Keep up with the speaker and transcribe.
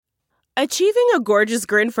Achieving a gorgeous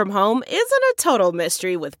grin from home isn't a total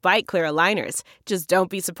mystery with Byte Clear aligners. Just don't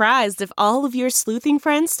be surprised if all of your sleuthing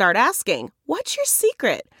friends start asking, "What's your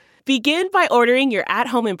secret?" Begin by ordering your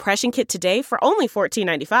at-home impression kit today for only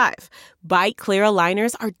 $14.95. Byte Clear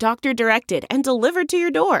aligners are doctor-directed and delivered to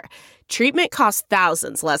your door. Treatment costs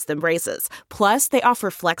thousands less than braces. Plus, they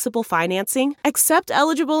offer flexible financing, accept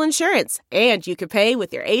eligible insurance, and you can pay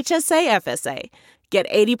with your HSA FSA. Get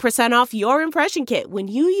 80% off your impression kit when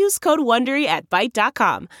you use code WONDERY at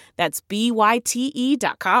Byte.com. That's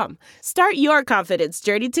BYTE.com. Start your confidence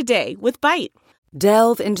journey today with Byte.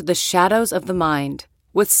 Delve into the shadows of the mind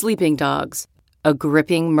with Sleeping Dogs, a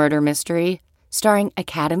gripping murder mystery starring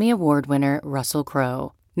Academy Award winner Russell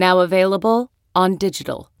Crowe. Now available on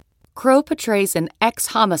digital. Crowe portrays an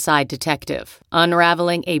ex-homicide detective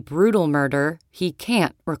unraveling a brutal murder he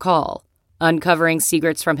can't recall. Uncovering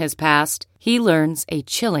secrets from his past, he learns a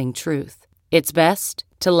chilling truth. It's best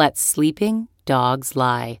to let sleeping dogs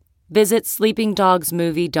lie. Visit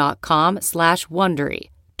sleepingdogsmovie.com/Wondery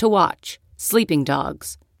to watch Sleeping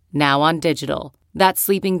Dogs, now on digital. That's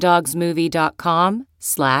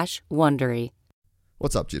sleepingdogsmovie.com/Wondery.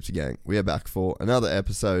 What's up, Gypsy Gang? We are back for another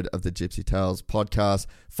episode of the Gypsy Tales podcast,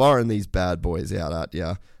 firing these bad boys out at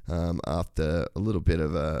ya after a little bit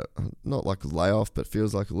of a, not like a layoff, but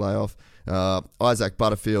feels like a layoff. Isaac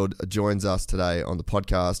Butterfield joins us today on the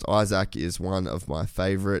podcast. Isaac is one of my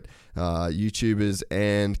favorite YouTubers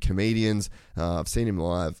and comedians. I've seen him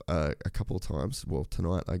live a couple of times. Well,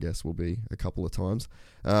 tonight, I guess, will be a couple of times.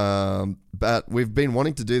 But we've been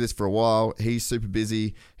wanting to do this for a while. He's super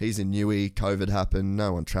busy. He's in Newey. COVID happened.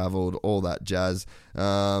 No one traveled. All that jazz.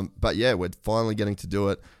 But yeah, we're finally getting to do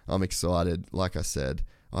it. I'm excited. Like I said,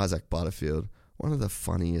 Isaac Butterfield, one of the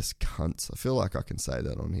funniest cunts. I feel like I can say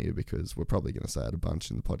that on here because we're probably going to say it a bunch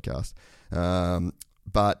in the podcast.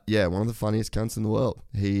 But yeah, one of the funniest cunts in the world.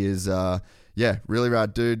 He is, really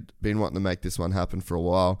rad dude. Been wanting to make this one happen for a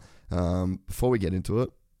while. Before we get into it,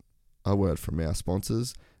 a word from our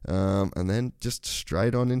sponsors, and then just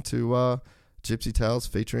straight on into Gypsy Tales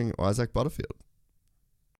featuring Isaac Butterfield.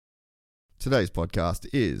 Today's podcast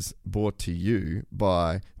is brought to you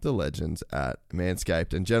by the legends at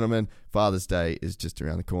Manscaped. And gentlemen, Father's Day is just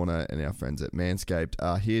around the corner, and our friends at Manscaped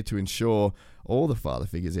are here to ensure all the father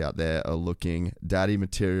figures out there are looking daddy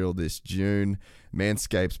material this June.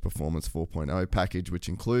 Manscaped's Performance 4.0 package, which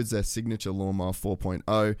includes their signature Lawnmower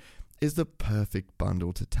 4.0, is the perfect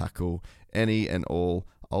bundle to tackle any and all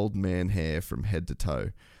old man hair from head to toe.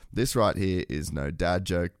 This right here is no dad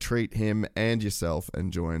joke. Treat him and yourself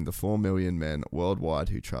and join the 4 million men worldwide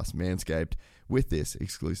who trust Manscaped with this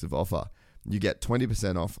exclusive offer. You get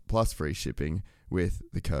 20% off plus free shipping with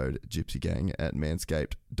the code GYPSYGANG at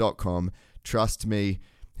manscaped.com. Trust me,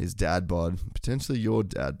 his dad bod, potentially your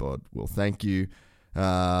dad bod, will thank you.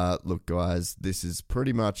 Look, guys, this is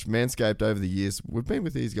pretty much Manscaped over the years. We've been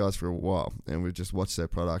with these guys for a while, and we've just watched their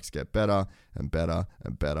products get better and better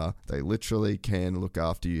and better. They literally can look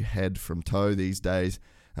after you head from toe these days.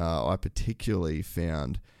 I particularly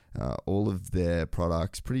found all of their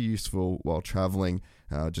products pretty useful while traveling.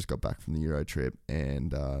 Just got back from the Euro trip,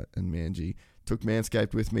 and Manji took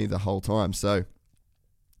Manscaped with me the whole time. So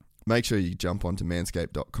make sure you jump onto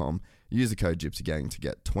manscaped.com, use the code GYPSYGANG to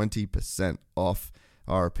get 20% off.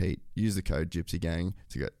 I repeat, use the code GYPSYGANG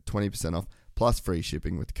to get 20% off plus free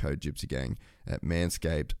shipping with the code GYPSYGANG at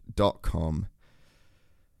manscaped.com.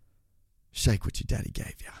 Shake what your daddy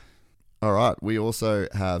gave you. All right, we also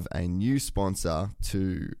have a new sponsor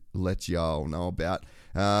to let y'all know about.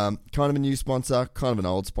 Kind of a new sponsor, kind of an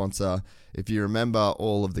old sponsor. If you remember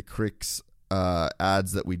all of the Cricks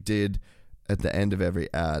ads that we did, at the end of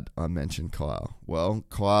every ad, I mentioned Kyle. Well,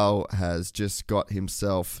 Kyle has just got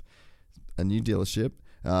himself a new dealership,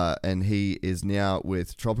 and he is now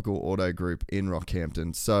with Tropical Auto Group in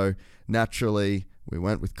Rockhampton. So naturally, we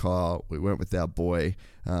went with Kyle, we went with our boy.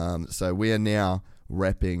 So we are now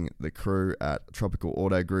repping the crew at Tropical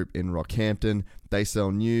Auto Group in Rockhampton. They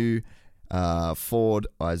sell new Ford,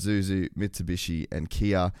 Isuzu, Mitsubishi, and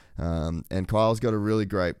Kia. And Kyle's got a really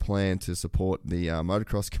great plan to support the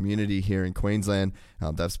motocross community here in Queensland.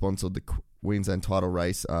 They've sponsored the Queensland title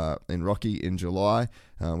race in Rocky in July,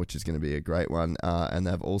 which is going to be a great one. And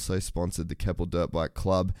they've also sponsored the Keppel Dirt Bike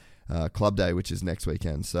Club Club Day, which is next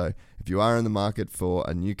weekend. So if you are in the market for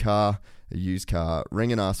a new car, a used car,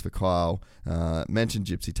 ring and ask for Kyle, mention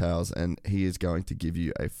Gypsy Tales, and he is going to give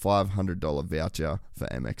you a $500 voucher for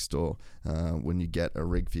MX Store when you get a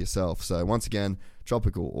rig for yourself. So once again,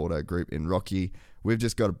 Tropical Auto Group in Rocky. We've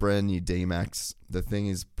just got a brand new D-Max. The thing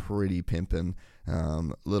is pretty pimpin'.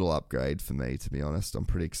 Little upgrade for me, to be honest. I'm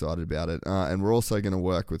pretty excited about it. And we're also going to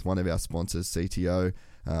work with one of our sponsors, CTO,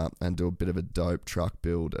 and do a bit of a dope truck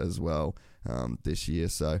build as well this year.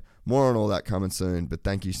 So more on all that coming soon. But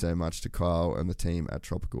thank you so much to Kyle and the team at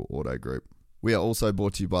Tropical Auto Group. We are also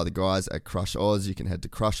brought to you by the guys at Crush Oz. You can head to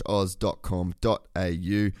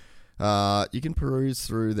crushoz.com.au. You can peruse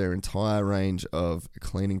through their entire range of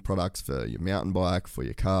cleaning products for your mountain bike, for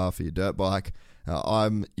your car, for your dirt bike.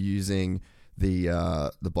 I'm using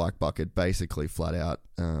the bike bucket basically flat out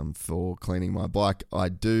for cleaning my bike. I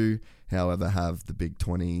do, however, have the big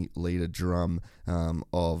 20-litre drum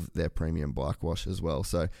of their premium bike wash as well.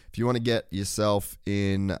 So if you want to get yourself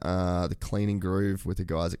in the cleaning groove with the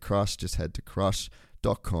guys at Crush, just head to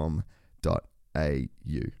crush.com.au.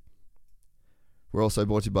 We're also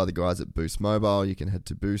brought to you by the guys at Boost Mobile. You can head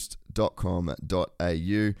to boost.com.au.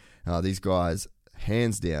 These guys,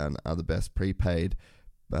 hands down, are the best prepaid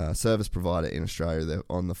service provider in Australia. They're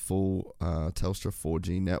on the full Telstra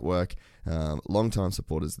 4G network. Long-time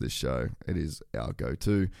supporters of this show. It is our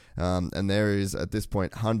go-to. And there is, at this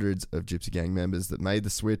point, hundreds of Gypsy Gang members that made the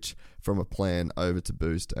switch from a plan over to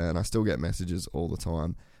Boost. And I still get messages all the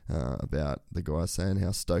time about the guys saying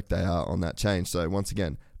how stoked they are on that change. So once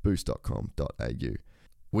again, boost.com.au.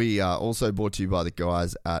 We are also brought to you by the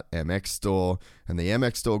guys at MX Store, and the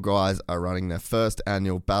MX Store guys are running their first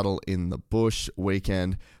annual Battle in the Bush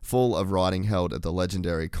weekend, full of riding held at the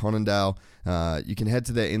legendary Conondale. You can head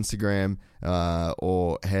to their Instagram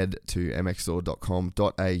or head to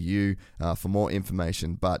mxstore.com.au for more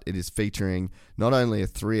information, but it is featuring not only a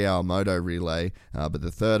 3-hour moto relay, but the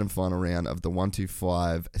third and final round of the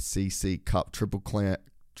 125cc Cup Triple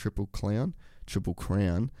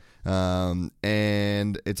Crown.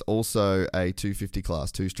 And it's also a 250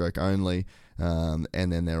 class, 2-stroke only, and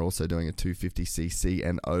then they're also doing a 250cc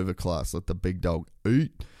and over class. Let the big dog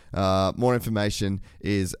eat. More information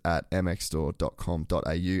is at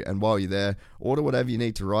mxstore.com.au, and while you're there, order whatever you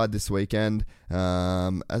need to ride this weekend.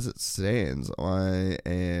 As it stands, I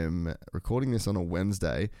am recording this on a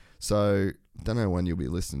Wednesday, so don't know when you'll be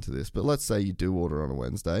listening to this, but let's say you do order on a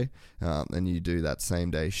Wednesday, and you do that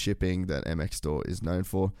same day shipping that MX Store is known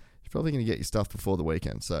for. You're probably going to get your stuff before the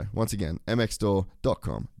weekend. So once again,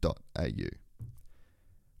 mxstore.com.au.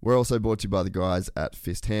 We're also brought to you by the guys at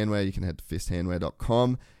Fist Handwear. You can head to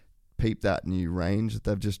fisthandwear.com. Peep that new range that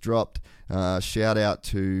they've just dropped. Shout out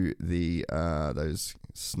to the those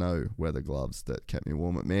snow weather gloves that kept me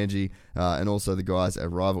warm at Manji, and also the guys at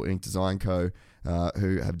Rival Ink Design Co.,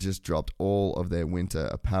 who have just dropped all of their winter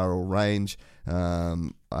apparel range. I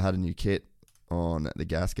had a new kit on the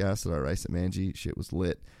Gas that I raced at Manji. Shit was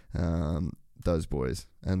lit. Those boys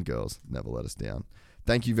and girls never let us down.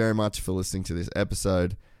 Thank you very much for listening to this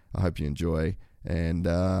episode. I hope you enjoy, and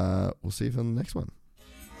we'll see you for the next one.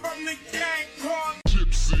 From the gang called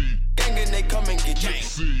Gypsy. Gang and they come and get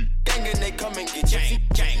Gypsy. Gang and they come and get Gypsy.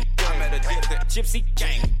 Gang. I met a Gypsy.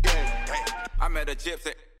 Gang. I met a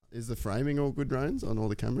Gypsy. Is the framing all good, Rones, on all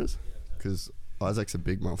the cameras? Because Isaac's a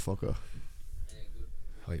big motherfucker.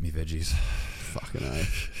 I'll eat me veggies. Fucking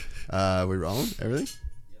A. We rolling? Everything?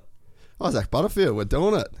 Yep. Isaac Butterfield, we're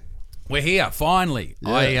doing it. We're here, finally.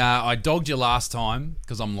 Yeah. I dogged you last time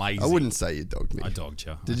because I'm lazy. I wouldn't say you dogged me. I dogged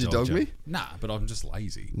you. Did you dog me? Nah, but I'm just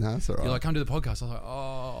lazy. No, that's all right. You're like, come to the podcast. I was like,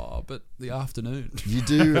 oh, but the afternoon. You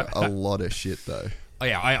do a lot of shit, though. Oh,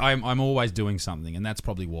 yeah, I'm always doing something, and that's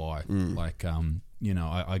probably why. Like, you know,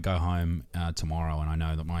 I go home tomorrow, and I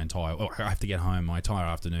know that I have to get home. My entire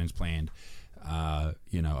afternoon's planned.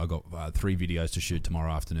 You know, I got 3 videos to shoot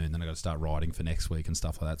tomorrow afternoon. Then I got to start writing for next week and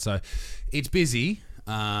stuff like that. So it's busy,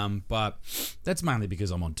 but that's mainly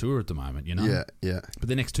because I'm on tour at the moment. You know. Yeah. But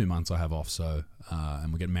the next 2 months I have off. So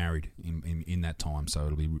and we get married in that time. So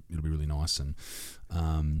it'll be really nice and.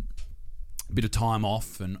 Bit of time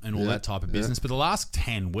off and all that type of business. But the last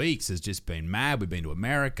 10 weeks has just been mad. We've been to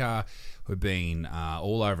America. We've been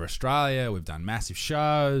all over Australia. We've done massive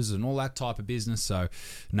shows and all that type of business. So,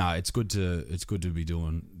 no, it's good to be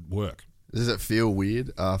doing work. Does it feel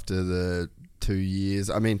weird after the 2 years?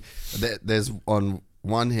 I mean, there's on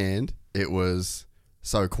one hand, it was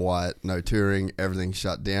so quiet, no touring, everything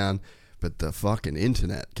shut down. But the fucking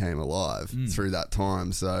internet came alive through that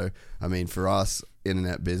time. So, I mean, for us,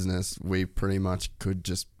 internet business, we pretty much could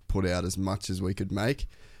just put out as much as we could make.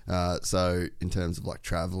 So, in terms of like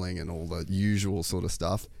traveling and all the usual sort of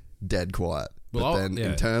stuff, dead quiet. Well, but then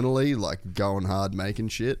internally, like going hard, making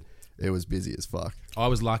shit, it was busy as fuck. I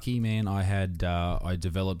was lucky, man. I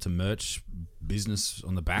developed a merch business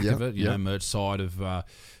on the back of it, you know, merch side of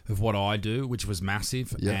what I do, which was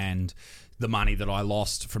massive. And the money that I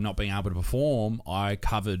lost from not being able to perform, I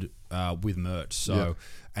covered with merch. So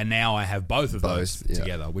and now I have both of those yeah.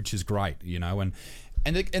 together, which is great, you know. And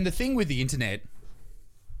the thing with the internet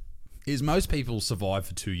is most people survive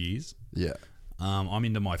for 2 years. Yeah. I'm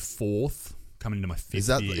into my fourth, coming into my fifth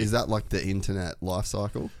year. Is that like the internet life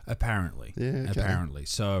cycle? Apparently. Yeah, okay. Apparently.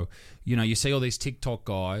 So, you know, you see all these TikTok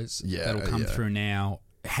guys that'll come through now.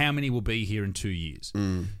 How many will be here in 2 years?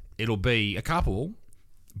 It'll be a couple,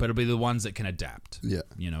 but it'll be the ones that can adapt. Yeah.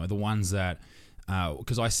 You know, the ones that...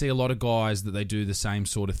 Because I see a lot of guys that they do the same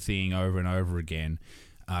sort of thing over and over again.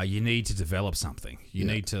 You need to develop something. You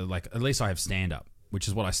need to, like... At least I have stand-up, which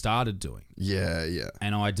is what I started doing. Yeah, yeah.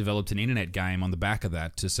 And I developed an internet game on the back of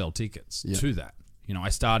that to sell tickets to that. You know,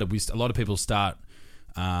 a lot of people start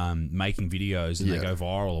making videos and they go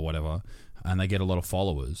viral or whatever, and they get a lot of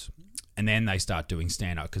followers, and then they start doing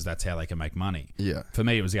stand-up because that's how they can make money. Yeah. For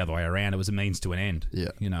me, it was the other way around. It was a means to an end.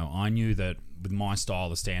 Yeah. You know, I knew that with my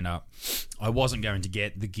style of stand-up, I wasn't going to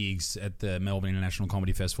get the gigs at the Melbourne International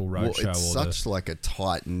Comedy Festival Roadshow. It's such like a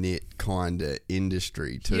tight-knit kind of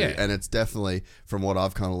industry too. Yeah. And it's definitely, from what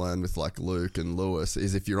I've kind of learned with like Luke and Lewis,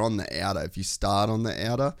 is if you're on the outer, if you start on the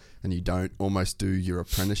outer and you don't almost do your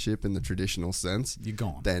apprenticeship in the traditional sense, You're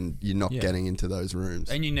gone. then you're not getting into those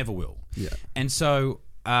rooms. And you never will. Yeah. And so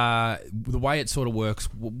the way it sort of works,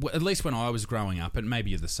 at least when I was growing up, and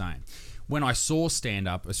maybe you're the same, when I saw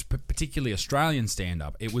stand-up, particularly Australian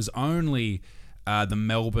stand-up, it was only the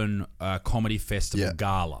Melbourne Comedy Festival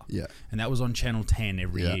Gala. Yeah. And that was on Channel 10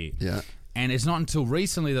 every year. Yeah. And it's not until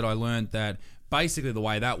recently that I learned that basically the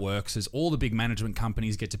way that works is all the big management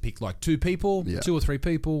companies get to pick like 2 or 3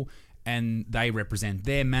 people, and they represent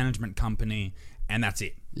their management company, and that's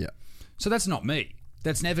it. Yeah. So that's not me.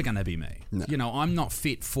 That's never going to be me. No. You know, I'm not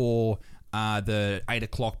fit for the 8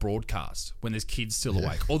 o'clock broadcast when there's kids still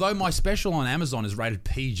awake. Although my special on Amazon is rated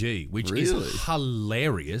PG, which is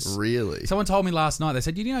hilarious. Really? Someone told me last night, they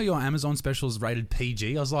said, "Did you know your Amazon special is rated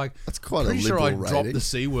PG?" I was like, That's quite a pretty sure liberal I dropped rating. the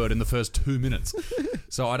C word in the first 2 minutes.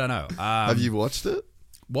 So I don't know. Have you watched it?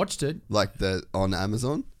 Watched it? Like on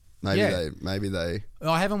Amazon? Maybe they.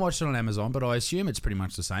 I haven't watched it on Amazon, but I assume it's pretty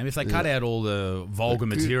much the same. If they cut out all the vulgar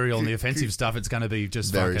material and the offensive stuff, it's going to be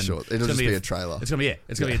just Very fucking short. It'll just be a trailer. It's going to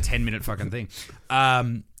be a 10-minute fucking thing.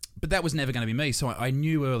 But that was never going to be me. So I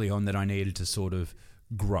knew early on that I needed to sort of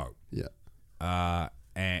grow. Yeah.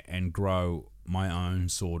 And grow my own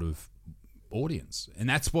sort of audience. And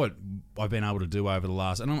that's what I've been able to do over the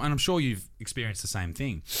last... And I'm sure you've experienced the same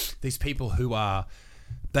thing. These people who are...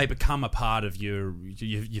 They become a part of your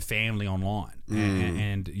family online,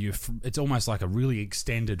 and it's almost like a really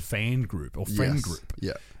extended fan group or friend group.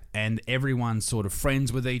 Yeah, and everyone's sort of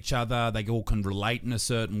friends with each other. They all can relate in a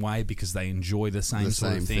certain way because they enjoy the same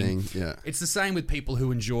sort of thing. Yeah, it's the same with people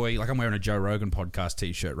who enjoy. Like I'm wearing a Joe Rogan podcast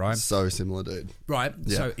T-shirt, right? So similar, dude. Right.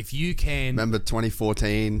 Yeah. So if you can remember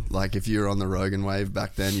 2014, like if you were on the Rogan wave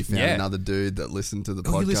back then, you found another dude that listened to the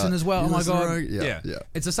podcast. You listen as well. Oh my god. Yeah.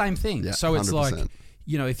 It's the same thing. Yeah, so it's 100%. like.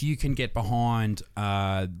 You know, if you can get behind,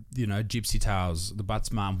 Gypsy Tales, the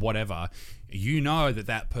Butts Mum, whatever, you know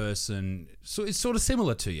that person is sort of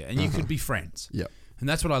similar to you, and you could be friends. Yeah. And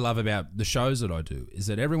that's what I love about the shows that I do, is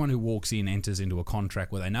that everyone who walks in enters into a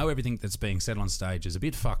contract where they know everything that's being said on stage is a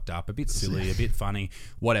bit fucked up, a bit silly, a bit funny,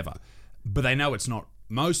 whatever. But they know it's not,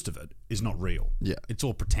 most of it is not real. Yeah. It's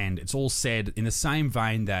all pretend. It's all said in the same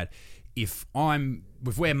vein that if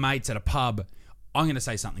we're mates at a pub, I'm going to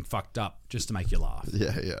say something fucked up just to make you laugh.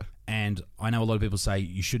 Yeah, yeah. And I know a lot of people say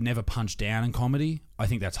you should never punch down in comedy. I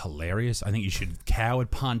think that's hilarious. I think you should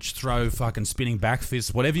coward punch, throw fucking spinning back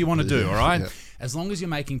fists, whatever you want to do, all right? Yeah. As long as you're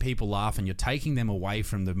making people laugh and you're taking them away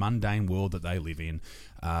from the mundane world that they live in,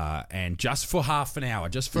 and just for half an hour,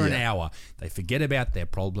 just for an hour, they forget about their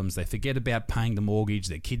problems. They forget about paying the mortgage.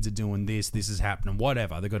 Their kids are doing this is happening,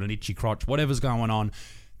 whatever. They've got an itchy crotch, whatever's going on.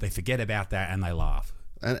 They forget about that and they laugh.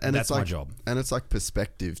 And that's it's like, my job. And it's like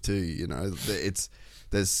perspective too, you know.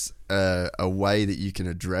 There's a way that you can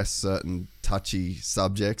address certain touchy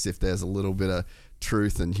subjects if there's a little bit of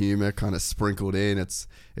truth and humor kind of sprinkled in. It's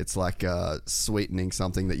like sweetening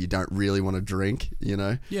something that you don't really want to drink, you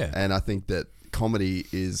know. Yeah. And I think that comedy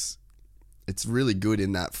it's really good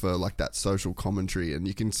in that for like that social commentary, and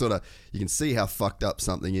you can see how fucked up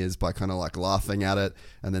something is by kind of like laughing at it,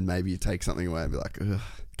 and then maybe you take something away and be like, ugh,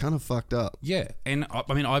 kind of fucked up. Yeah, and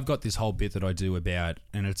I mean, I've got this whole bit that I do about,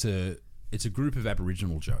 and it's a group of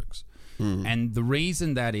Aboriginal jokes. And the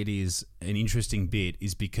reason that it is an interesting bit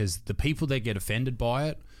is because the people that get offended by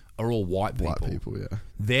it are all white people. White people, yeah.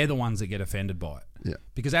 They're the ones that get offended by it. Yeah.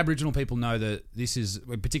 Because Aboriginal people know that this is,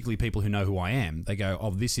 particularly people who know who I am, they go,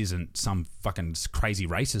 oh, this isn't some fucking crazy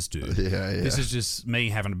racist dude. Yeah. This is just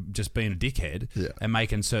me just being a dickhead and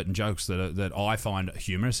making certain jokes that I find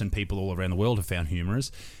humorous and people all around the world have found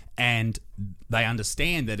humorous. And they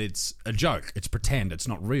understand that it's a joke. It's pretend. It's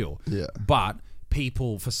not real. Yeah. But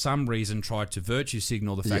people, for some reason, try to virtue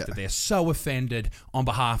signal the fact that they're so offended on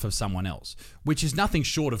behalf of someone else, which is nothing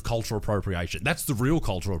short of cultural appropriation. That's the real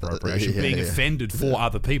cultural appropriation, being offended for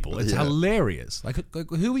other people. It's hilarious. Like,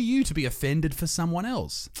 who are you to be offended for someone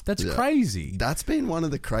else? That's crazy. That's been one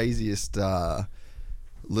of the craziest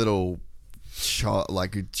little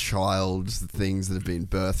child things that have been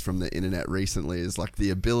birthed from the internet recently, is like the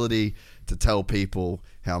ability to tell people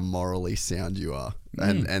how morally sound you are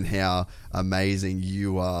and how amazing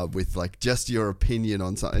you are with like just your opinion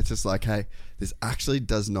on something. It's just like, hey, this actually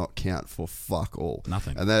does not count for fuck all.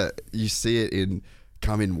 Nothing. And that you see it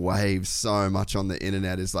come in waves so much on the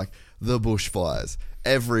internet. Is like the bushfires.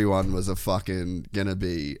 Everyone was gonna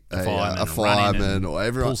be a fireman or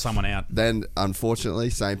everyone pull someone out. Then unfortunately,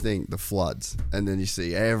 same thing, the floods, and then you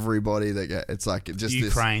see everybody that it's like just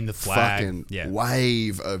Ukraine, this the flag, fucking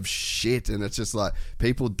wave of shit, and it's just like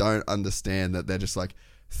people don't understand that they're just like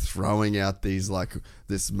throwing out these like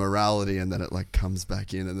this morality, and then it like comes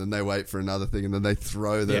back in, and then they wait for another thing, and then they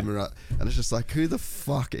throw them and it's just like, who the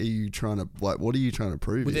fuck are you trying to like? What are you trying to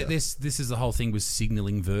prove? Well, this is the whole thing with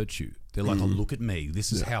signaling virtue. They're like, oh, look at me.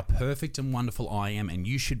 This is how perfect and wonderful I am, and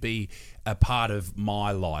you should be a part of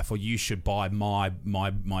my life, or you should buy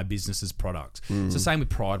my business's products. It's the same with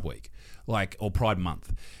Pride Week, or Pride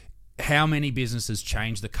Month. How many businesses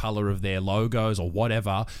change the colour of their logos or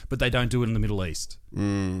whatever, but they don't do it in the Middle East?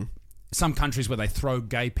 Some countries where they throw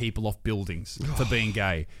gay people off buildings for being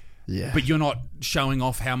gay. Yeah. But you're not showing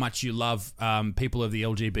off how much you love people of the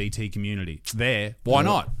LGBT community. There. Why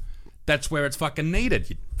not? That's where it's fucking needed,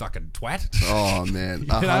 you fucking twat. Oh, man.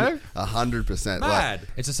 100%. Mad.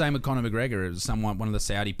 It's the same with Conor McGregor. It was one of the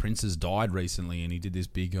Saudi princes died recently, and he did this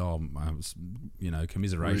big,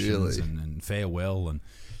 commiserations and farewell, and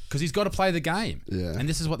because he's got to play the game. Yeah. And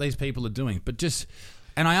this is what these people are doing. But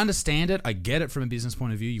and I understand it. I get it from a business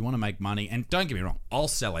point of view. You want to make money. And don't get me wrong, I'll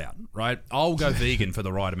sell out, right? I'll go vegan for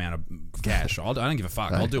the right amount of cash. I don't give a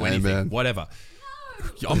fuck. I'll do anything, whatever.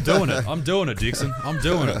 I'm doing it, Dixon. I'm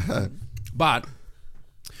doing it. But,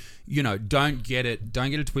 don't get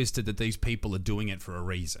it twisted that these people are doing it for a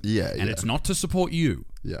reason. And it's not to support you.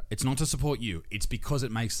 Yeah. It's not to support you. It's because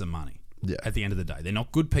it makes them money. Yeah. At the end of the day. They're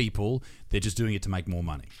not good people. They're just doing it to make more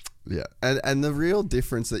money. Yeah. And the real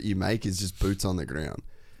difference that you make is just boots on the ground.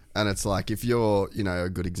 And it's like, if you're, a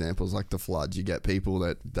good example is like the floods. You get people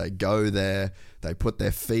that they go there, they put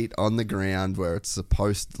their feet on the ground where it's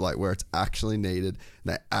where it's actually needed.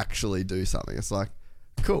 They actually do something. It's like,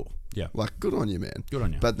 cool. Yeah. Like, good on you, man. Good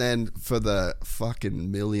on you. But then for the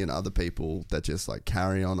fucking million other people that just like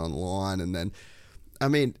carry on online, and then, I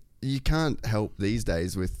mean, you can't help these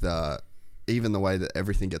days with even the way that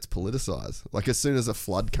everything gets politicized. Like, as soon as a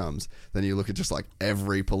flood comes, then you look at just like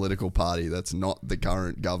every political party that's not the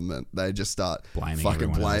current government. They just start blaming fucking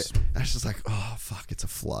everyone else. And it's just like, oh fuck, it's a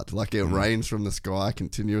flood. Like, it rains from the sky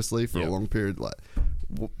continuously for a long period. Like,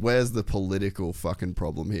 where's the political fucking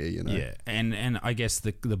problem here? Yeah, and I guess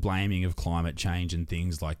the blaming of climate change and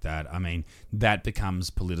things like that. I mean, that becomes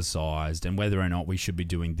politicized, and whether or not we should be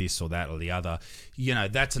doing this or that or the other,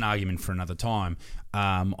 that's an argument for another time.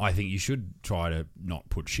 I think you should try to not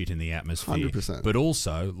put shit in the atmosphere. 100%. But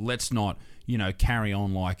also, let's not, carry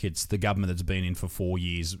on like it's the government that's been in for 4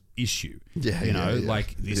 years issue.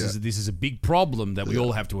 Like this is a big problem that we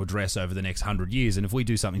all have to address over the next 100 years. And if we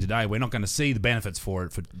do something today, we're not going to see the benefits for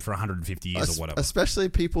it for 150 years or whatever. Especially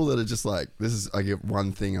people that are just like, I get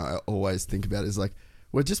one thing I always think about is like,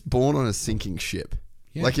 we're just born on a sinking ship.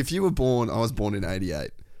 Yeah. Like, if you were born, I was born in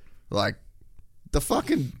 88. Like,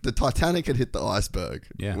 the Titanic had hit the iceberg.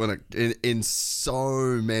 Yeah. When in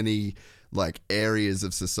so many like areas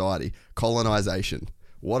of society, colonization.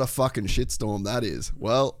 What a fucking shitstorm that is.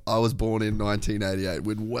 Well, I was born in 1988.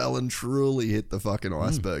 We'd well and truly hit the fucking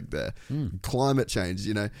iceberg there. Climate change,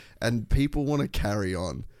 and people want to carry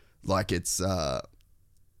on like it's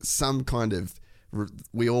some kind of.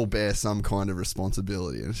 We all bear some kind of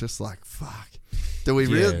responsibility, and it's just like, fuck. Do we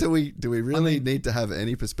really need to have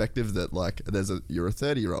any perspective that like you're a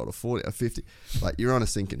 30-year-old, a 40, a 50, like you're on a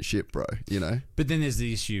sinking ship, bro? But then there's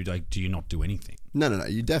the issue, like, do you not do anything? No.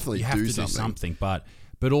 You definitely have to do something, but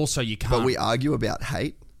also you can't. But we argue about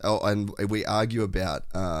hate, and we argue about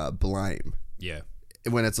blame. Yeah.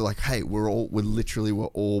 When it's like, hey, we're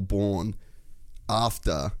all born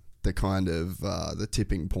after the kind of the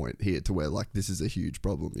tipping point here to where like this is a huge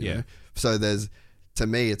problem. You Yeah. know? So to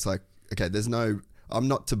me, it's like, okay, I'm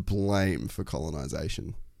not to blame for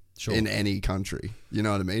colonization Sure. in any country. You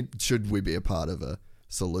know what I mean? Should we be a part of a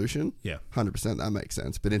solution? Yeah. 100%, that makes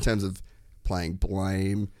sense. But in terms of playing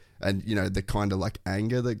blame and, you know, the kind of like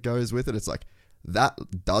anger that goes with it, it's like, that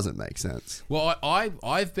doesn't make sense. Well,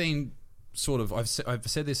 I've been sort of, I've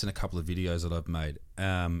said this in a couple of videos that I've made.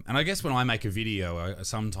 And I guess when I make a video,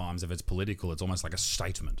 sometimes if it's political, it's almost like a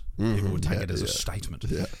statement. People would take it as a statement.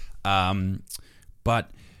 Yeah.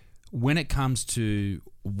 But when it comes to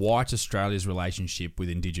white Australia's relationship with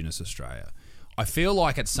Indigenous Australia, I feel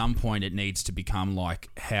like at some point it needs to become like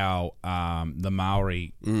how the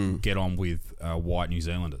Maori get on with white New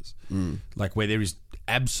Zealanders. Like where there is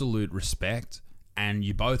absolute respect and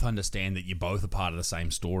you both understand that you're both a part of the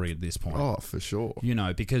same story at this point. Oh, for sure. You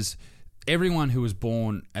know, because everyone who was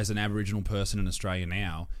born as an Aboriginal person in Australia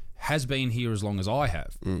now has been here as long as I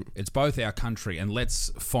have. It's both our country, and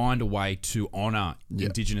let's find a way to honour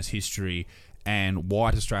Indigenous history and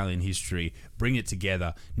white Australian history, bring it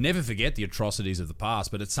together. Never forget the atrocities of the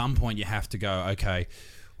past, but at some point you have to go, okay,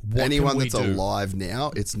 what Anyone can we that's do? alive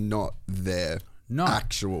now, it's not their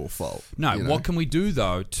actual fault. No, you know? what can we do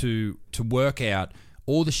though to work out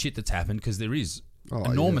all the shit that's happened, because there is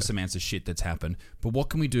enormous amounts of shit that's happened, but what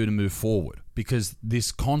can we do to move forward? Because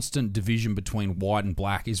this constant division between white and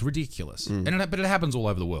black is ridiculous. But it happens all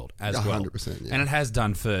over the world as 100%, well. yeah. And it has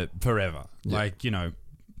done for forever. Yeah. Like, you know,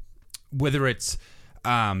 whether it's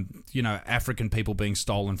you know, African people being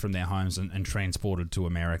stolen from their homes and transported to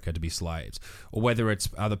America to be slaves, or whether it's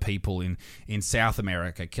other people in South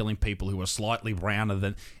America killing people who are slightly browner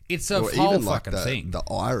than... It's a whole even like fucking thing. The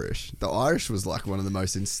Irish was like one of the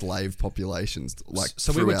most enslaved populations. Like,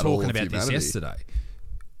 so we were throughout all talking of about this humanity. yesterday.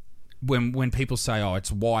 When people say, "Oh,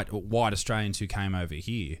 it's white Australians who came over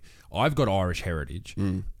here," I've got Irish heritage.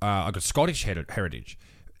 I've got Scottish heritage.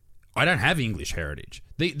 I don't have English heritage.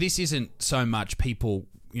 This isn't so much people,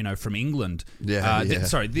 you know, from England.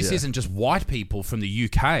 This isn't just white people from the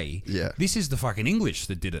UK. Yeah. This is the fucking English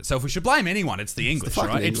that did it. So if we should blame anyone, it's the English, fucking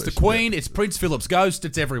right? English, it's the Queen, it's Prince Philip's ghost,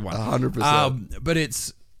 it's everyone. 100%. But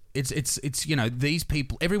it's you know, these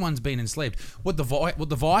people, everyone's been enslaved. What the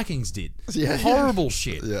Vikings did, horrible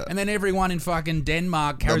shit. Yeah. And then everyone in fucking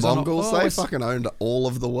Denmark The carries on. Mongols, they fucking owned all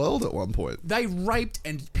of the world at one point. They raped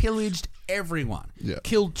and pillaged everyone. Yeah.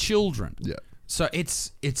 Killed children. Yeah. So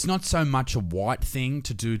it's not so much a white thing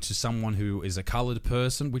to do to someone who is a coloured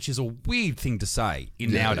person, which is a weird thing to say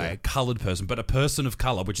nowadays, a coloured person, but a person of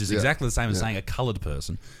colour, which is exactly the same as saying a coloured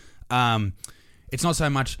person. It's not so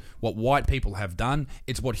much what white people have done,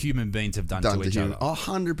 it's what human beings have done to each other. Oh,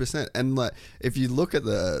 100%. And like, if you look at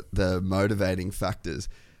the motivating factors,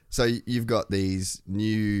 so you've got these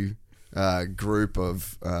new group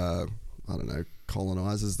of, I don't know,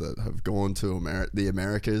 colonizers that have gone to the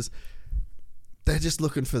Americas. They're just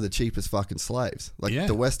looking for the cheapest fucking slaves. Like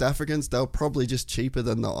the West Africans, they're probably just cheaper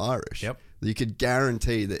than the Irish. Yep. You could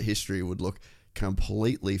guarantee that history would look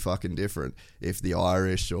completely fucking different if the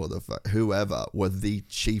Irish or the whoever were the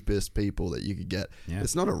cheapest people that you could get. Yeah.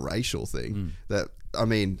 It's not a racial thing.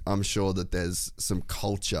 I'm sure that there's some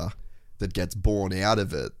culture that gets born out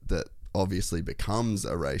of it that obviously becomes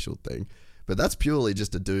a racial thing, but that's purely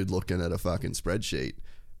just a dude looking at a fucking spreadsheet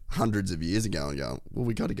hundreds of years ago and going, well,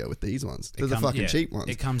 we got to go with these ones. They're the fucking cheap ones.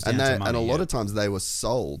 It comes down and to money, and a lot of times they were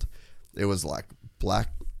sold. It was like black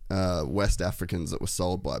West Africans that were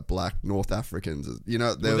sold by black North Africans. You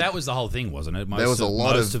know, that was the whole thing, wasn't it? There was a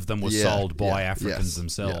lot of them were sold by Africans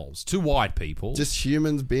themselves to white people. Just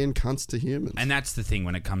humans being cunts to humans. And that's the thing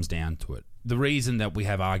when it comes down to it. The reason that we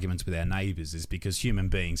have arguments with our neighbours is because human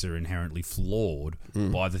beings are inherently flawed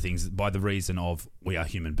by the reason of we are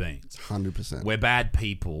human beings. 100%. We're bad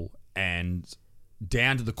people, and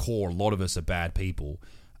down to the core, a lot of us are bad people.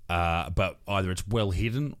 But either it's well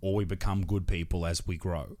hidden or we become good people as we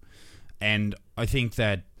grow. And I think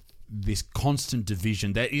that this constant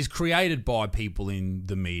division that is created by people in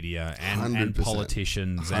the media and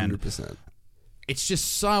politicians, 100%. and it's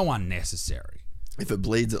just so unnecessary. If it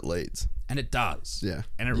bleeds, it leads. And it does. Yeah.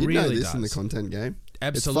 And it you really know this does. in the content game.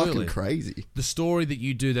 Absolutely. It's fucking crazy. The story that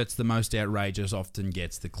you do that's the most outrageous often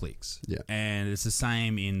gets the clicks. Yeah. And it's the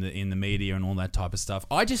same in the media and all that type of stuff.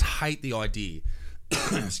 I just hate the idea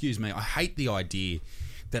excuse me, I hate the idea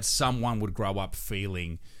that someone would grow up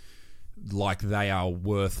feeling like they are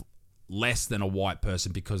worth less than a white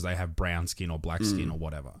person because they have brown skin or black skin or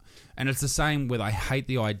whatever. And it's the same with, I hate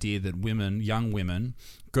the idea that young women,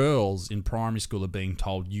 girls in primary school are being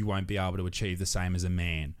told you won't be able to achieve the same as a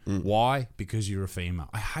man. Why? Because you're a female.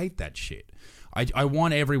 I hate that shit. I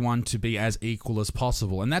want everyone to be as equal as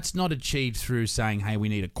possible. And that's not achieved through saying, hey, we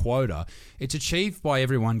need a quota. It's achieved by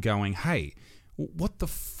everyone going, hey, what the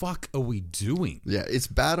fuck are we doing? Yeah, it's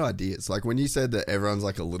bad ideas. Like when you said that everyone's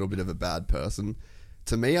like a little bit of a bad person,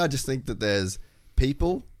 to me, I just think that there's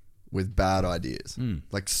people with bad ideas.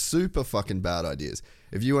 Like super fucking bad ideas.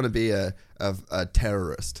 If you want to be a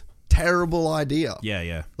terrorist, terrible idea.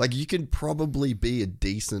 Yeah. Like you could probably be a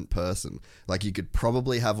decent person. Like you could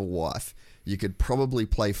probably have a wife. You could probably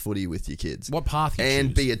play footy with your kids. What path you and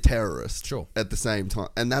choose. be a terrorist. Sure. At the same time.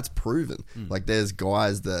 And that's proven. Like there's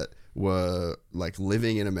guys that were like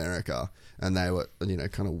living in America and they were, you know,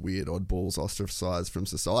 kind of weird oddballs ostracized from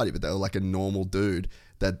society, but they were like a normal dude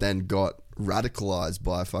that then got radicalized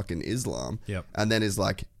by fucking Islam. Yep. And then is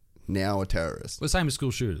like now a terrorist. The same as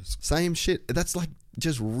school shooters. Same shit. That's like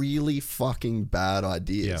just really fucking bad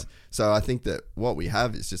ideas. Yeah. So I think that what we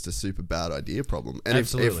have is just a super bad idea problem. And if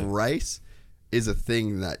Absolutely. race is a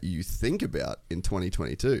thing that you think about in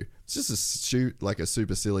 2022, it's just a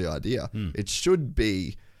super silly idea. It should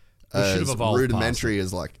be should have as evolved rudimentary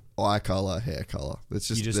as like eye color, hair color. It's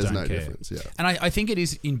just, You just there's don't no care. difference. Yeah. And I think it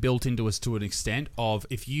is built into us to an extent of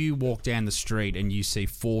if you walk down the street and you see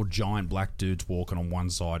 4 giant black dudes walking on one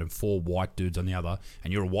side and 4 white dudes on the other,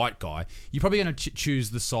 and you're a white guy, you're probably going to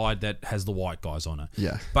choose the side that has the white guys on it.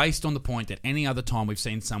 Yeah. Based on the point that any other time we've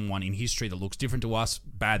seen someone in history that looks different to us,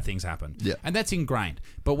 bad things happen. Yeah. And that's ingrained.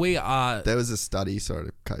 But we are... There was a study, sorry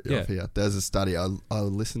to cut you off here. There's a study, I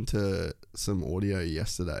listened to some audio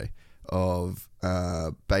yesterday of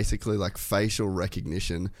basically like facial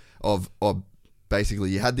recognition of basically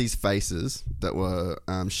you had these faces that were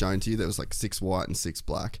shown to you. There was like 6 white and 6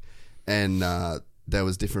 black, and there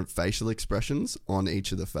was different facial expressions on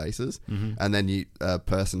each of the faces, and then a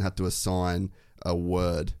person had to assign a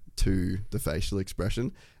word to the facial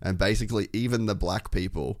expression, and basically even the black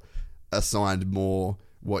people assigned more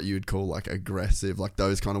what you would call like aggressive, like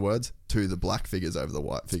those kind of words, to the black figures over the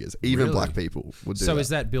white figures. Even Really? black people would do So that. is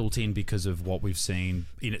that built in because of what we've seen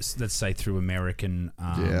in, let's say, through American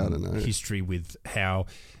I don't know. history with how,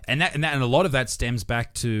 and a lot of that stems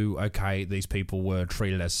back to, okay, these people were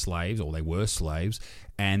treated as slaves, or they were slaves,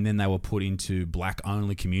 and then they were put into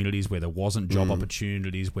black-only communities where there wasn't job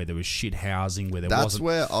opportunities, where there was shit housing, where there That's wasn't...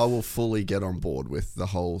 where I will fully get on board with the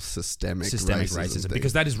whole systemic racism thing.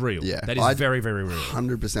 because that is real. Yeah, That is very, very real.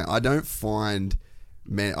 100%. I don't find...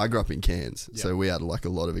 Man, I grew up in Cairns, so we had like a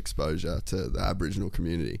lot of exposure to the Aboriginal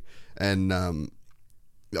community. And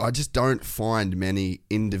I just don't find many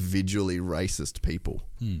individually racist people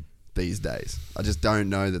these days. I just don't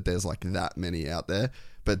know that there's like that many out there.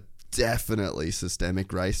 But definitely systemic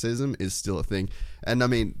racism is still a thing. And I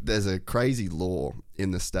mean, there's a crazy law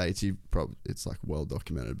in the States. It's like well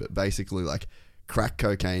documented, but basically like crack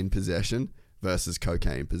cocaine possession versus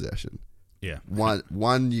cocaine possession. Yeah.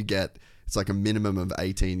 One you get, it's like a minimum of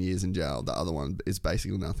 18 years in jail. The other one is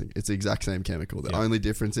basically nothing. It's the exact same chemical. The only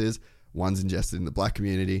difference is one's ingested in the black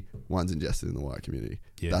community, one's ingested in the white community.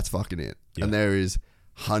 Yeah. That's fucking it. Yeah. And there is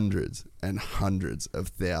hundreds and hundreds of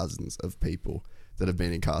thousands of people that have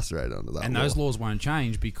been incarcerated under that And law. those laws won't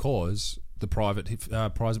change because the private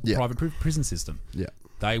prison system. Yeah.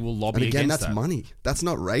 They will lobby And again, against that's that. money. That's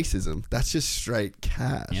not racism. That's just straight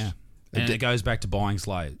cash. Yeah. And it goes back to buying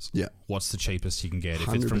slaves. Yeah. What's the cheapest you can get?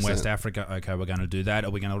 If it's from 100%. West Africa, okay, we're going to do that. Are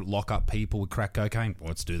we going to lock up people with crack cocaine? Well,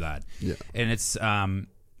 let's do that. Yeah. And it's,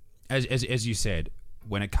 as you said,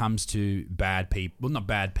 when it comes to bad people, well, not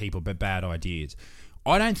bad people, but bad ideas,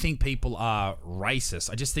 I don't think people are racist.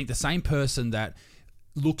 I just think the same person that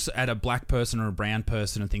looks at a black person or a brown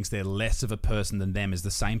person and thinks they're less of a person than them is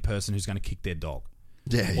the same person who's going to kick their dog.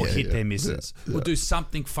 Or hit their missus, or do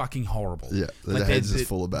something fucking horrible. Yeah, their head's just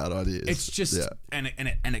full of bad ideas. It's just, and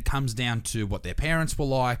it comes down to what their parents were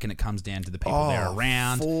like, and it comes down to the people they're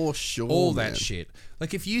around, for sure, all man. that shit.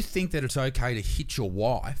 Like if you think that it's okay to hit your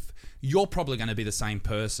wife, you're probably going to be the same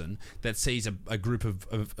person that sees a group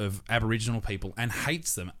of Aboriginal people and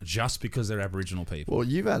hates them just because they're Aboriginal people. Well,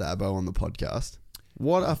 you've had Abbo on the podcast.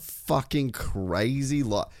 What a fucking crazy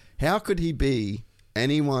lot! How could he be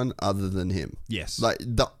anyone other than him? Yes. Like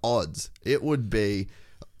the odds, it would be,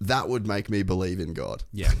 that would make me believe in God.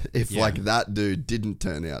 Yeah. If Yeah. like that dude didn't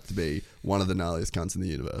turn out to be one of the gnarliest cunts in the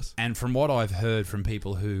universe. And from what I've heard from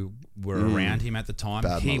people who were around him at the time,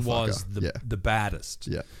 Bad he motherfucker. was Yeah. the baddest.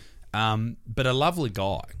 Yeah. But a lovely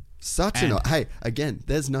guy. Such And- hey, again,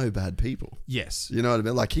 there's no bad people. Yes. You know what I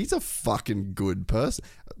mean? Like, he's a fucking good person.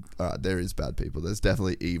 There is bad people. There's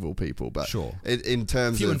definitely evil people, but Sure. in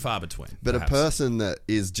terms Few of, and far between. But perhaps. a person that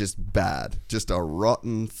is just bad, just a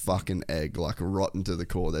rotten fucking egg, like rotten to the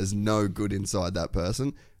core. There's no good inside that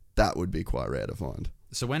person. That would be quite rare to find.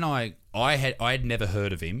 So when I had never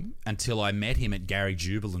heard of him until I met him at Gary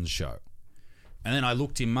Jubilin's show, and then I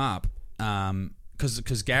looked him up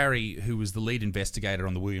because Gary, who was the lead investigator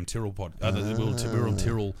on the William Tyrrell the William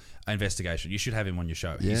Tyrrell investigation, you should have him on your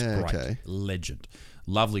show. He's great, legend,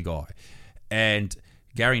 lovely guy. And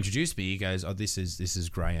Gary introduced me. He goes, "Oh, this is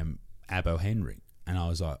Graham Abbo Henry." And I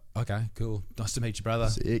was like, "Okay, cool. Nice to meet you, brother."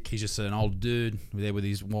 Sick. He's just an old dude there with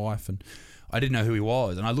his wife, and I didn't know who he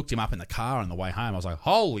was. And I looked him up in the car on the way home. I was like,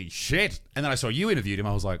 "Holy shit!" And then I saw you interviewed him.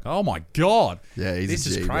 I was like, "Oh my god, yeah, this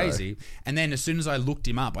is crazy." Bro. And then as soon as I looked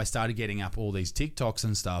him up, I started getting up all these TikToks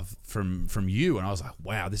and stuff from you, and I was like,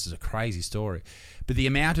 "Wow, this is a crazy story." But the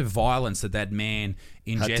amount of violence that man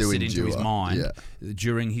ingested into his mind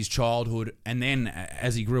during his childhood, and then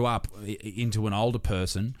as he grew up into an older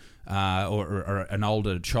person or an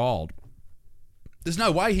older child, there's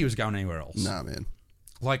no way he was going anywhere else. Nah, man.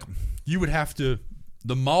 Like, you would have to...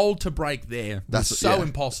 The mold to break there was so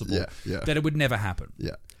impossible that it would never happen.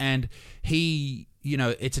 Yeah. And he... You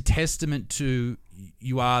know, it's a testament to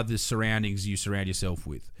you are the surroundings you surround yourself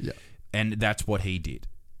with. Yeah. And that's what he did.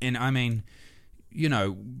 And, I mean... You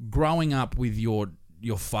know, growing up with your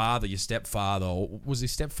father, your stepfather, or was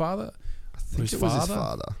his stepfather? I think it was his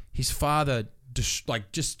father. His father,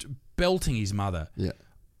 just belting his mother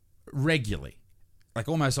regularly, like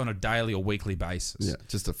almost on a daily or weekly basis. Yeah,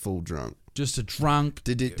 just a full drunk. Just a drunk.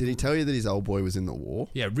 Did he tell you that his old boy was in the war?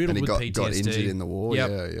 Yeah, riddled with PTSD. Got injured in the war?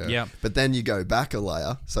 Yep. Yeah. But then you go back a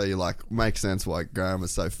layer, so you're like, makes sense why Graham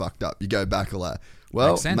was so fucked up. You go back a layer.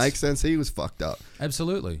 Well, makes sense he was fucked up.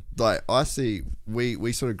 Absolutely. Like, I see,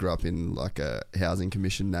 we sort of grew up in like a housing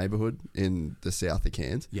commission neighbourhood in the south of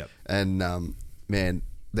Cairns. Yep. And, man,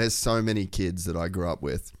 there's so many kids that I grew up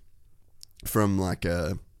with from like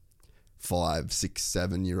a 5, 6,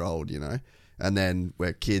 7-year-old, you know, and then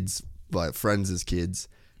we're kids, like friends as kids,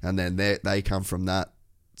 and then they come from that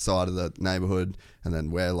side of the neighbourhood, and then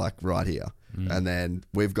we're like right here. And then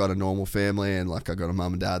we've got a normal family, and like I got a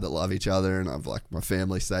mum and dad that love each other, and I've like my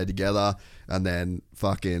family stayed together. And then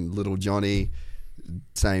fucking little Johnny,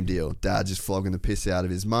 same deal. Dad just flogging the piss out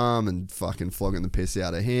of his mum and fucking flogging the piss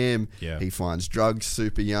out of him. Yeah. He finds drugs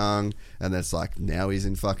super young, and it's like now he's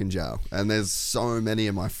in fucking jail. And there's so many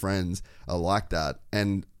of my friends are like that,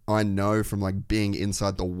 and I know from like being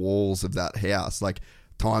inside the walls of that house, like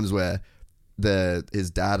times where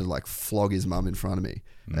his dad would like flog his mum in front of me.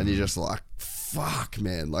 And you're just like, fuck,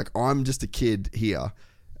 man. Like, I'm just a kid here,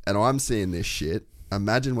 and I'm seeing this shit.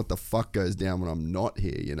 Imagine what the fuck goes down when I'm not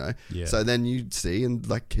here, you know? Yeah. So then you see, and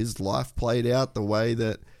like his life played out the way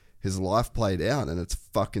that his life played out, and it's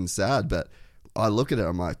fucking sad. But I look at it,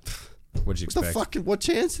 I'm like, what did you expect? What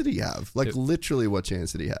chance did he have? Like, literally, what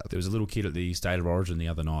chance did he have? There was a little kid at the State of Origin the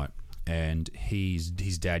other night, and his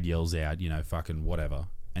dad yells out, you know, fucking whatever.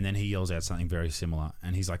 And then he yells out something very similar,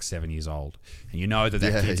 and he's like 7 years old. And you know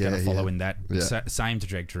that kid's going to follow in that same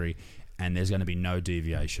trajectory, and there's going to be no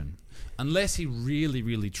deviation. Unless he really,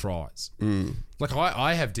 really tries. Like,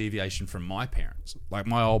 I have deviation from my parents. Like,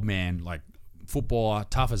 my old man, like, footballer,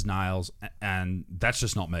 tough as nails, and that's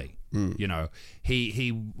just not me. You know,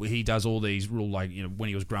 he does all these real, like, you know, when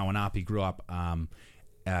he was growing up, he grew up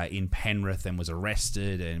in Penrith and was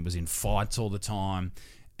arrested and was in fights all the time.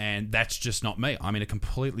 And that's just not me. I'm in a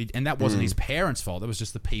completely... And that wasn't his parents' fault. That was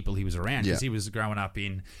just the people he was around. Because he was growing up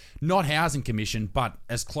in, not housing commission, but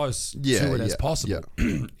as close to it as possible.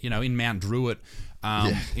 Yeah. You know, in Mount Druitt,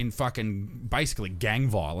 in fucking basically gang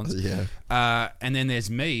violence. And then there's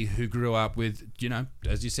me, who grew up with, you know,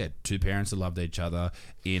 as you said, two parents that loved each other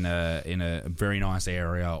in a very nice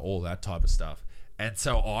area, all that type of stuff. And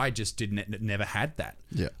so I just never had that.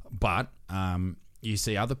 Yeah. But... you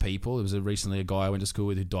see other people. There was recently a guy I went to school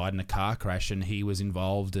with who died in a car crash, and he was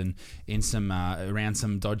involved in some around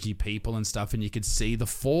some dodgy people and stuff, and you could see the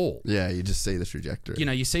fall. Yeah, you just see the trajectory. You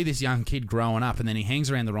know, you see this young kid growing up, and then he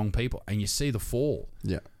hangs around the wrong people, and you see the fall.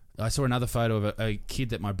 Yeah. I saw another photo of a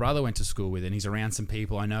kid that my brother went to school with, and he's around some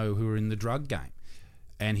people I know who are in the drug game,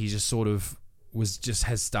 and he just sort of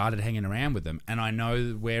has started hanging around with them, and I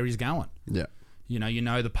know where he's going. Yeah. You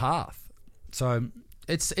know the path. So...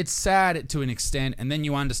 It's sad to an extent, and then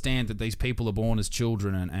you understand that these people are born as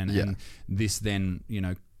children, and this then, you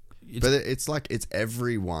know... But it's like, it's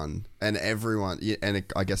everyone, and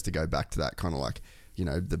I guess to go back to that kind of like, you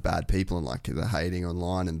know, the bad people and like the hating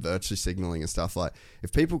online and virtue signaling and stuff, like,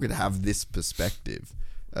 if people could have this perspective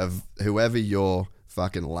of whoever you're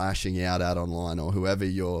fucking lashing out at online, or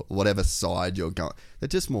whatever side you're going, they're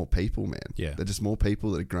just more people, man. Yeah. They're just more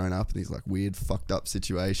people that have grown up in these like weird fucked up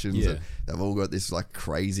situations. Yeah. They've all got this like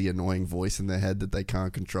crazy annoying voice in their head that they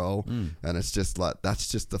can't control. And it's just like, that's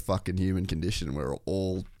just the fucking human condition. We're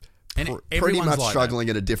all And pretty everyone's much like struggling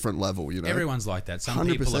at a different level, you know. Everyone's like that. Some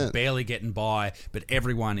people 100%. are barely getting by, but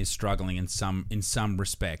everyone is struggling in some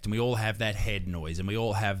respect. And we all have that head noise, and we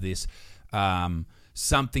all have this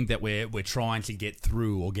something that we're trying to get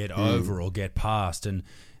through or get over or get past, and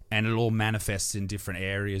it all manifests in different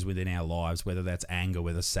areas within our lives, whether that's anger,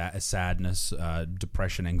 whether sadness,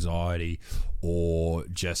 depression, anxiety, or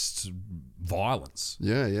just violence.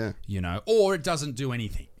 Yeah. You know, or it doesn't do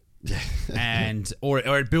anything. And or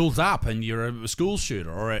it builds up and you're a school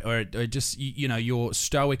shooter, or it just you know, you're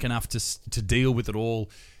stoic enough to deal with it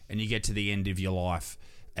all, and you get to the end of your life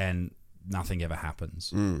and nothing ever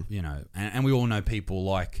happens. You know, and we all know people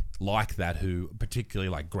like that, who particularly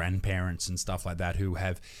like grandparents and stuff like that, who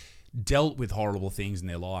have dealt with horrible things in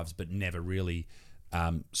their lives but never really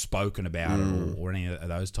spoken about it or any of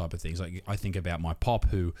those type of things. Like I think about my pop,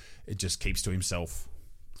 who it just keeps to himself.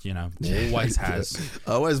 You know, always has.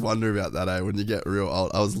 I always wonder about that, when you get real old.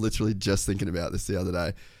 I was literally just thinking about this the other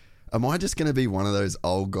day. Am I just going to be one of those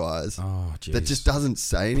old guys that just doesn't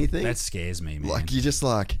say anything? That scares me, man. Like, you just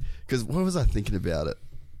like... Because what was I thinking about it?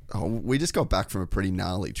 Oh, we just got back from a pretty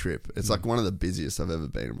gnarly trip. It's like one of the busiest I've ever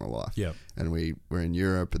been in my life. Yep. And we were in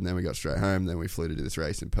Europe, and then we got straight home. Then we flew to do this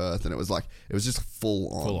race in Perth, and it was just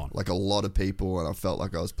full on. Like a lot of people, and I felt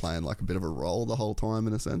like I was playing like a bit of a role the whole time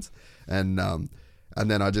in a sense. And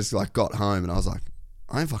then I just like got home, and I was like,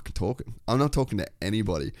 I ain't fucking talking. I'm not talking to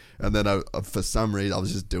anybody. And then for some reason, I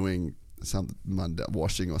was just doing some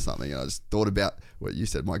washing or something, and I just thought about what you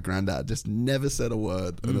said. My granddad just never said a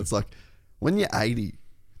word. And it's like, when you're 80,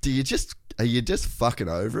 are you just fucking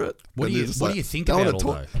over it? What do you think about it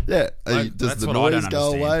all, though? Yeah. Like, does the noise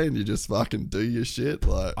go away and you just fucking do your shit?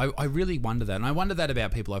 Like, I really wonder that. And I wonder that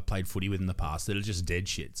about people I've played footy with in the past that are just dead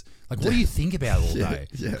shits. Like, what do you think about all day?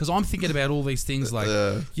 Because I'm thinking about all these things like,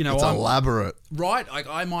 you know, it's elaborate. Right? Like,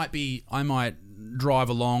 I might drive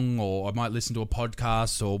along, or I might listen to a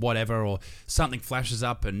podcast or whatever, or something flashes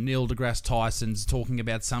up and Neil deGrasse Tyson's talking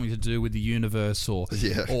about something to do with the universe, or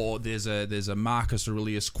there's a Marcus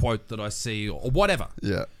Aurelius quote that I see, or whatever.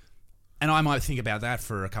 Yeah. And I might think about that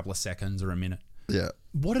for a couple of seconds or a minute. Yeah.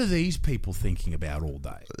 What are these people thinking about all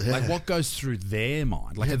day? Yeah. Like, what goes through their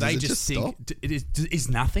mind? Like, are they just think is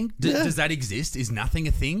nothing? Does that exist? Is nothing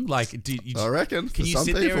a thing? Like, I reckon. Can you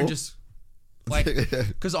sit there and just like?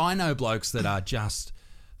 Because I know blokes that are just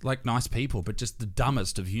like nice people, but just the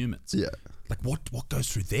dumbest of humans. Yeah. Like, what goes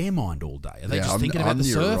through their mind all day? Are they just thinking about the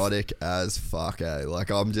surf? I'm neurotic as fuck, Like,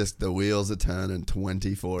 I'm just, the wheels are turning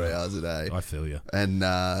 24 hours a day. I feel you. And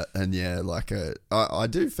yeah, like, I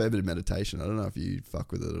do a fair bit of meditation. I don't know if you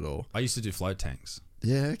fuck with it at all. I used to do float tanks.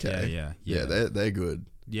 Yeah, okay. Yeah. They're good.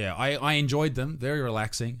 Yeah, I enjoyed them. Very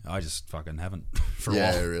relaxing. I just fucking haven't for a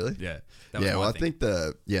while. Yeah, really? Yeah. I think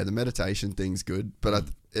the meditation thing's good, but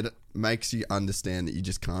it makes you understand that you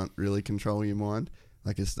just can't really control your mind.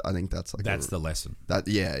 Like, I think that's like... That's the lesson.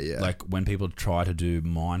 Yeah. Like, when people try to do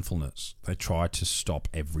mindfulness, they try to stop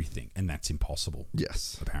everything, and that's impossible.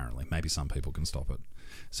 Yes. Apparently. Maybe some people can stop it.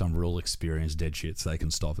 Some real experienced dead shits, they can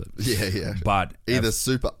stop it. Yeah. But either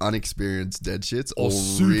super unexperienced dead shits or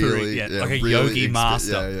super, really... like a yogi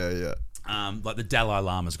master. Yeah. Like the Dalai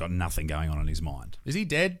Lama's got nothing going on in his mind. Is he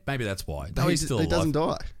dead? Maybe that's why. No, he's still alive. He doesn't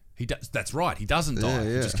die. He does. That's right. He doesn't die.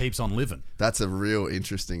 He just keeps on living. That's a real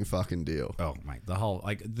interesting fucking deal. Oh, mate. The whole,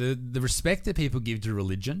 like, the respect that people give to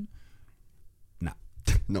religion, nah.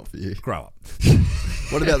 Not for you. Grow up.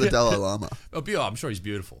 What about the Dalai Lama? I'm sure he's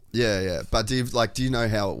beautiful. Yeah. But do you know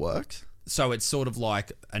how it works? So it's sort of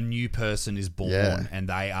like a new person is born and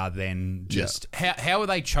they are then just... Yeah. How are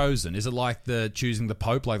they chosen? Is it like choosing the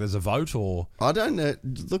Pope, like there's a vote, or... I don't know.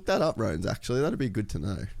 Look that up, Rones, actually. That'd be good to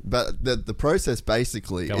know. But the process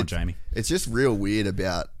basically... Go on, Jamie. It's just real weird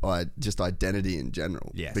about just identity in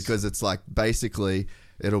general. Yes. Because it's like basically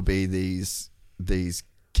it'll be these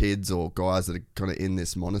kids or guys that are kind of in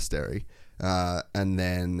this monastery and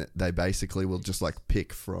then they basically will just like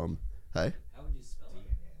pick from... Hey?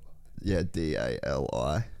 Yeah,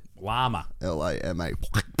 D-A-L-I. Lama. L-A-M-A.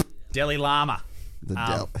 Delhi Lama.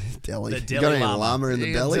 Deli. The You Delhi got any Lama. llama in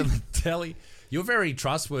the belly? Delhi. You're very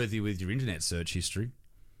trustworthy with your internet search history.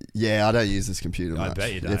 Yeah, I don't use this computer much. I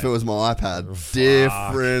bet you don't. If it was my iPad,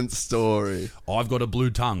 different story. I've got a blue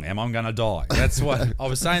tongue. Am I going to die? That's what I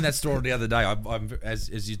was saying that story the other day.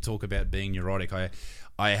 As you talk about being neurotic,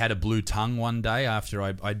 I had a blue tongue one day after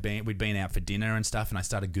we'd been out for dinner and stuff, and I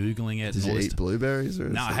started Googling it. Did you eat blueberries? Or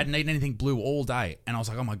no, I hadn't eaten anything blue all day, and I was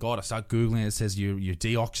like, "Oh my god!" I start Googling it. It says you're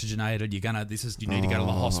deoxygenated. You need to go to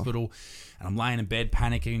the hospital. And I'm laying in bed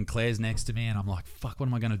panicking, and Claire's next to me, and I'm like, "Fuck, what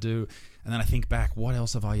am I going to do?" And then I think back, what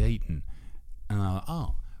else have I eaten? And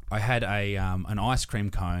I'm like, I had a an ice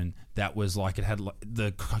cream cone that was like it had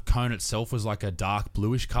the cone itself was like a dark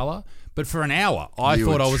bluish color. But for an hour, I You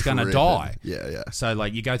thought were I was going to tripping. die. Yeah. So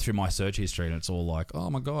like you go through my search history and it's all like, oh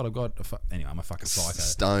my god, I've got anyway, I'm a fucking psycho.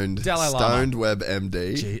 Stoned Dalai Lama. Stoned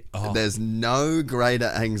WebMD. Gee, oh. There's no greater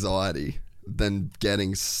anxiety than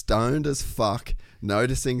getting stoned as fuck,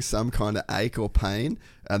 noticing some kind of ache or pain,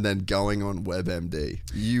 and then going on WebMD.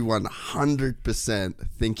 You 100%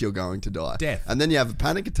 think you're going to die. Death. And then you have a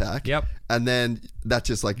panic attack. Yep. And then that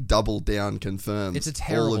just like double down confirms It's a all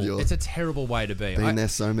of terrible. your... It's a terrible way to be. Been there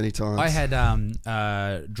so many times. I had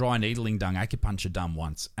dry needling done, acupuncture done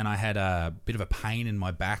once, and I had a bit of a pain in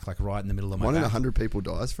my back, like right in the middle of my 1 in back. 100 people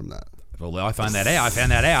dies from that. Well, I found that out. I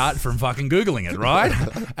found that out from fucking Googling it, right?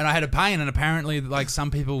 And I had a pain, and apparently, like,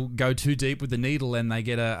 some people go too deep with the needle and they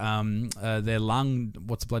get their lung,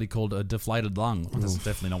 what's bloody called, a deflated lung. That's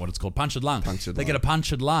definitely not what it's called. Punctured lung. They get a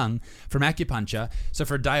punctured lung from acupuncture. So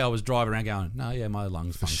for a day, I was driving around going, no, yeah, my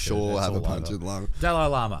lung's punctured. Sure, It's have a all punctured over. lung. Dalai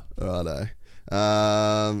Lama. Righto.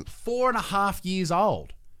 4.5 years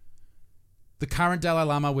old. The current Dalai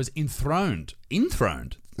Lama was enthroned,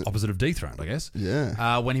 opposite of dethroned, I guess.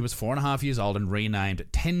 Yeah. When he was 4.5 years old and renamed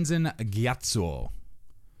Tenzin Gyatso.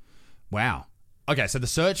 Wow. Okay, so the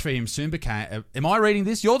search for him soon became... am I reading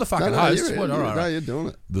this? You're the fucking host. All right. You're doing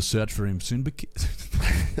it. The search for him soon became...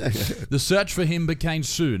 The search for him began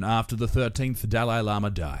soon after the 13th Dalai Lama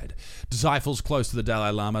died. Disciples close to the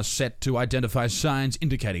Dalai Lama set to identify signs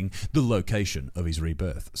indicating the location of his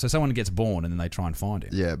rebirth. So someone gets born and then they try and find him.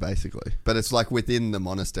 Yeah, basically. But it's like within the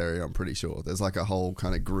monastery, I'm pretty sure. There's like a whole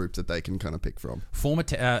kind of group that they can kind of pick from.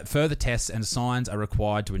 Further tests and signs are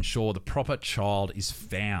required to ensure the proper child is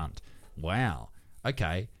found. Wow.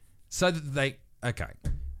 Okay. So that they... Okay.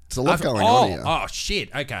 It's a lot going on here. Oh,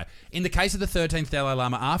 shit. Okay. In the case of the 13th Dalai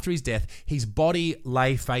Lama, after his death, his body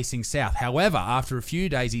lay facing south. However, after a few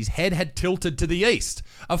days, his head had tilted to the east.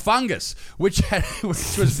 A fungus, which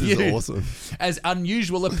was This viewed is awesome. as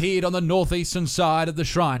unusual, appeared on the northeastern side of the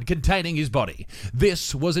shrine containing his body.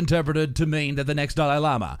 This was interpreted to mean that the next Dalai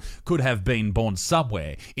Lama could have been born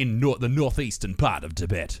somewhere in the northeastern part of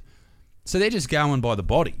Tibet. So they're just going by the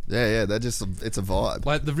body. Yeah, they're just... It's a vibe.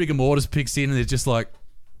 Like the rigor mortis picks in and they're just like...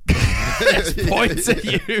 just points at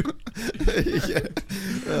you. Yeah.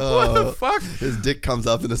 What the fuck? His dick comes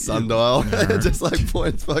up in a sundial. It just like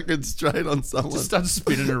points fucking straight on someone. Just starts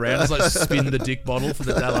spinning around. It's like spin the dick bottle for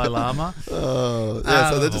the Dalai Lama. So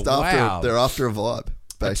they're just after... wow. They're after a vibe,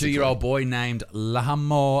 basically. A 2-year-old boy named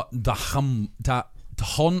Lahamo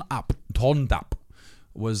Thondup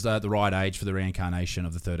was the right age for the reincarnation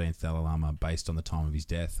of the 13th Dalai Lama based on the time of his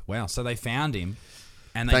death. Wow. So they found him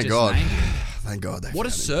and they Thank just God. named him. Thank God they What a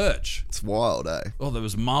found him. search. It's wild, eh? Oh, there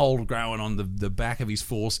was mold growing on the back of his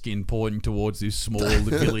foreskin pointing towards this small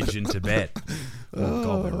village in Tibet. Oh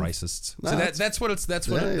God, we're racists. No, So that's what it's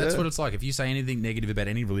yeah. what it's like. If you say anything negative about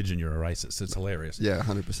any religion, you're a racist. It's hilarious. Yeah,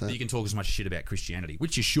 100%. You can talk as much shit about Christianity,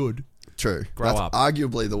 which you should. True. Grow That's up.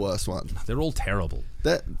 arguably the worst one. They're all terrible.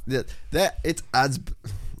 That it's as...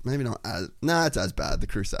 Maybe not as... No, it's as bad. The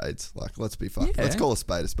Crusades. Like, let's be fucked. Yeah. Let's call a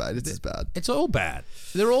spade a spade. It's as bad. It's all bad.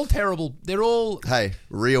 They're all terrible. They're all... Hey,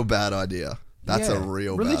 real bad idea. That's Yeah. a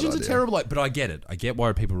real bad Religion's idea. a terrible... But I get it. I get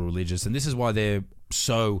why people are religious. And this is why they're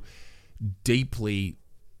so deeply...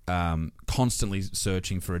 constantly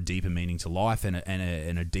searching for a deeper meaning to life and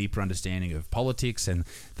a deeper understanding of politics. And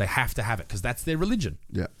they have to have it because that's their religion.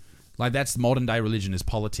 Yeah. Like that's modern day religion is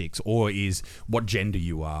politics or is what gender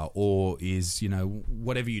you are or is, you know,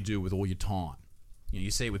 whatever you do with all your time. You know, you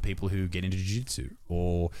see it with people who get into jiu-jitsu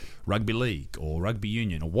or rugby league or rugby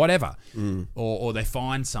union or whatever. Or they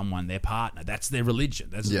find someone, their partner. That's their religion.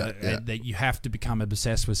 That's that you have to become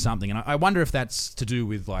obsessed with something. And I wonder if that's to do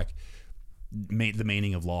with like the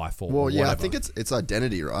meaning of life or Well, yeah, whatever. I think it's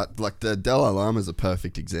identity, right? Like the Dalai Lama is a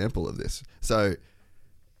perfect example of this. So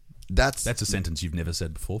that's a sentence you've never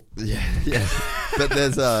said before. yeah. But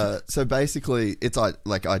there's so basically it's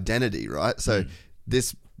like identity, right? So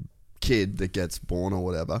this kid that gets born or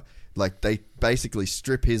whatever, like they basically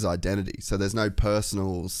strip his identity. So there's no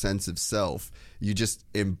personal sense of self. You just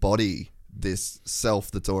embody this self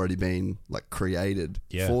that's already been like created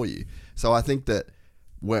for you. So I think that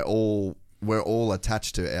we're all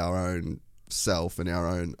attached to our own self and our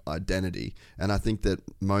own identity. And I think that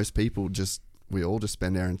most people we all just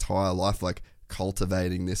spend our entire life like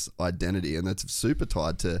cultivating this identity, and that's super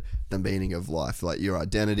tied to the meaning of life. Like your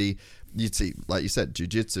identity, you'd see, like you said,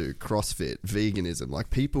 jiu-jitsu, CrossFit, veganism, like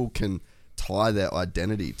people can tie their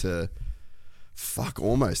identity to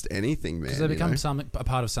almost anything, man. Because they become a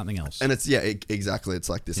part of something else. And it's, exactly. It's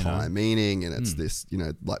like this higher meaning and it's this,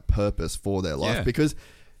 like purpose for their life. Yeah. Because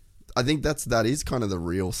I think that is kind of the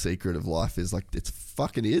real secret of life, is like it's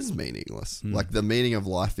fucking is meaningless. Like the meaning of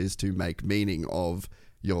life is to make meaning of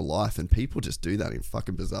your life, and people just do that in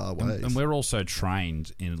fucking bizarre ways. And we're also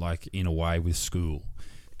trained in a way with school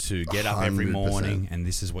to get up every 100%. morning and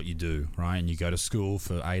this is what you do, right? And you go to school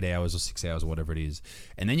for 8 hours or 6 hours or whatever it is.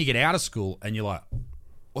 And then you get out of school and you're like,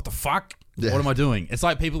 what the fuck? Yeah. What am I doing? It's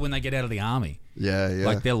like people when they get out of the army. Yeah.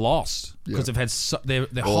 Like they're lost because they've had their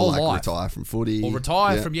or whole like life. retire from footy. Or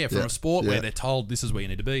retire from a sport Yeah. where they're told this is where you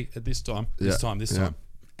need to be at this time, this time.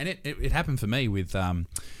 And it happened for me with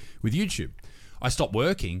YouTube. I stopped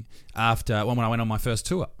working after when I went on my first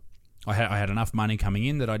tour. I had enough money coming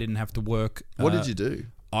in that I didn't have to work. What did you do?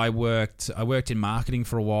 I worked in marketing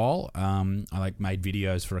for a while. I made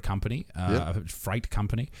videos for a company, a freight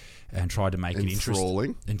company, and tried to make it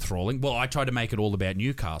interesting. Enthralling. Well, I tried to make it all about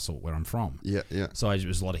Newcastle, where I'm from. Yeah. So it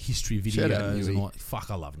was a lot of history Shout out videos. Newey. And all, fuck,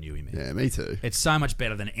 I love Newey, man. Yeah, me too. It's so much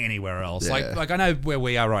better than anywhere else. Yeah. Like I know where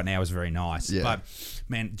we are right now is very nice, but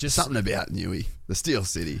man, just Something about Newey, the Steel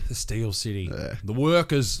City. the Steel City, Yeah. the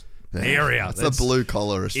workers area. It's the blue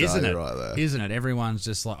collar Australia, isn't it? right there. Isn't it? Everyone's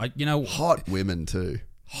just like Hot women too.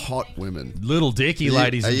 Hot women. little dicky,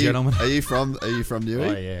 ladies and gentlemen. Are you from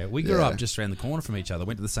Newey? Oh yeah, we grew up just around the corner from each other.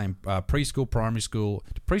 Went to the same preschool, primary school,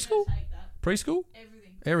 preschool,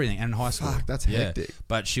 everything, and high school. Fuck, that's hectic.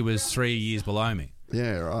 But she was 3 years below me.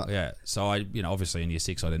 Yeah, right. Yeah, so I, obviously in year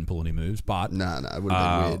 6 I didn't pull any moves, but No, it would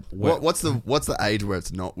have been weird. What's the age where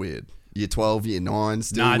it's not weird? Year 12, year 9,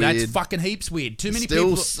 still weird. No, that's fucking heaps weird. Too many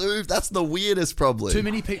still people. That's the weirdest probably. Too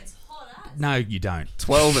many people. No, you don't.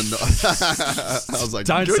 12 and 9. I was like,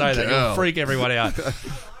 Don't good say that. girl. You'll freak everybody out.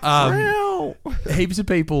 Heaps of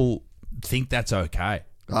people think that's okay.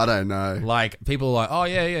 I don't know. Like, people are like, oh,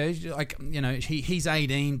 yeah. Like, he's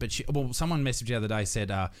 18, but someone messaged the other day,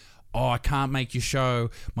 said, oh, I can't make your show.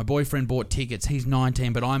 My boyfriend bought tickets. He's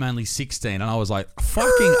 19, but I'm only 16. And I was like,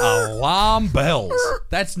 fucking alarm bells.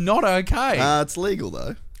 That's not okay. It's legal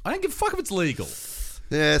though. I don't give a fuck if it's legal.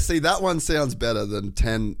 Yeah, see, that one sounds better than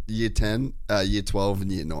year 12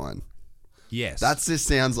 and year 9. Yes. That just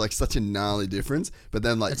sounds like such a gnarly difference. But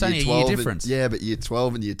then like It's year only a 12 year difference. but year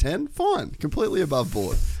 12 and year 10, fine. Completely above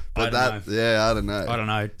board. But I don't know. I don't know. I don't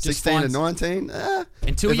know. Just 16 and 19,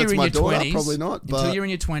 until if you're it's in my your daughter, 20s, probably not. But until you're in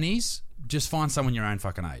your 20s, just find someone your own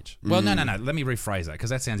fucking age. Well, no. Let me rephrase that because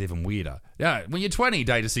that sounds even weirder. Yeah, when you're 20,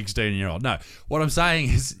 date a 16-year-old. No, what I'm saying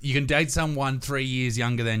is you can date someone 3 years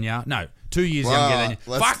younger than you. No, 2 years younger than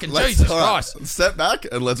you. Fucking Jesus Christ. Step back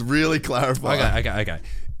and let's really clarify. Okay.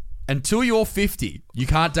 Until you're 50, you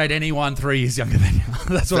can't date anyone 3 years younger than you.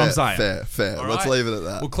 That's what I'm saying. Fair. All Let's right? leave it at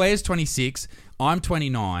that. Well, Claire's 26. I'm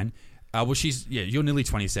 29. Well, you're nearly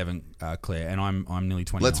 27, Claire, and I'm nearly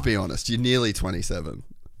 29. Let's be honest. You're nearly 27.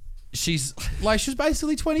 She's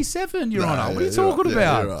basically 27, Your No, Honour. What are you you're talking right.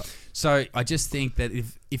 about? Yeah, you're right. So I just think that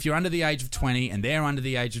if you're under the age of 20 and they're under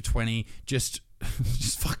the age of 20, just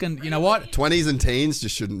fucking, you know what? 20s and teens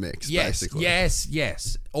just shouldn't mix, basically.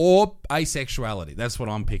 Yes. Or asexuality. That's what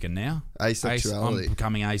I'm picking now. Asexuality. I'm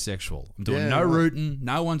becoming asexual. I'm doing Yeah, no right. rooting.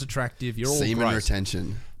 No one's attractive. You're all Semen gross.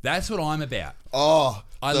 retention. That's what I'm about. Oh,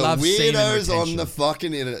 I the love semen weirdos on retention. the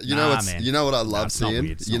fucking internet. You Nah, know man. You know what I love it's not seeing?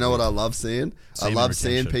 weird. It's You not know what weird. I love seeing? Semen I love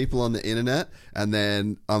seeing retention. people on the internet, and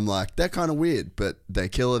then I'm like, they're kind of weird, but they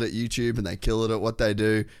kill it at YouTube and they kill it at what they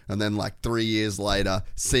do, and then like 3 years later,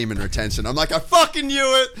 semen retention. I'm like, I fucking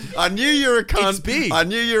knew it. I knew you were a cunt. It's big. I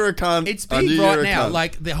knew you were a cunt. It's I knew big you were right a now. cunt.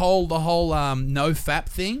 Like the whole no fap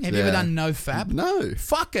thing. Have you ever Yeah. done no fap? No.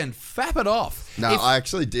 Fucking fap it off. No, If I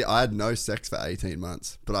actually did. I had no sex for 18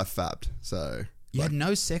 months, but I fapped. So you had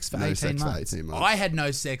no sex for no 18 sex for months. 18 months. I had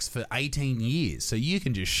no sex for 18 years, so you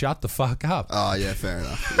can just shut the fuck up. oh yeah, fair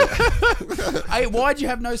enough. Yeah. Hey, why'd you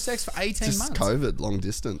have no sex for 18 Just months? COVID, long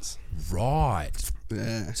distance. Right.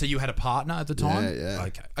 Yeah. So you had a partner at the time? Yeah.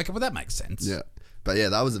 Okay, well that makes sense. Yeah. But yeah,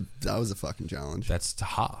 that was a fucking challenge. That's to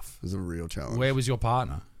half. It was a real challenge. Where was your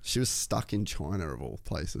partner? She was stuck in China of all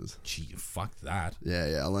places. Gee, fuck that.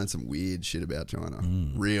 Yeah. I learned some weird shit about China.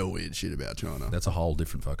 Real weird shit about China. That's a whole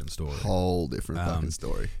different fucking story. Whole different fucking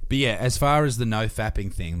story. But yeah, as far as the no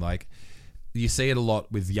fapping thing, like you see it a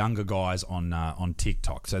lot with younger guys on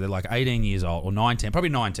TikTok. So they're like 18 years old or 19, probably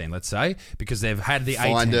 19, let's say, because they've had the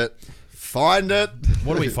 18. Find it.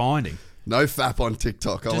 What are we finding? No fap on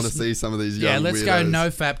TikTok. I want to see some of these young Yeah, let's weirdos. go no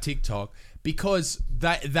fap TikTok because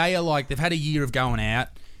they are like they've had a year of going out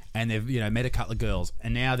and they've met a couple of girls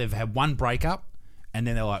and now they've had one breakup and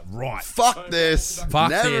then they're like, right, Fuck this.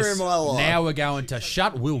 fuck Never this. in my life. Now we're going to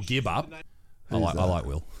shut Will Gibb up. I like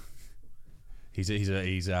Will. He's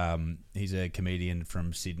a comedian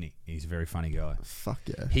from Sydney. He's a very funny guy. Fuck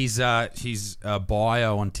yeah. His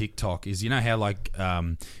bio on TikTok is, you know how like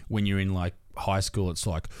when you're in like high school, it's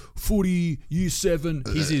like footy year 7.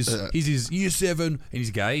 He's his year 7, and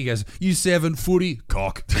he's gay. He goes year 7 footy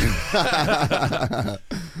cock.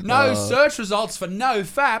 No search results for no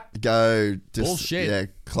fap. Go just Bullshit. Yeah,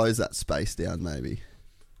 close that space down maybe.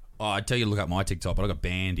 Oh, I tell you to look up my TikTok, but I got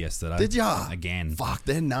banned yesterday. Did ya? Again. Fuck,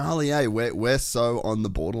 they're gnarly, eh? We're so on the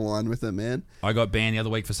borderline with it, man. I got banned the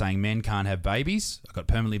other week for saying men can't have babies. I got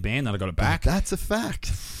permanently banned, then I got it back. That's a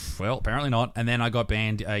fact. Well, apparently not. And then I got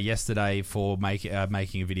banned yesterday for making a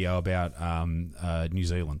video about New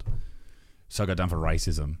Zealand. So I got done for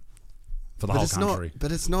racism for the whole country.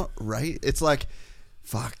 But it's not right. It's like,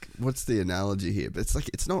 fuck, what's the analogy here? But it's like,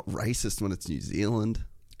 it's not racist when it's New Zealand.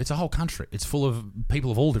 It's a whole country. It's full of people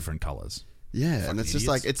of all different colours. Yeah, Fucking and it's just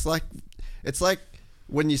idiots. like, it's like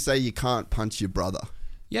when you say you can't punch your brother.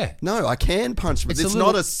 Yeah. No, I can punch him, but it's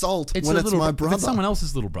not assault when it's my brother. If it's someone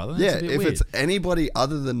else's little brother, Yeah, it's a bit if weird. it's anybody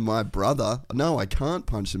other than my brother, no, I can't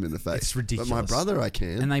punch him in the face. It's ridiculous. But my brother, I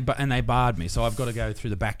can. And they barred me, so I've got to go through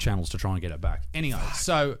the back channels to try and get it back. Anyway,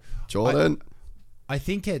 so Jordan, I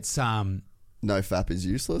think it's no fap is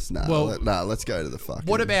useless. Nah, Well, let's go to the fucking.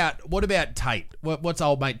 What about Tate? What's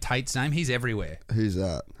old mate Tate's name? He's everywhere. Who's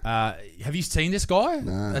that? Have you seen this guy?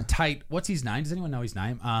 Nah. Tate. What's his name? Does anyone know his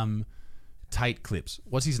name? Tate Clips.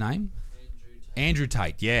 What's his name? Andrew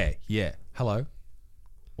Tate. Yeah. Hello.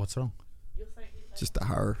 What's wrong? Just a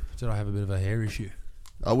hair. Did I have a bit of a hair issue?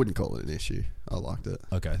 I wouldn't call it an issue. I liked it.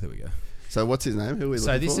 Okay, there we go. So what's his name? Who are we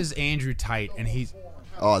So looking this for? is Andrew Tate, and he's.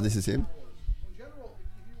 Oh, this is him. In general, if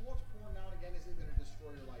you watch porn now and again, is it going to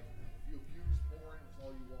destroy your life? If you abuse porn, it's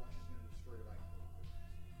all you watch is going to destroy your life.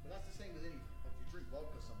 But that's the same as anything. Like you drink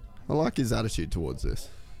vodka sometimes. I like his attitude towards this.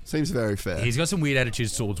 Seems very fair. He's got some weird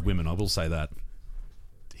attitudes towards women. I will say that.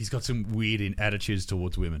 He's got some weird attitudes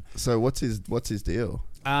towards women. So what's his deal?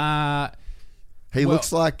 He Well-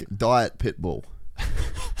 looks like Diet Pitbull.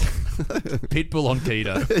 Pitbull on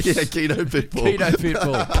keto. Yeah, Keto Pitbull. Keto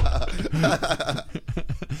Pitbull.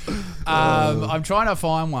 I'm trying to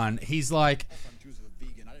find one. He's like, She was a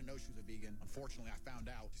vegan. I didn't know she was a vegan. Unfortunately, I found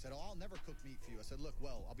out. She said, "Oh, I'll never cook meat for you." I said, "Look,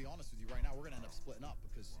 well, I'll be honest with you right now. We're going to end up splitting up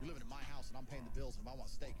because you're living in my house and I'm paying the bills. And if I want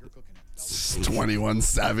steak, you're cooking it." 21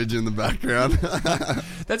 Savage in the background.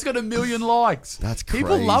 that's got 1 million likes. That's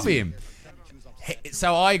People love crazy. him.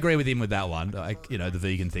 So I agree with him with that one. The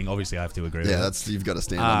vegan thing. Obviously, I have to agree with Yeah, that. you've got to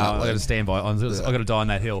stand on that. I got to stand by. I got to die on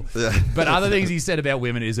that hill. Yeah. But other things he said about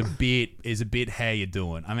women is a bit how you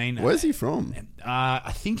doing. I mean, Where's he from?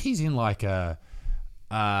 I think he's in like a.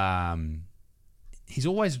 He's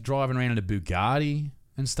always driving around in a Bugatti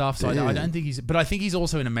and stuff. So I don't think he's. But I think he's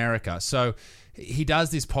also in America. So he does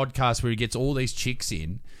this podcast where he gets all these chicks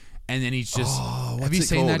in, and then he's just. Have you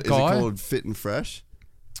seen that guy? Is it called Fit and Fresh?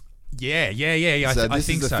 Yeah. So I this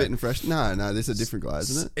think is the so. Fit and Fresh. No, this is a different guy,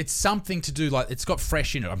 isn't it? It's something to do like it's got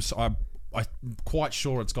fresh in it. I'm quite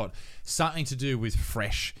sure it's got something to do with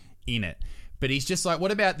fresh in it. But he's just like,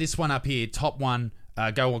 what about this one up here? Top one,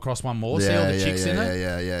 go across one more. See all the chicks in it.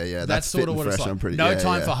 Yeah. That's sort Fit of and what Fresh. it's like. I'm pretty, No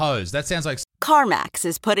time for hoes. That sounds like CarMax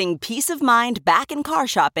is putting peace of mind back in car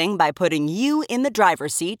shopping by putting you in the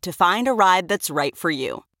driver's seat to find a ride that's right for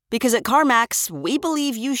you. Because at CarMax, we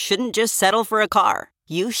believe you shouldn't just settle for a car.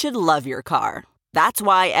 You should love your car. That's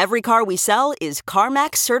why every car we sell is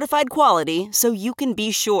CarMax certified quality, so you can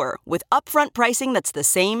be sure with upfront pricing that's the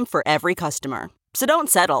same for every customer. So don't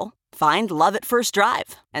settle. Find love at first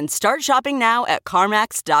drive and start shopping now at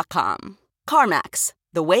CarMax.com. CarMax,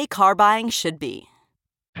 the way car buying should be.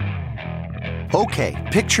 Okay,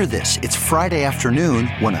 picture this. It's Friday afternoon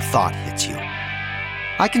when a thought hits you.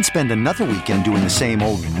 I can spend another weekend doing the same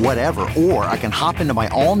old whatever, or I can hop into my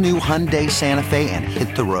all-new Hyundai Santa Fe and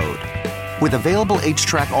hit the road. With available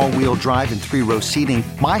H-Track all-wheel drive and 3-row seating,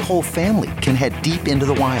 my whole family can head deep into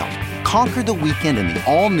the wild. Conquer the weekend in the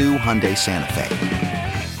all-new Hyundai Santa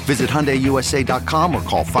Fe. Visit HyundaiUSA.com or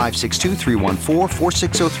call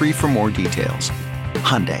 562-314-4603 for more details.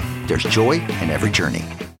 Hyundai, there's joy in every journey.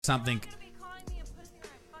 something.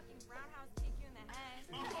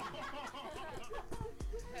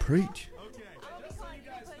 Preach. If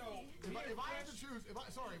I had to choose, if I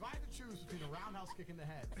had to choose between a roundhouse kick in the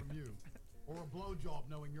head from you or a blowjob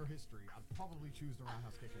knowing your history, I'd probably choose the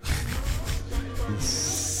roundhouse kick in the head.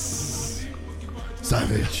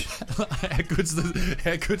 Savage.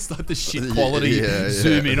 how good's like the shit quality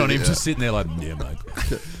zoom in on him just sitting there like, yeah, mate.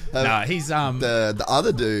 Nah, he's the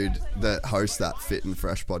other dude that hosts that Fit and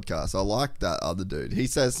Fresh podcast. I like that other dude. He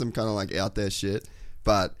says some kind of like out there shit,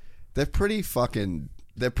 but they're pretty fucking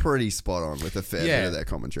they're pretty spot on with a fair bit of their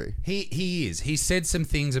commentary. He is. He said some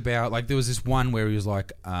things about, like, there was this one where he was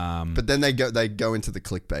like, but then they go into the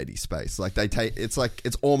clickbaity space. Like they take it's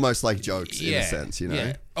almost like jokes in a sense, you know.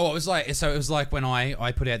 Yeah. Oh, it was like when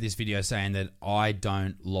I put out this video saying that I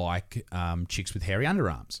don't like chicks with hairy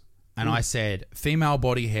underarms, and I said female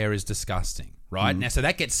body hair is disgusting, right? Now, so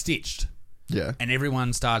that gets stitched. Yeah. And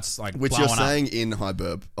everyone starts like which blowing you're saying up. in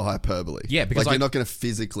hyperbole. Yeah, because you're not going to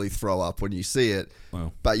physically throw up when you see it,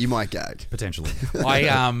 but you might gag. Potentially.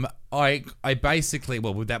 I basically,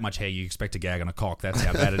 well, with that much hair, you expect to gag on a cock. That's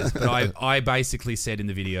how bad it is. But I basically said in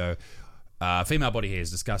the video, female body hair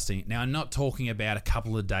is disgusting. Now, I'm not talking about a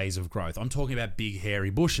couple of days of growth. I'm talking about big hairy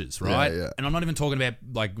bushes, right? Yeah. And I'm not even talking about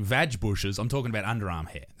like vag bushes. I'm talking about underarm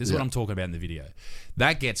hair. This is what I'm talking about in the video.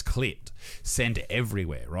 That gets clipped, sent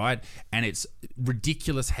everywhere, right? And it's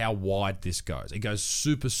ridiculous how wide this goes. It goes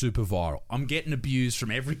super, super viral. I'm getting abused from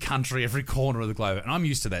every country, every corner of the globe, and I'm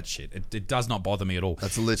used to that shit. It does not bother me at all.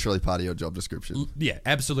 That's literally part of your job description. Yeah,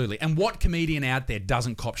 absolutely. And what comedian out there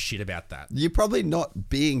doesn't cop shit about that? You're probably not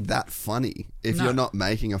being that funny if you're not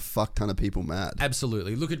making a fuck ton of people mad.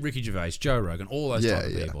 Absolutely. Look at Ricky Gervais, Joe Rogan, all those type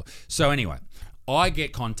of people. So anyway, I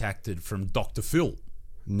get contacted from Dr. Phil.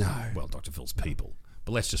 No. Well, Dr. Phil's people.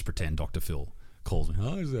 But let's just pretend Dr. Phil calls me.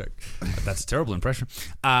 Hi, Zach. That's a terrible impression.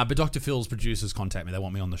 But Dr. Phil's producers contact me. They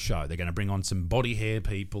want me on the show. They're going to bring on some body hair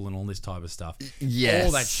people and all this type of stuff. Yes.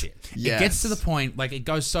 All that shit. Yes. It gets to the point, like it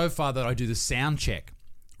goes so far that I do the sound check,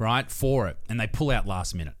 right, for it. And they pull out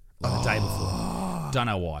last minute, like the day before. Don't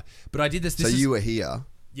know why. But I did this. So you were here?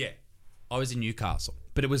 Yeah. I was in Newcastle.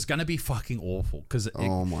 But it was going to be fucking awful.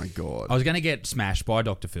 Oh, my God. I was going to get smashed by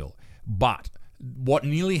Dr. Phil. But what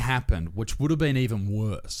nearly happened, which would have been even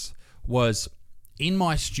worse, was in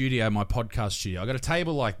my studio, my podcast studio, I got a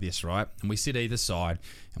table like this, right? And we sit either side,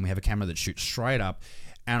 and we have a camera that shoots straight up.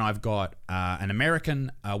 And I've got an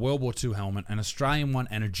American World War II helmet, an Australian one,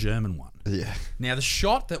 and a German one. Yeah. Now, the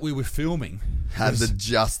shot that we were filming had the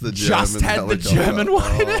German German one.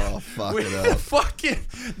 Oh, fuck it up. Fucking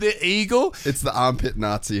the eagle. It's the armpit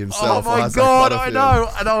Nazi himself. Oh my God, I know.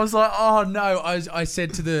 And I was like, oh no. I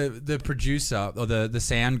said to the producer or the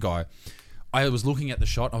sound guy, I was looking at the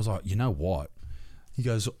shot. I was like, you know what? He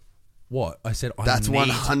goes, what? I said, that's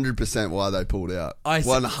 100% why they pulled out.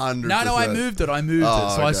 100%. No, I moved it. So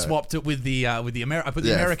okay. I swapped it with the I put the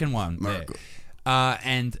American one there.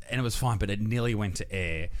 And it was fine, but it nearly went to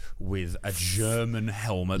air with a German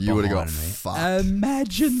helmet. You would have got me. fucked.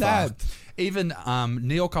 Imagine that. Even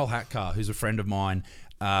Neil Kolhatkar, who's a friend of mine,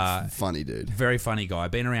 funny dude, very funny guy.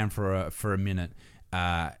 Been around for a minute,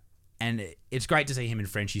 and it's great to see him and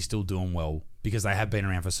Frenchie still doing well because they have been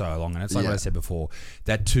around for so long. And it's like what I said before,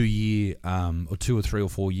 that 2 year or 2 or 3 or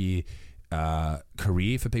 4 year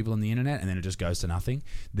career for people on the internet, and then it just goes to nothing.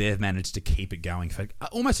 They've managed to keep it going for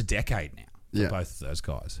almost a decade now. For both of those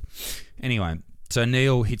guys. Anyway, so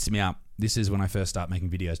Neil hits me up. This is when I first start making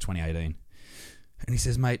videos, 2018. And he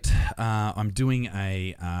says, mate, I'm doing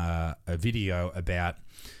a video about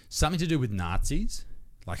something to do with Nazis.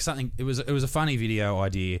 Like something, it was a funny video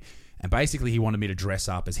idea. And basically he wanted me to dress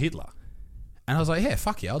up as Hitler. And I was like, yeah,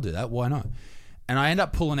 fuck yeah, I'll do that. Why not? And I end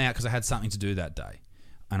up pulling out because I had something to do that day.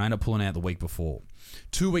 And I end up pulling out the week before.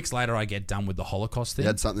 2 weeks later, I get done with the Holocaust thing. You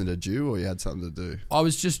had something to do, or you had something to do? I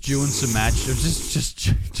was just chewing some match. I was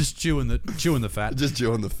just chewing the fat. Just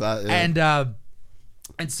chewing the fat. Yeah.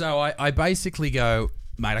 And so I basically go,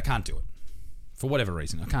 mate, I can't do it for whatever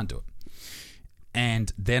reason. I can't do it.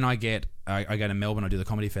 And then I go to Melbourne. I do the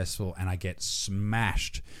comedy festival, and I get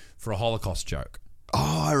smashed for a Holocaust joke.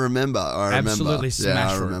 Oh, I remember. Absolutely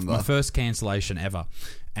smashed. Yeah, I remember. My first cancellation ever.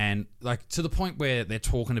 And like to the point where they're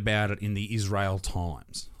talking about it in the Israel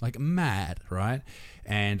Times, like mad, right?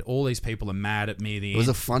 And all these people are mad at me. It was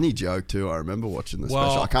a funny joke too. I remember watching the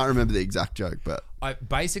special. I can't remember the exact joke, but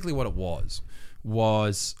basically what it was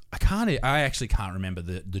I actually can't remember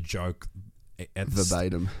the joke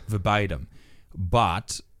verbatim,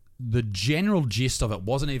 but the general gist of it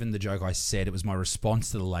wasn't even the joke I said. It was my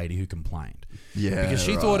response to the lady who complained. Yeah, because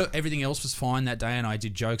she thought everything else was fine that day, and I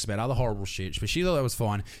did jokes about other horrible shit, but she thought that was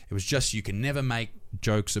fine. It was just you can never make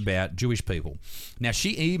jokes about Jewish people. Now,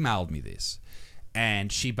 she emailed me this,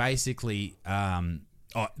 and she basically...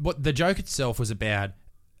 what the joke itself was about...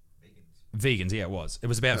 Vegans, yeah, it was. It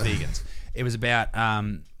was about vegans. It was about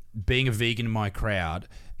being a vegan in my crowd...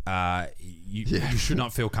 You should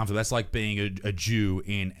not feel comfortable. That's like being a Jew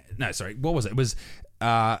in... No, sorry. What was it? It was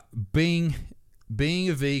being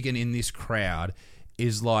a vegan in this crowd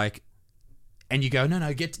is like... And you go, no,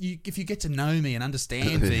 if you get to know me and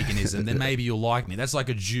understand veganism, then maybe you'll like me. That's like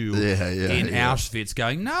a Jew in Auschwitz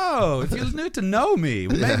going, no, if you need to know me,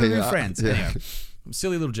 maybe we'll be friends. Yeah. Anyway,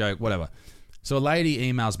 silly little joke, whatever. So a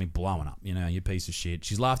lady emails me blowing up, you piece of shit.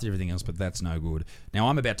 She's laughed at everything else, but that's no good. Now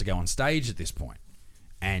I'm about to go on stage at this point,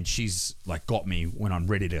 and she's like got me when I'm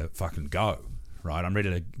ready to fucking go, right? I'm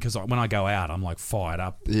ready to, because when I go out, I'm like fired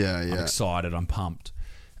up. Yeah. I'm excited. I'm pumped.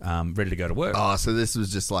 Ready to go to work. Oh, so this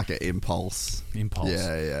was just like an impulse.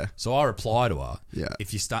 Yeah. So I reply to her. Yeah.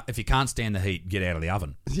 If you can't stand the heat, get out of the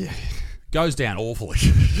oven. Yeah. Goes down awfully,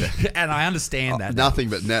 and I understand that. Nothing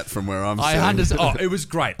but net from where I'm sitting. I understand. Oh, it was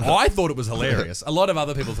great. I thought it was hilarious. A lot of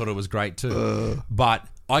other people thought it was great too. But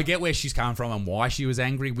I get where she's coming from and why she was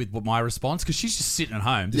angry with my response, because she's just sitting at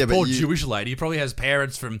home. This poor Jewish lady probably has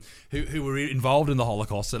parents who were involved in the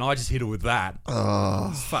Holocaust, and I just hit her with that.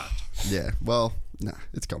 It's fucked. Yeah. Well, no,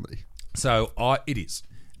 it's comedy. So it is,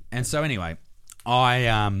 and so anyway,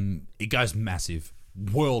 it goes massive,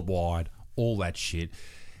 worldwide, all that shit.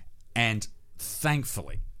 And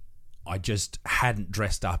thankfully, I just hadn't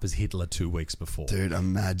dressed up as Hitler 2 weeks before. Dude,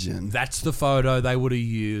 imagine. That's the photo they would have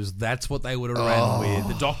used. That's what they would have ran with.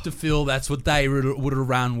 The Dr. Phil, that's what they would have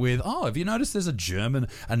run with. Oh, have you noticed there's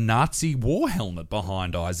a Nazi war helmet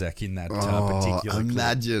behind Isaac in that particular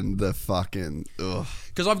imagine the fucking...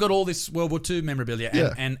 Because I've got all this World War II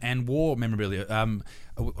memorabilia and war memorabilia.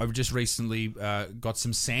 I've just recently got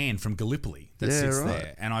some sand from Gallipoli that sits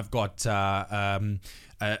there. And I've got...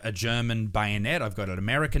 a German bayonet. I've got an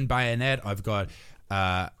American bayonet. I've got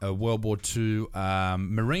a World War II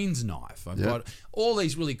Marines knife. I've got all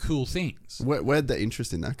these really cool things. Where'd the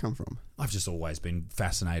interest in that come from? I've just always been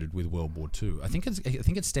fascinated with World War II. I think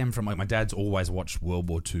it stemmed from, like, my dad's always watched World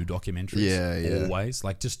War II documentaries. Yeah. Always.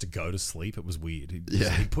 Like, just to go to sleep, it was weird.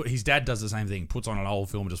 His dad does the same thing. Puts on an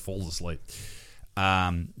old film and just falls asleep.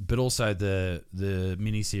 But also the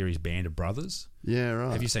miniseries Band of Brothers. Yeah,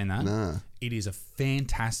 right. Have you seen that? No. It is a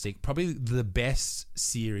fantastic, probably the best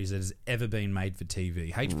series that has ever been made for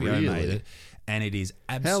TV. HBO made it, and it is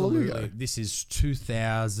absolutely... How long ago? This is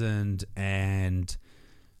 2000 and...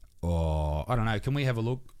 Oh, I don't know. Can we have a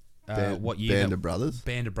look? What year? Band of Brothers?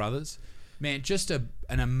 Band of Brothers. Man, just an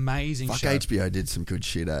amazing show. HBO did some good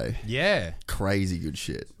shit, eh? Yeah. Crazy good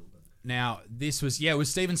shit. Now, this was... Yeah, it was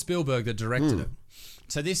Steven Spielberg that directed it.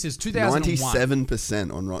 So this is 2001.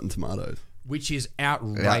 97% on Rotten Tomatoes. Which is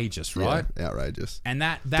outrageous, right? Yeah, outrageous. And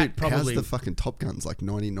that Dude, probably... how's the fucking Top Gun's like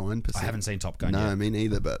 99%? I haven't seen Top Gun yet. No, me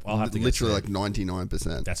neither, but I'll have to literally like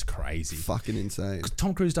 99%. That's crazy. Fucking insane.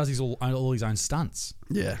 Tom Cruise does all his own stunts.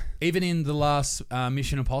 Yeah. Even in the last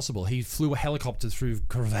Mission Impossible, he flew a helicopter through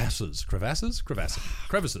crevices. Crevices?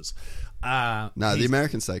 Crevices. No, the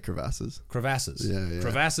Americans say crevasses. Crevasses. Yeah.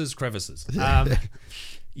 Crevices.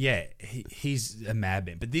 Yeah, he's a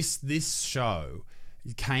madman. But this show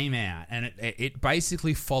came out, and it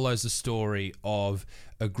basically follows the story of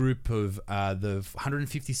a group of the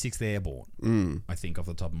 156th Airborne, I think off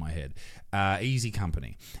the top of my head, Easy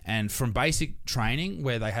Company. And from basic training,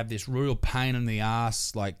 where they have this real pain in the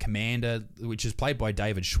ass, like commander, which is played by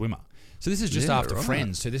David Schwimmer. So this is just after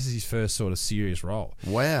Friends. So this is his first sort of serious role.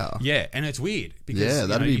 Wow. Yeah, and it's weird because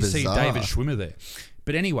that'd be you bizarre. see David Schwimmer there.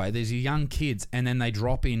 But anyway, there's young kids, and then they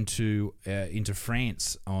drop into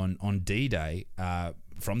France on D-Day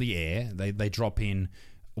from the air. They drop in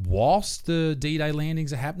whilst the D-Day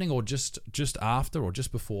landings are happening, or just after, or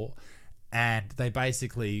just before. And they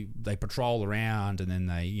patrol around, and then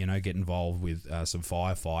they get involved with some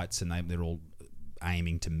firefights, and they're all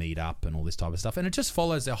aiming to meet up and all this type of stuff. And it just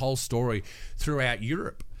follows their whole story throughout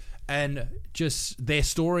Europe, and just their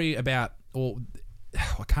story about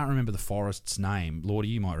I can't remember the forest's name. Lordy,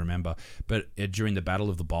 you might remember. But during the Battle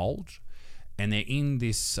of the Bulge, and they're in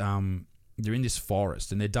this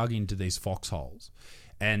forest, and they're dug into these foxholes,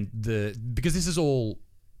 and because this is all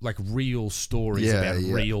like real stories about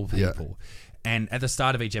real people, and at the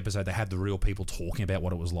start of each episode, they have the real people talking about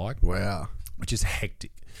what it was like. Wow, which is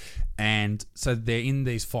hectic. And so they're in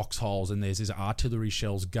these foxholes, and there's these artillery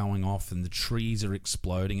shells going off, and the trees are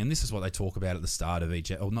exploding. And this is what they talk about at the start of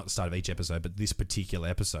not the start of each episode, but this particular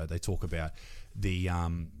episode. They talk about the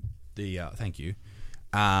thank you,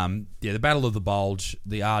 the Battle of the Bulge,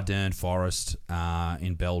 the Ardennes Forest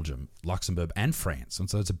in Belgium, Luxembourg, and France. And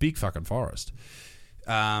so it's a big fucking forest.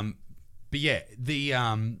 But yeah,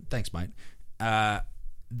 thanks, mate.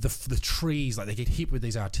 The trees, like, they get hit with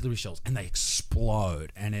these artillery shells and they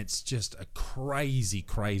explode, and it's just a crazy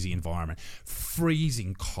environment,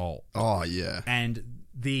 freezing cold. Oh yeah. And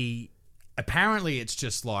apparently it's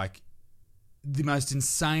just like the most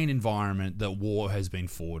insane environment that war has been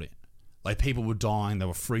fought in. Like, people were dying, they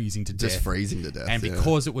were freezing to death. Just freezing to death. And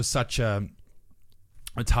because it was such a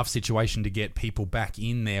tough situation to get people back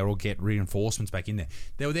in there, or get reinforcements back in there,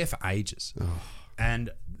 they were there for ages.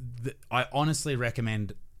 And I honestly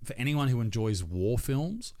recommend for anyone who enjoys war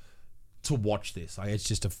films to watch this. Like, it's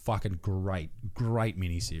just a fucking great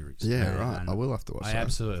miniseries. Yeah, right. And I will have to watch I that.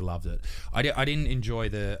 absolutely loved it. I didn't enjoy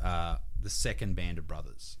the second Band of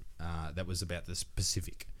Brothers that was about the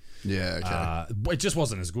Pacific. Yeah, okay. It just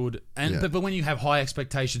wasn't as good. And Yeah. but when you have high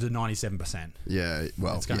expectations of 97%, Yeah,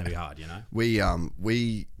 well, it's going to be hard, you know.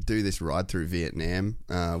 We do this ride through Vietnam.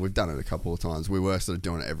 We've done it a couple of times. We were sort of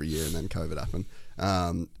doing it every year, and then COVID happened.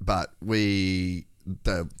 But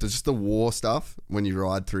just the war stuff when you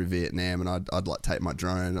ride through Vietnam, and I'd like take my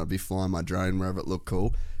drone. I'd be flying my drone wherever it looked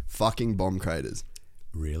cool. Fucking bomb craters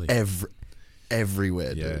Really?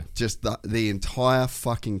 everywhere, Yeah. dude. Just the entire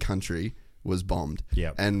fucking country was bombed.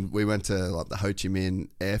 Yep. And we went to like the Ho Chi Minh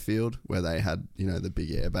airfield where they had, the big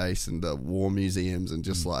airbase and the war museums and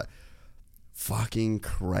just like fucking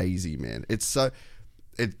crazy, man. It's so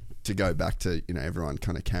to go back to, everyone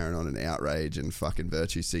kind of carrying on an outrage and fucking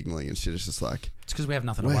virtue signaling and shit. It's just like, It's because we have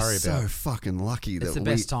nothing to we're worry so about. fucking lucky It's that the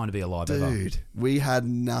best time to be alive ever. dude, we had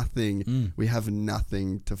nothing. We have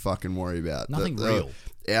nothing to fucking worry about. Nothing real.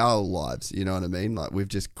 Our lives, you know what I mean? Like, we've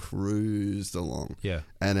just cruised along. Yeah.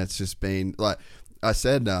 And it's just been, like, I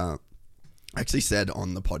said, actually said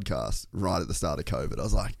on the podcast right at the start of COVID, I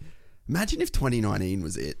was like, imagine if 2019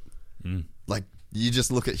 was it. Like, you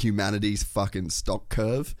just look at humanity's fucking stock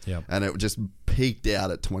curve, Yep. and it just peaked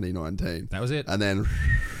out at 2019. That was it. And then,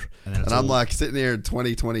 And then it's and I'm all- like sitting here in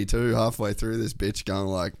 2022, halfway through this bitch, going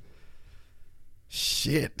like,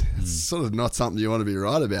 shit, it's sort of not something you want to be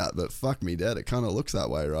right about, but fuck me dead, it kind of looks that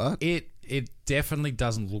way, right? It definitely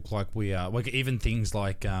doesn't look like we are. Like, even things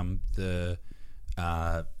like the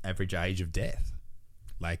average age of death,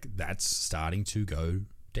 like, that's starting to go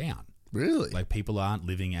down. Really? Like, people aren't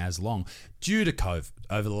living as long due to COVID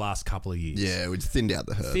over the last couple of years. Yeah, we thinned out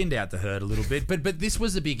the herd. Thinned out the herd a little bit, but this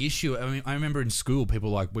was a big issue. I mean, I remember in school, people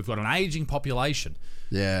were like, we've got an aging population.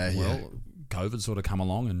 Yeah, Well, COVID sort of come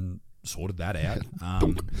along and sorted that out.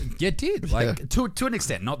 Yeah, it did. Like, to an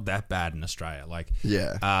extent, not that bad in Australia. Like,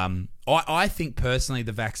 Yeah. I think personally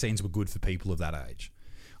the vaccines were good for people of that age.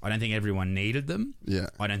 I don't think everyone needed them. Yeah.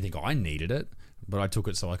 I don't think I needed it, but I took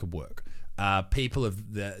it so I could work. People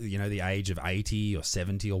of the age of 80 or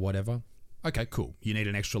 70 or whatever. Okay, cool. You need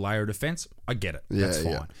an extra layer of defense. I get it. Yeah, That's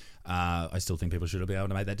fine. yeah. I still think people should be able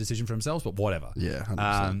to make that decision for themselves, but whatever. Yeah,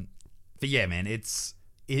 100%. But yeah, man,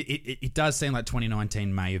 it does seem like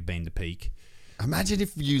 2019 may have been the peak. Imagine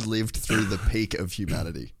if you lived through the peak of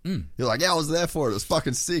humanity. You're like, yeah, I was there for it. It was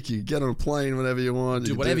fucking sick. You get on a plane whenever you want.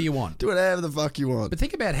 Do whatever you want. Do whatever the fuck you want. But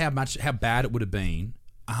think about how bad it would have been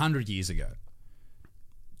 100 years ago,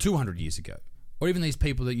 200 years ago, or even these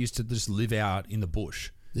people that used to just live out in the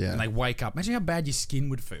bush. Yeah. And they wake up. Imagine how bad your skin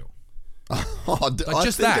would feel. I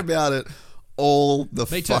just think that. about it all the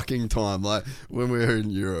Me too. fucking time. Like, when we were in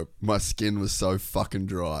Europe, my skin was so fucking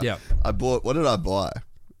dry. Yep. What did I buy?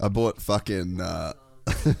 I bought fucking,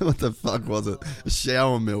 what the fuck was it?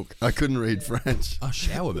 Shower milk. I couldn't read French. Oh,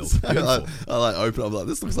 shower milk. I Beautiful. like opened up, I'm like,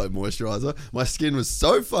 this looks like moisturizer. My skin was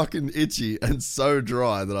so fucking itchy and so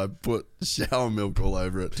dry that I put shower milk all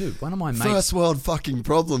over it. Dude, one of my mates... First world fucking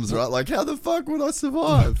problems, right? Like, how the fuck would I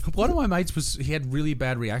survive? One of my mates he had really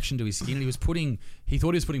bad reaction to his skin. He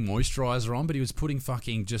thought he was putting moisturizer on, but he was putting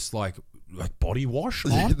fucking just like body wash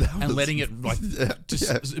on that and was- letting it like yeah.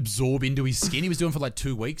 absorb into his skin. He was doing for like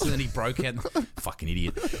 2 weeks and then he broke out. Fucking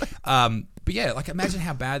idiot. But yeah, like, imagine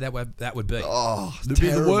how bad that would be. Oh, It'd be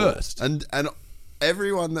the terrible. worst. And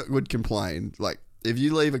everyone that would complain, like, if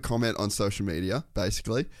you leave a comment on social media,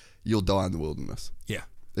 basically, you'll die in the wilderness. Yeah.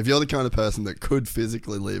 If you're the kind of person that could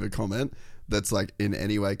physically leave a comment that's like in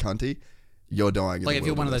any way cunty, you're dying in Like, the if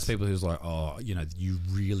you're one of those wilderness. people who's like, oh, you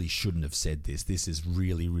really shouldn't have said this. This is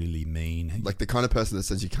really, really mean. Like the kind of person that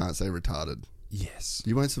says you can't say retarded. Yes.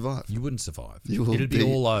 You won't survive. You wouldn't survive. You will It'd be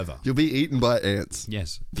all over. You'll be eaten by ants.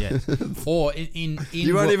 Yes. Yes. Or in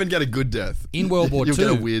You won't even get a good death. in World War II, You'll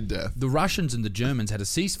get a weird death. the Russians and the Germans had a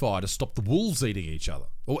ceasefire to stop the wolves eating each other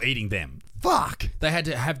or eating them. Fuck. They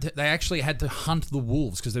actually had to hunt the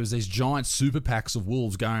wolves because there was these giant super packs of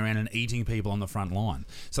wolves going around and eating people on the front line.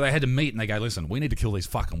 So they had to meet and they go, listen, we need to kill these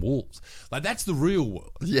fucking wolves. Like, that's the real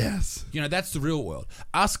world. Yes. That's the real world.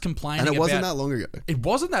 Us complaining And it wasn't about- that long ago. It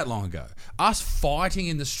wasn't that long ago. Us fighting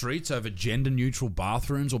in the streets over gender-neutral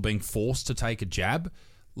bathrooms or being forced to take a jab.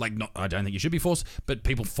 Like, I don't think you should be forced, but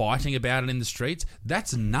people fighting about it in the streets,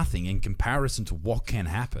 that's nothing in comparison to what can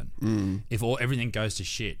happen if everything goes to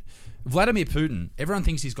shit. Vladimir Putin, everyone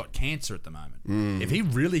thinks he's got cancer at the moment. If he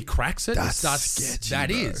really cracks it, That's it starts. sketchy, That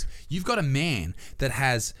bro. is. You've got a man that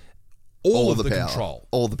has all of the power. control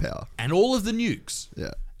All the power. and all of the nukes,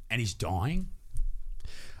 Yeah. and he's dying.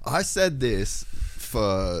 I said this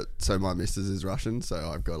So my missus is Russian,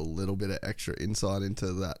 so I've got a little bit of extra insight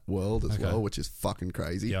into that world as well, which is fucking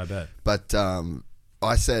crazy. Yeah, I bet. But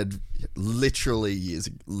I said literally years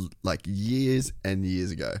and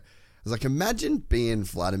years ago, I was like, imagine being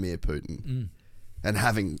Vladimir Putin and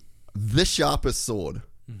having the sharpest sword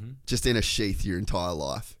just in a sheath your entire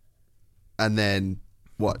life. And then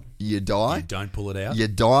what? You die? You don't pull it out? You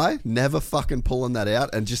die, never fucking pulling that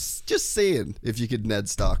out, and just seeing if you could Ned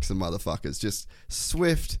Stark some motherfuckers. Just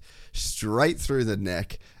swift, straight through the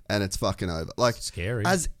neck, and it's fucking over. Like, scary.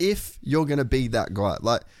 As if you're going to be that guy.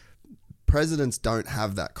 Like, presidents don't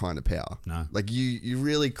have that kind of power. No. Like, you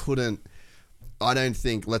really couldn't. I don't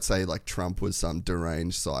think, let's say, like, Trump was some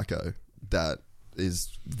deranged psycho that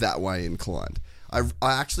is that way inclined. I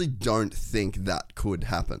actually don't think that could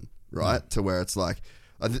happen, right? To where it's like,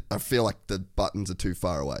 I feel like the buttons are too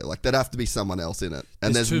far away. Like, there'd have to be someone else in it,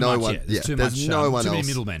 and there's no one. There's too there's much, no one too else. many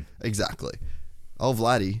middlemen. Exactly. Oh,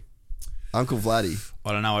 Vladdy, Uncle Vladdy.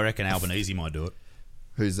 I don't know. I reckon Albanese might do it.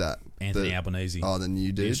 Who's that? Anthony Albanese. Oh, the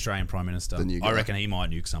new dude, the Australian Prime Minister. The new guy. I reckon he might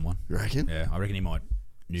nuke someone. You reckon? Yeah, I reckon he might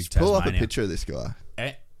nuke Just pull Tasmania. up a picture of this guy.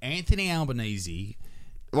 Anthony Albanese.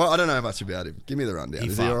 Well, I don't know much about him. Give me the rundown.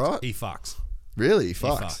 Is he all right? He fucks. Really? He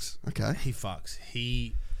fucks. Okay. He fucks.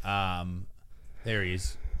 There he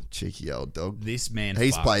is. Cheeky old dog. This man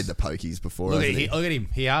He's fucks. played the pokies before, Look hasn't he? at him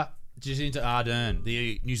here. Jacinda Ardern,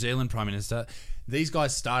 the New Zealand Prime Minister. These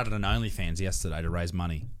guys started an OnlyFans yesterday to raise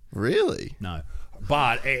money. Really? No.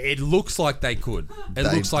 But it looks like they could. It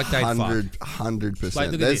looks like they'd fuck. 100%. Like,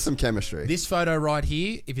 look at There's this. some chemistry. This photo right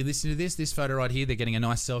here, if you listen to this photo right here, they're getting a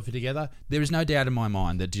nice selfie together. There is no doubt in my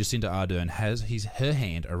mind that Jacinda Ardern has her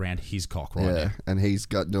hand around his cock right now. And he's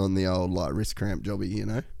got doing the old like wrist cramp jobby, you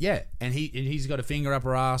know. Yeah, and he's got a finger up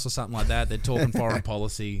her ass or something like that. They're talking foreign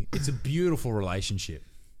policy. It's a beautiful relationship.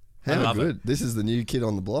 I How love good! it. This is the new kid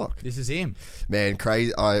on the block. This is him. Man,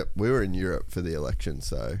 crazy! We were in Europe for the election,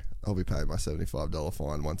 so I'll be paying my $75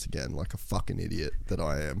 fine once again, like a fucking idiot that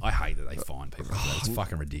I am. I hate that they fine people. It's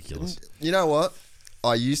fucking ridiculous. You know what?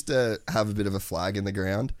 I used to have a bit of a flag in the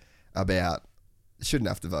ground about shouldn't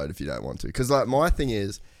have to vote if you don't want to, because like my thing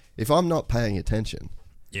is, if I'm not paying attention,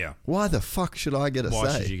 Yeah. why the fuck should I get a Why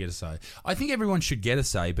say? should you get a say? I think everyone should get a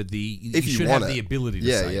say, but you you should want have it. the ability to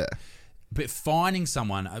Yeah, say. yeah. it. But finding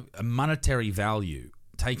someone a monetary value,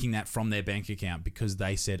 taking that from their bank account because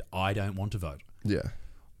they said, I don't want to vote. Yeah.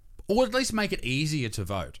 Or at least make it easier to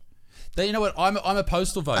vote. You know what? I'm a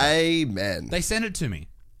postal voter. Amen. They sent it to me.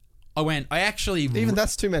 I actually... Even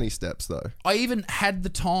that's too many steps, though. I even had the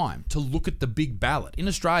time to look at the big ballot. In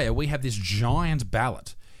Australia, we have this giant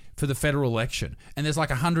ballot for the federal election. And there's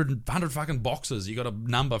like 100 fucking boxes. You got a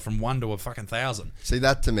number from 1 to a fucking 1,000. See,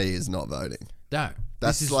 that to me is not voting. No.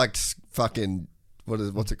 That's like fucking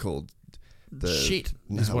what's it called? Shit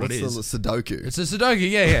is what it is. The Sudoku. It's a Sudoku,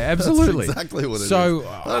 yeah, absolutely. That's exactly what it is. So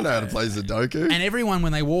I don't know how to play Sudoku. And everyone,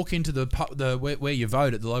 when they walk into the where you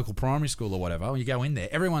vote at the local primary school or whatever, when you go in there,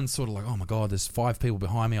 everyone's sort of like, oh my God, there's 5 people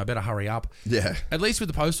behind me, I better hurry up. Yeah. At least with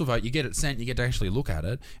the postal vote, you get it sent, you get to actually look at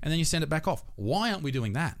it, and then you send it back off. Why aren't we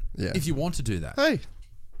doing that? Yeah. If you want to do that. Hey,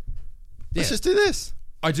 let's just do this.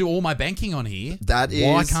 I do all my banking on here. That is...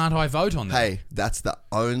 Why can't I vote on that? Hey, that's the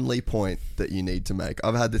only point that you need to make.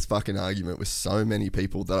 I've had this fucking argument with so many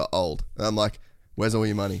people that are old. And I'm like, where's all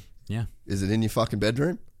your money? Yeah. Is it in your fucking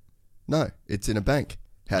bedroom? No, it's in a bank.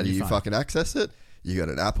 How do you fucking access it? You got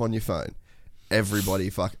an app on your phone.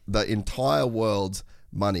 Everybody the entire world's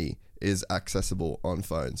money is accessible on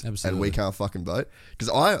phones. Absolutely. And we can't fucking vote.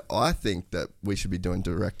 Because I think that we should be doing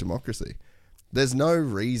direct democracy. There's no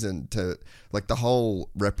reason to, like, the whole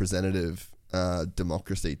representative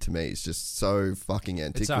democracy to me is just so fucking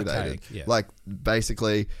antiquated. It's archaic, yeah. Like,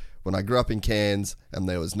 basically, when I grew up in Cairns and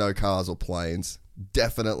there was no cars or planes,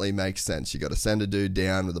 definitely makes sense. You got to send a dude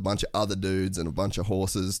down with a bunch of other dudes and a bunch of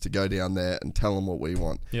horses to go down there and tell them what we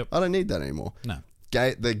want. Yep. I don't need that anymore. No.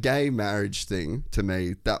 The gay marriage thing, to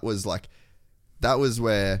me, that was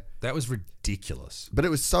where... That was ridiculous. But it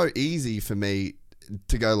was so easy for me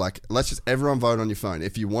to go like, let's just everyone vote on your phone.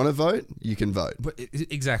 If you want to vote, you can vote. But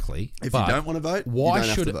exactly. If you don't want to vote, why you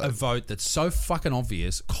don't should have to vote. a vote that's so fucking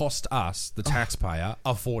obvious cost us, the taxpayer,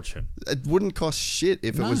 a fortune? It wouldn't cost shit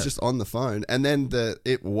if it was just on the phone. And then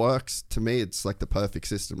it works. To me, it's like the perfect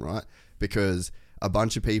system, right? Because a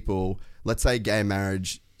bunch of people, let's say gay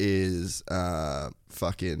marriage is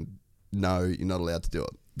fucking no, you're not allowed to do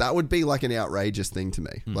it. That would be like an outrageous thing to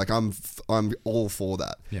me. Like I'm all for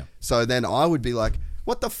that. Yeah. So then I would be like,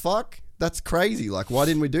 what the fuck? That's crazy. Like, why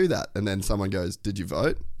didn't we do that? And then someone goes, did you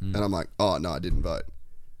vote? And I'm like, oh no, I didn't vote.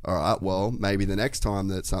 All right, well, maybe the next time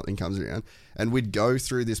that something comes around, and we'd go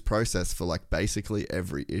through this process for like basically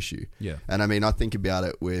every issue. Yeah. And I mean, I think about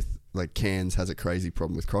it with like Cairns has a crazy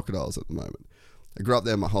problem with crocodiles at the moment. I grew up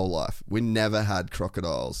there my whole life. We never had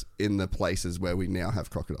crocodiles in the places where we now have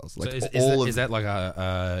crocodiles. Like so is that like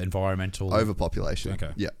a environmental overpopulation?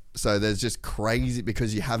 Okay. Yeah. So there's just crazy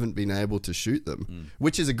because you haven't been able to shoot them,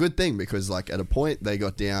 which is a good thing because like at a point they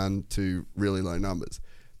got down to really low numbers.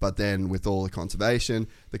 But then with all the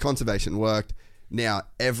conservation worked. Now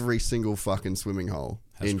every single fucking swimming hole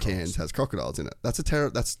in Cairns has crocodiles in it.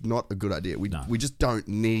 That's not a good idea. We just don't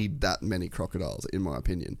need that many crocodiles, in my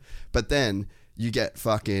opinion. But then you get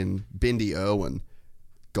fucking Bindi Irwin,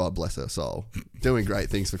 God bless her soul, doing great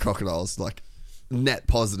things for crocodiles, like net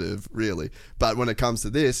positive, really. But when it comes to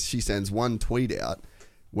this, she sends one tweet out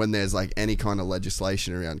when there's like any kind of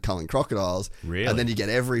legislation around culling crocodiles. Really? And then you get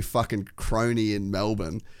every fucking crony in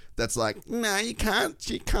Melbourne that's like, no, you can't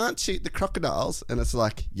shoot the crocodiles. And it's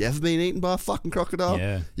like, you ever been eaten by a fucking crocodile?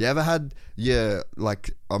 Yeah. You ever had,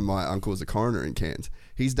 like my uncle's a coroner in Cairns.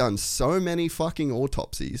 He's done so many fucking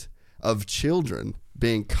autopsies of children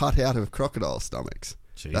being cut out of crocodile stomachs.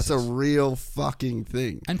 Jesus. That's a real fucking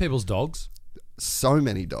thing. And people's dogs. So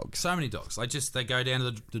many dogs. So many dogs. They go down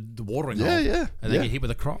to the watering hole. Yeah. And they get hit with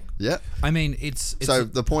a croc. Yeah. I mean, it's so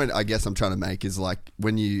the point I guess I'm trying to make is like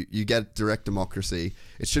when you get direct democracy,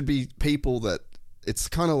 it should be people that it's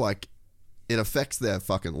kind of like it affects their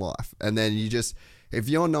fucking life. And then you just, if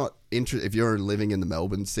you're not if you're living in the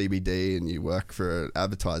Melbourne CBD and you work for an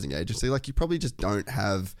advertising agency, like you probably just don't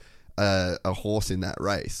have a horse in that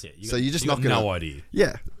race. Yeah, so you're just not no idea.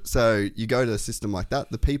 Yeah. So you go to a system like that,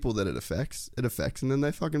 the people that it affects, and then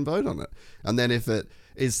they fucking vote on it. And then if it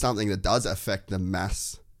is something that does affect the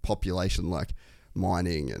mass population, like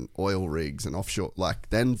mining and oil rigs and offshore, like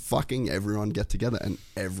then fucking everyone get together and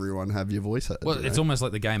everyone have your voice heard. Well, it's almost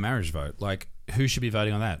like the gay marriage vote. Like, who should be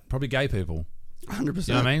voting on that? Probably gay people. 100%.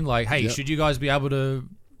 You know what I mean? Like, hey, should you guys be able to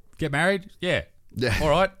get married? Yeah. Yeah. All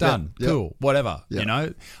right, done. Yeah. Cool. Whatever. Yeah. You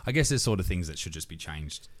know? I guess there's sort of things that should just be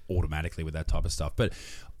changed automatically with that type of stuff. But,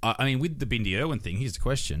 I mean, with the Bindi Irwin thing, here's the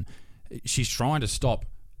question. She's trying to stop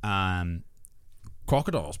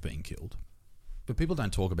crocodiles being killed. But people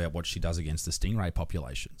don't talk about what she does against the stingray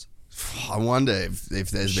populations. I wonder if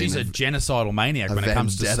there's She's been a genocidal maniac when it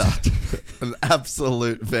comes to an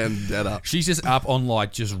absolute vendetta. She's just up on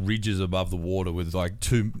like just ridges above the water with like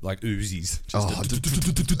two like Uzis.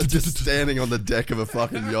 Just standing on the deck of a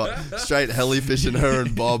fucking yacht, straight heli fishing her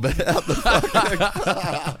and Bob out the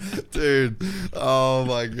fucking dude. Oh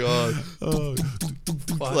my god.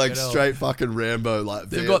 Like straight fucking Rambo. Like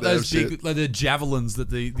they've got those big like the javelins that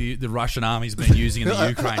the Russian army's been using in the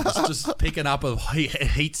Ukraine. Just picking up a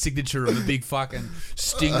heat signature of a big fucking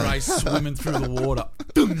stingray swimming through the water.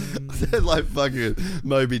 They're like fucking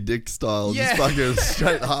Moby Dick style, just fucking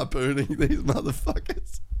straight harpooning these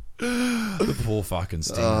motherfuckers. The poor fucking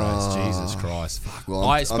stingrays. Jesus Christ. Well,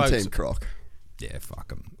 I'm Team Croc. Yeah, fuck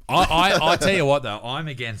them. I tell you what though, I'm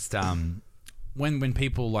against when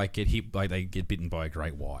people like get hit, like they get bitten by a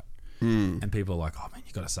great white, and people are like, oh man,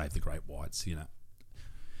 you got to save the great whites, you know.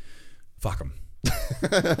 Fuck them.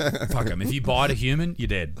 Fuck them. If you bite a human, you're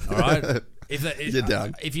dead. All right. You're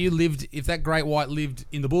done. If that great white lived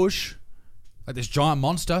in the bush, like this giant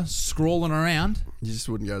monster scrawling around, you just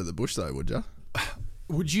wouldn't go to the bush though, would you?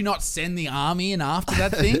 Would you not send the army in after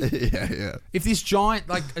that thing? Yeah. If this giant,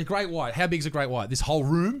 like a great white, how big's a great white? This whole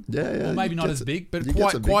room? Yeah. Or maybe not as big, but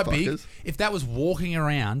quite big. If that was walking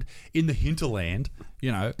around in the hinterland,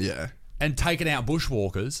 you know, and taking out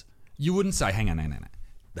bushwalkers, you wouldn't say, hang on.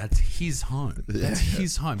 That's his home. That's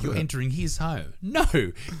his home. You're entering his home. No.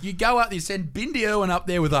 You go up there, send Bindi Irwin up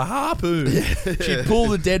there with a harpoon. She'd pull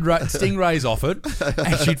the dead stingrays off it,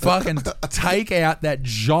 and she'd fucking take out that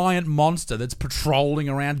giant monster that's patrolling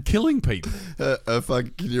around killing people.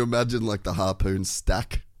 Can you imagine like the harpoon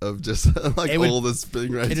stack of just like all the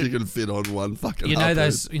stingrays you can fit on one fucking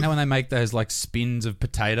harpoon? You know when they make those like spins of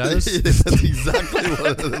potatoes? That's exactly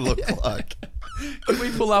what it looked like. Can we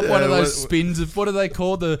pull up one of those spins of, what are they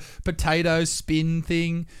called? The potato spin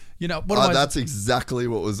thing? You know, that's exactly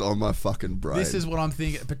what was on my fucking brain. This is what I'm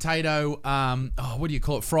thinking. Potato, what do you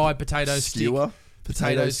call it? Fried potato skewer. Stick.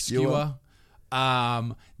 Potato skewer.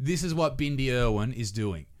 This is what Bindi Irwin is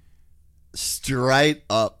doing. Straight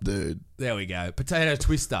up, dude. There we go. Potato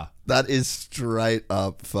twister. That is straight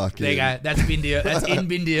up fucking. There you go. That's Bindia. That's in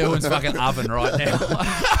Bindia Owen's fucking oven right now.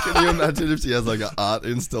 Can you imagine if she has like an art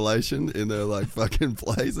installation in her like fucking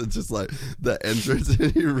place? It's just like the entrance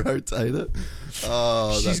and you rotate it.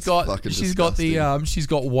 Oh, she's that's got fucking she's got disgusting. she's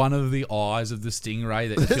got one of the eyes of the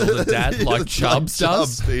stingray that killed her dad, like Chubbs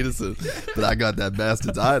does. Chubbs Peterson. But I got that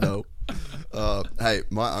bastard's eye though. Hey,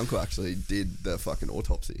 my uncle actually did the fucking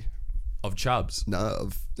autopsy. Of Chubbs. No,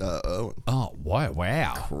 of Irwin. Oh,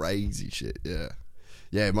 wow. Crazy shit, yeah.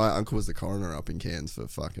 Yeah, my uncle was the coroner up in Cairns for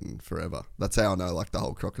fucking forever. That's how I know, like, the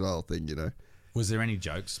whole crocodile thing, you know? Was there any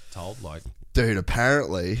jokes told? Like, dude,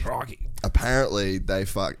 apparently they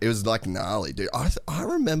fucked. It was, like, gnarly, dude. I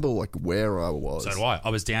remember, like, where I was. So do I.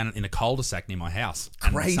 I was down in a cul-de-sac near my house.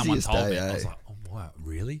 And Craziest someone told day, me. eh? I was like, oh, wow,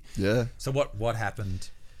 really? Yeah. So what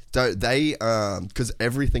happened? So they, because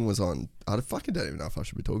everything was on, I fucking don't even know if I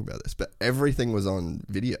should be talking about this, but everything was on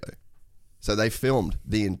video. So they filmed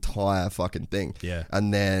the entire fucking thing. Yeah.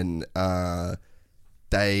 And then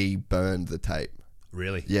they burned the tape.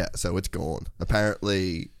 Really? Yeah, so it's gone.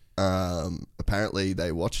 Apparently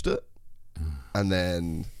they watched it and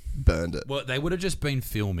then burned it. Well, they would have just been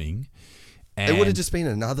filming. And it would have just been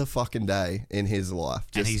another fucking day in his life.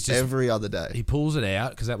 And he's just every other day. He pulls it out,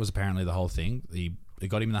 because that was apparently the whole thing. It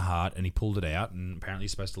got him in the heart, and he pulled it out, and apparently you're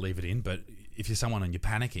supposed to leave it in, but if you're someone and you're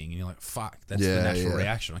panicking, and you're like, fuck, that's the natural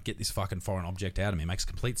reaction. I get this fucking foreign object out of me. It makes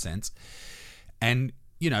complete sense. And,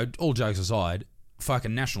 you know, all jokes aside,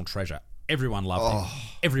 fucking national treasure. Everyone loved him.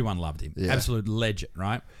 Everyone loved him. Yeah. Absolute legend,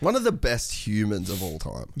 right? One of the best humans of all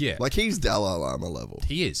time. Yeah. Like, he's Dalai Lama level.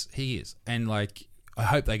 He is. And, like, I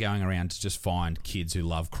hope they're going around to just find kids who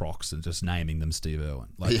love Crocs and just naming them Steve Irwin.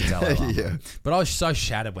 Like the Dalai Lama. Yeah. But I was so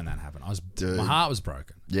shattered when that happened. My heart was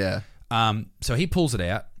broken. Yeah. So he pulls it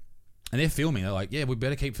out, and they're filming. They're like, yeah, we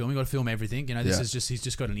better keep filming. We've got to film everything. You know, this is just, he's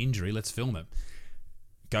just got an injury. Let's film it.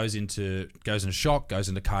 Goes into shock, goes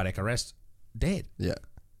into cardiac arrest, dead. Yeah.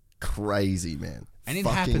 Crazy, man. And it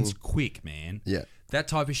happens quick, man. Yeah. That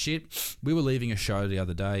type of shit. We were leaving a show the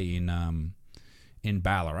other day in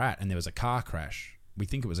Ballarat, and there was a car crash. We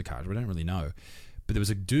think it was a car crash. We don't really know. But there was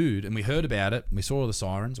a dude, and we heard about it. And we saw all the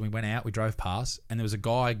sirens. And we went out. We drove past. And there was a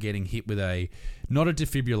guy getting hit with not a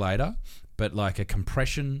defibrillator, but like a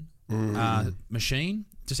compression machine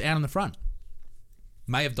just out in the front.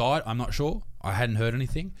 May have died. I'm not sure. I hadn't heard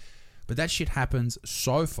anything. But that shit happens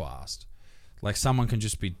so fast. Like, someone can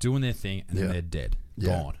just be doing their thing, and then they're dead.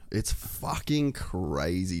 Gone. It's fucking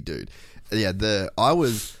crazy, dude. Yeah,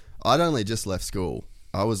 I'd only just left school.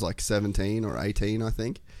 I was like 17 or 18, I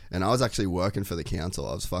think. And I was actually working for the council.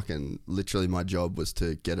 I was fucking, literally my job was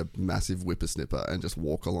to get a massive whippersnipper and just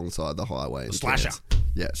walk alongside the highway. A slasher.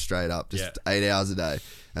 Yeah, straight up. Just 8 hours a day.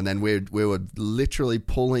 And then we were literally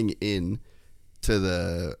pulling in to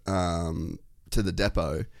the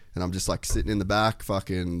depot. And I'm just like sitting in the back,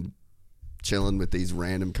 fucking chilling with these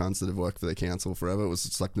random cunts that have worked for the council forever. It was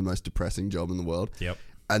just like the most depressing job in the world. Yep.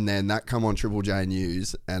 And then that come on Triple J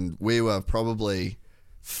News, and we were probably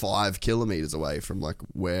 5 kilometers away from like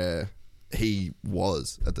where he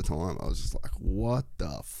was at the time. I was just like, what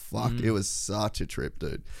the fuck? It was such a trip,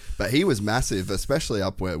 dude. But he was massive, especially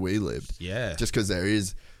up where we lived. Yeah. Just because there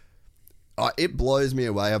is, it blows me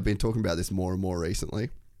away. I've been talking about this more and more recently.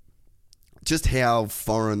 Just how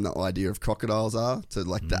foreign the idea of crocodiles are to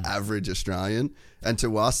like the average Australian. And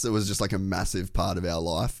to us, it was just like a massive part of our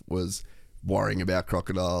life was worrying about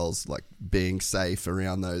crocodiles, like being safe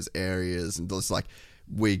around those areas. And just like,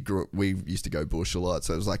 we used to go bush a lot.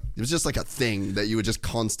 So it was just like a thing that you were just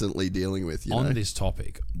constantly dealing with. You know? On this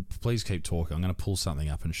topic, please keep talking. I'm going to pull something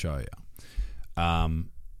up and show you.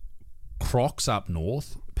 Crocs up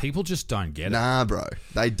north, people just don't get it. Nah, bro.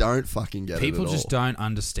 They don't fucking get it at all. People just don't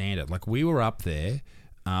understand it. Like, we were up there,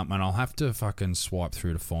 and I'll have to fucking swipe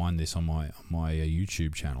through to find this on my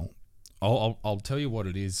YouTube channel. I'll tell you what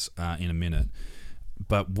it is in a minute.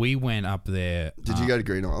 But we went up there. Did you go to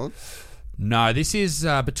Green Island? No, this is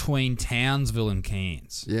between Townsville and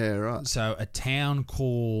Cairns. Yeah, right. So a town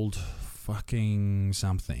called fucking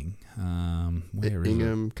something. Where is it?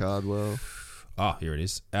 Ingham, Cardwell. Oh, here it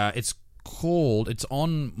is. It's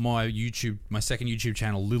on my YouTube, my second YouTube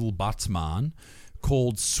channel, Little Buttsman,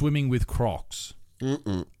 called Swimming with Crocs.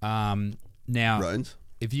 Now, Rones,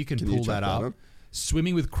 if you can you pull check that up, up?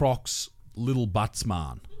 Swimming with Crocs, Little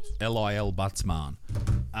Buttsman, LIL Buttsman.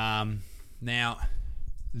 Now,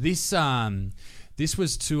 this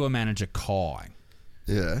was tour manager Kai.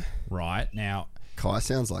 Yeah. Right now, Kai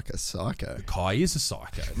sounds like a psycho. Kai is a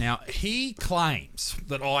psycho. Now, he claims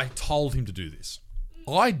that I told him to do this.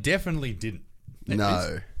 I definitely didn't.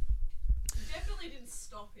 No. Definitely didn't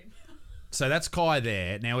stop him. So that's Kai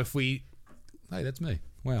there. Now, if we... Hey, that's me.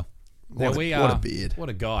 Wow. Now What a beard. What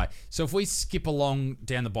a guy. So if we skip along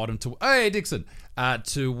down the bottom to... Hey, Dixon!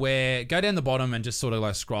 To where... Go down the bottom and just sort of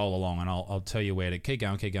like scroll along, and I'll tell you where to... Keep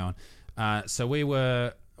going. So we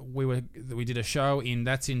did a show in...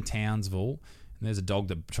 That's in Townsville. And there's a dog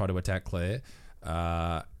that tried to attack Claire.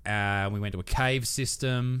 We went to a cave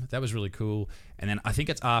system. That was really cool. And then I think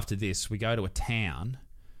it's after this, we go to a town.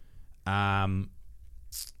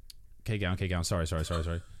 Keep going. Sorry.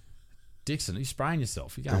 Dixon, you spraying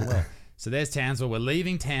yourself. You're going well. So there's Townsville. We're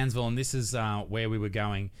leaving Townsville, and this is where we were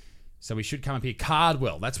going. So we should come up here.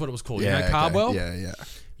 Cardwell. That's what it was called. Yeah, you know Cardwell? Okay.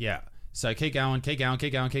 Yeah. So keep going.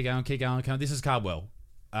 This is Cardwell.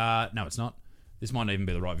 No, it's not. This might not even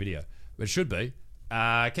be the right video, but it should be.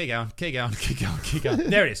 Keep going.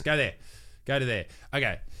 There it is. Go there. Go to there.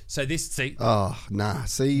 Okay. So this, see. Oh, nah.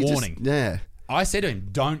 See, you warning. Yeah. I said to him,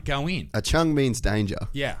 don't go in. A chung means danger.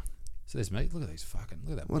 Yeah. So there's me. Look at these fucking,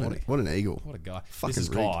 look at that body. What an eagle. What a guy. Fucking this is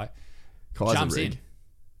rig. Kai. Kai's Jumps a rig. in.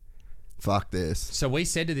 Fuck this. So we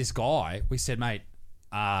said to this guy, mate,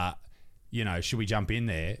 should we jump in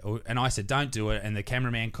there? And I said, don't do it. And the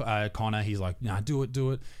cameraman, Connor, he's like, no, do it.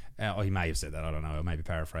 Or he may have said that. I don't know. Or maybe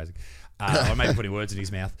paraphrasing. Or maybe putting words in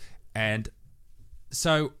his mouth. And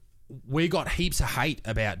so we got heaps of hate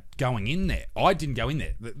about going in there. I didn't go in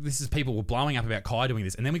there. This is people were blowing up about Kai doing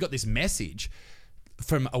this. And then we got this message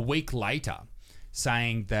from a week later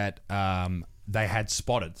saying that they had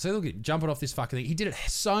spotted. So look, jumping off this fucking thing. He did it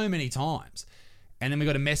so many times. And then we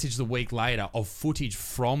got a message the week later of footage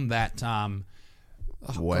from that...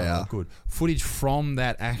 wow. Good. Footage from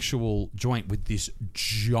that actual joint with this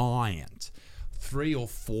giant 3 or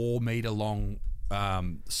 4 meter long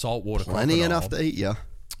saltwater crocodile. Plenty enough to eat you.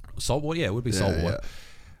 Saltwater? Yeah, it would be saltwater. Yeah.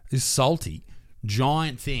 This salty,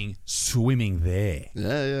 giant thing swimming there.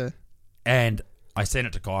 Yeah. And I sent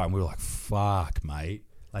it to Kai and we were like, fuck, mate.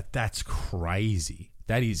 Like, that's crazy.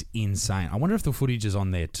 That is insane. I wonder if the footage is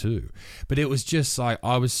on there too. But it was just like,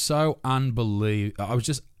 I was so unbelievable.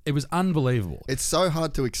 It was unbelievable. It's so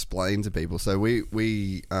hard to explain to people. So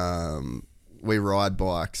we ride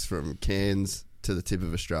bikes from Cairns to the tip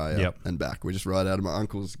of Australia and back. We just ride out of my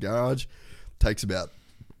uncle's garage. Takes about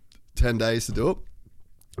 10 days to do it.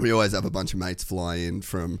 We always have a bunch of mates fly in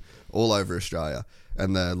from all over Australia.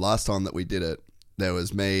 And the last time that we did it, there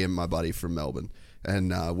was me and my buddy from Melbourne.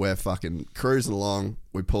 And we're fucking cruising along.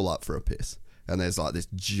 We pull up for a piss. And there's like this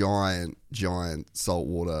giant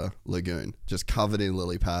saltwater lagoon just covered in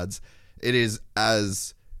lily pads. It is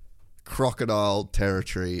as crocodile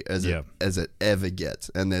territory as it ever gets.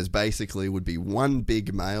 And there's basically would be one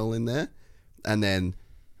big male in there and then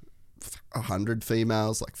 100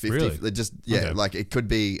 females, like 50. Really? They're just, like it could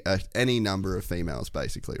be any number of females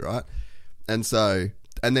basically, right? And so,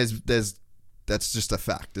 and there's that's just a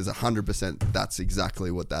fact. There's 100% that's exactly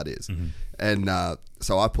what that is. Mm-hmm. And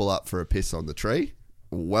so I pull up for a piss on the tree,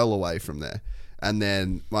 well away from there. And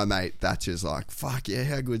then my mate Thatcher's like, fuck yeah,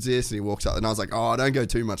 how good's this? And he walks up and I was like, oh, don't go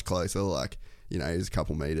too much closer. Like, he's a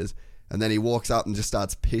couple meters. And then he walks up and just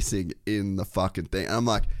starts pissing in the fucking thing. And I'm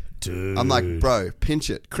like, dude. I'm like, bro, pinch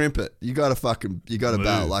it, crimp it. You got to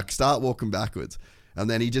bail. Like, start walking backwards. And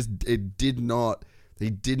then he didn't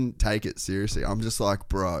take it seriously. I'm just like,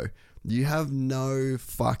 bro, you have no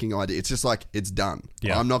fucking idea. It's just like, it's done.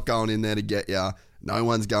 Yeah. I'm not going in there to get you. No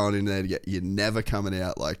one's going in there to get you. You're never coming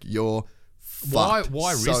out. Like, you're fucked.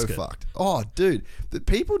 Why so risk it? Fucked. Oh, dude, the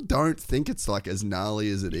people don't think it's like as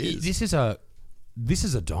gnarly as it is. This is a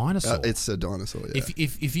dinosaur. It's a dinosaur. Yeah.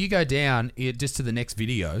 If you go down just to the next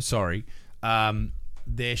video,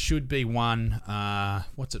 there should be one.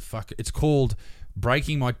 What's it? It's called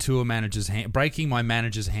Breaking My Manager's Hand.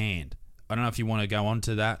 I don't know if you want to go on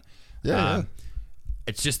to that. Yeah.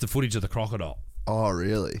 It's just the footage of the crocodile. Oh,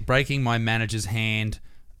 really? Breaking my manager's hand,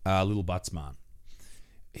 little Buttsman.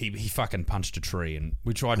 He fucking punched a tree, and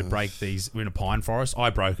we tried to break these. We're in a pine forest. I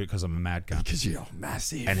broke it because I'm a mad cunt. Because you're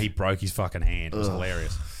massive. And he broke his fucking hand. It was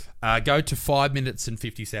hilarious. Go to 5 minutes and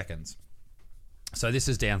 50 seconds. So this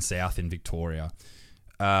is down south in Victoria.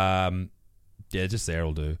 Yeah, just there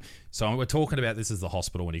will do. So we're talking about this as the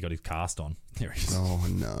hospital when he got his cast on. There he is. Oh,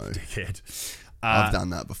 no. Dickhead. I've done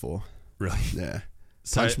that before. Really? Yeah.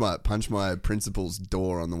 So, punch my principal's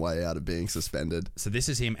door on the way out of being suspended. So this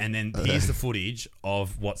is him, and then here's the footage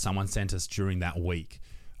of what someone sent us during that week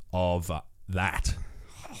of that.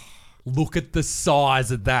 Look at the size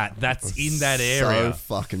of that. That's in that area. So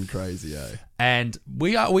fucking crazy, eh? And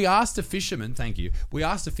we asked a fisherman, thank you. We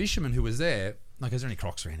asked a fisherman who was there, like, is there any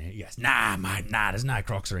crocs around here? He goes, nah, mate, there's no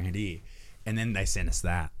crocs around here. And then they sent us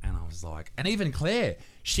that, and I was like, and even Claire,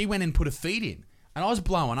 she went and put a feed in. And I was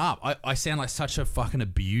blowing up. I sound like such a fucking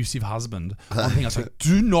abusive husband. I think I was like,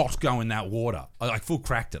 do not go in that water. I like full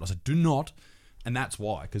cracked it. I said, do not. And that's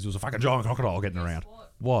why, because there was a fucking giant crocodile getting around.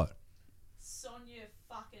 What? Sonia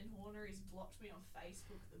fucking Horner has blocked me on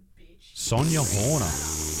Facebook, the bitch. Sonia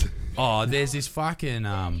Horner. Oh, there's this fucking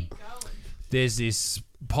there's this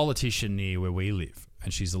politician near where we live,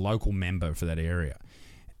 and she's a local member for that area.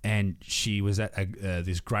 And she was at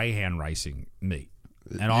this greyhound racing meet.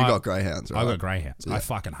 And you got greyhounds, right? I got greyhounds. Yeah. I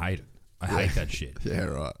fucking hate it. I hate that shit. Yeah,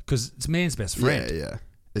 right. Because it's man's best friend. Yeah.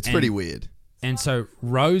 It's pretty weird. And so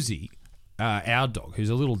Rosie, our dog, who's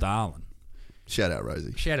a little darling. Shout out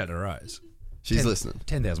Rosie. Shout out to Rose. She's listening.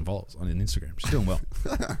 10,000 followers on Instagram. She's doing well.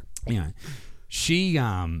 She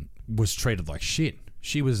was treated like shit.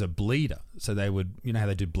 She was a bleeder. So they would, you know how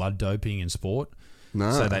they do blood doping in sport?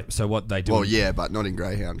 No. So what they do... Well, yeah, but not in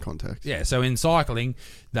greyhound context. Yeah, so in cycling,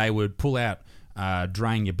 they would pull out,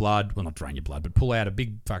 drain your blood. Well, not drain your blood, but pull out a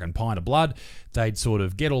big fucking pint of blood. They'd sort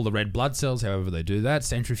of get all the red blood cells, however they do that,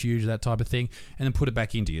 centrifuge, that type of thing, and then put it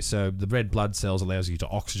back into you. So the red blood cells allows you to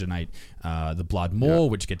oxygenate the blood more,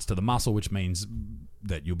 which gets to the muscle, which means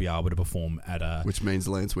that you'll be able to perform at a... Which means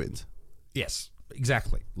Lance wins. Yes,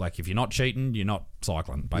 exactly. Like, if you're not cheating, you're not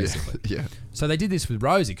cycling, basically. Yeah. So they did this with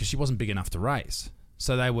Rosie because she wasn't big enough to race.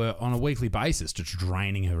 So they were, on a weekly basis, just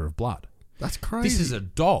draining her of blood. That's crazy. This is a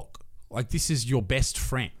dog. Like, this is your best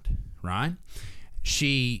friend, right?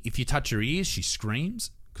 She, if you touch her ears, she screams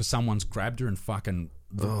because someone's grabbed her and fucking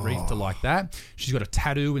reefed her like that. She's got a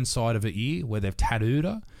tattoo inside of her ear where they've tattooed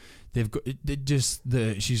her. They've got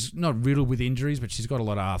she's not riddled with injuries, but she's got a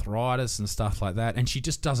lot of arthritis and stuff like that, and she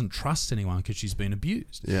just doesn't trust anyone because she's been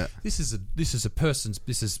abused. Yeah, this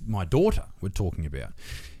is my daughter we're talking about.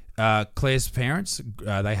 Claire's parents,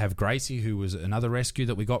 they have Gracie, who was another rescue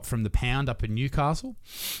that we got from the pound up in Newcastle,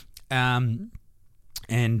 and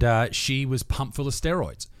she was pumped full of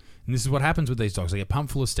steroids. And this is what happens with these dogs. They get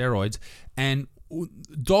pumped full of steroids, and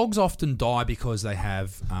dogs often die because they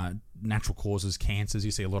have natural causes, cancers. You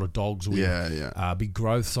see a lot of dogs with big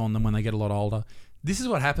growths on them when they get a lot older. This is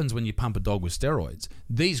what happens when you pump a dog with steroids.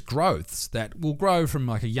 These growths that will grow from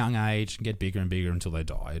like a young age and get bigger and bigger until they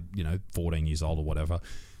die, 14 years old or whatever,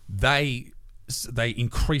 they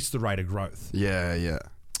increase the rate of growth. Yeah.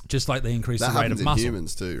 Just like they increase the rate of muscle. That happens in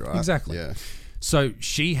humans too, right? Exactly. Yeah. So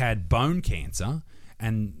she had bone cancer,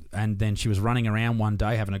 and then she was running around one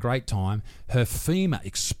day having a great time. Her femur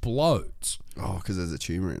explodes. Oh, because there's a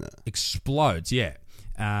tumour in it. Explodes, yeah.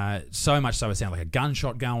 So much so it sounded like a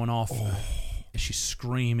gunshot going off. Oh. She's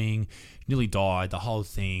screaming, nearly died, the whole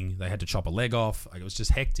thing. They had to chop a leg off. Like, it was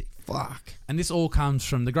just hectic. Fuck. And this all comes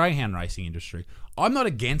from the greyhound racing industry. I'm not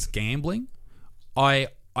against gambling. I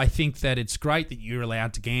think that it's great that you're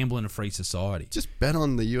allowed to gamble in a free society. Just bet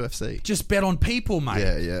on the UFC. Just bet on people,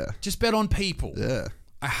 mate. Yeah. Just bet on people. Yeah.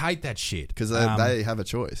 I hate that shit. Because they have a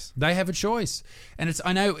choice. They have a choice. And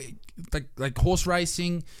I know, like horse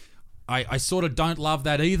racing, I sort of don't love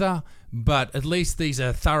that either, but at least these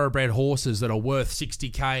are thoroughbred horses that are worth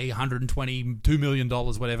 $60K, $120, $2 million,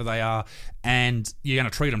 whatever they are, and you're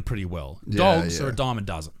going to treat them pretty well. Dogs are a dime a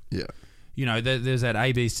dozen. Yeah. There's that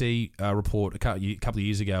ABC report a couple of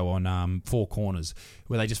years ago on Four Corners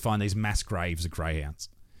where they just find these mass graves of greyhounds.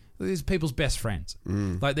 These are people's best friends.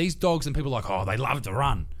 Like, these dogs, and people are like, oh, they love to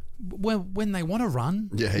run. When they want to run,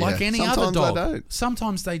 like any Sometimes other dog. They don't.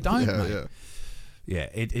 Sometimes they don't, mate. Yeah.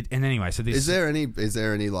 And anyway, so this is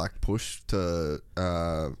there any like push to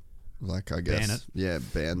like, I guess, ban it? Yeah,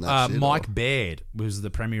 ban that shit. Mike Baird was the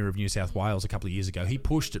Premier of New South Wales a couple of years ago. He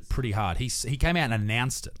pushed it pretty hard. He came out and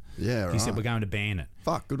announced it. Yeah, right. He said, we're going to ban it.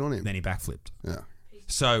 Fuck, good on him. Then he backflipped. Yeah.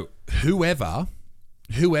 So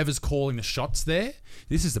whoever's calling the shots there,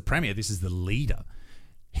 this is the Premier, this is the leader.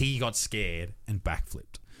 He got scared and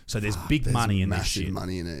backflipped. So there's big money in this shit. Massive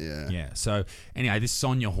money in it, yeah. Yeah. So anyway, this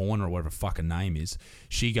Sonia Horner, or whatever her fucking name is,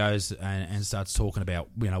 she goes and starts talking about,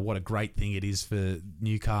 what a great thing it is for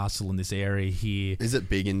Newcastle and this area here. Is it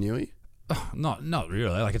big in Newey? Not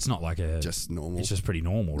really. Like, it's not like just normal. It's just pretty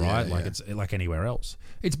normal, right? Like, it's like anywhere else.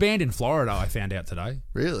 It's banned in Florida, I found out today.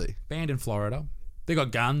 Really? Banned in Florida. They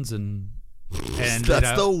got guns and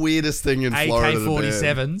that's the weirdest thing in Florida.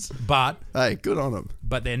 AK-47s, but hey, good on them.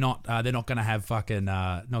 But they're not going to have fucking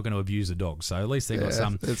not going to abuse the dogs. So at least they got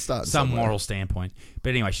some somewhere. moral standpoint. But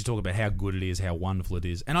anyway, she's talking about how good it is, how wonderful it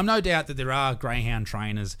is, and I'm no doubt that there are greyhound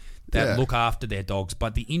trainers that look after their dogs,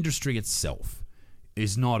 but the industry itself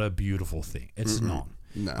is not a beautiful thing. It's not.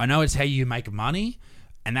 No. I know it's how you make money.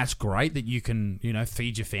 And that's great that you can,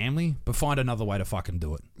 feed your family, but find another way to fucking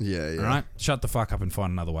do it. Yeah. All right? Shut the fuck up and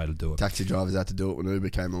find another way to do it. Taxi drivers had to do it when Uber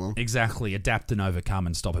came along. Exactly. Adapt and overcome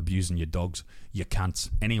and stop abusing your dogs, you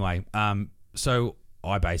cunts. Anyway, So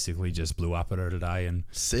I basically just blew up at her today, and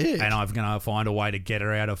Sick. And I'm gonna find a way to get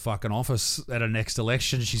her out of fucking office at her next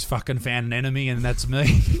election. She's fucking found an enemy, and that's me.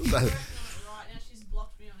 Right now, she's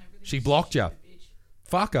blocked me on everything. She blocked you.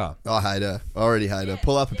 Fuck her. I hate her. I already hate her.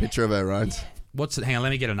 Pull up a picture of her, Ryan. What's it? Hang on, let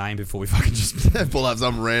me get a name before we fucking just Pull up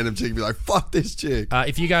some random chick and be like, fuck this chick.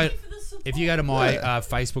 if you go to my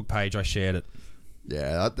Facebook page, I shared it.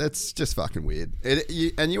 Yeah, that's just fucking weird.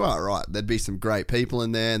 And you are right. There'd be some great people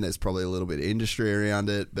in there, and there's probably a little bit of industry around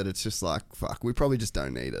it, but it's just like, fuck, we probably just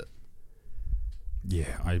don't need it.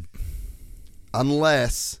 Yeah,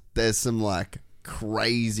 Unless there's some, like,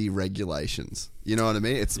 crazy regulations. You know what I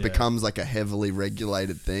mean? It becomes, like, a heavily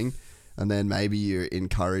regulated thing, and then maybe you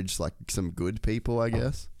encourage, like, some good people, I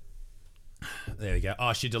guess. There we go.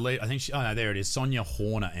 Oh, she deleted. I think she. Oh no, there it is. Sonia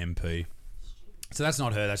Horner MP. So that's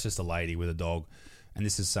not her. That's just a lady with a dog, and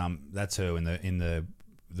this is That's her in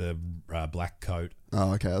the black coat.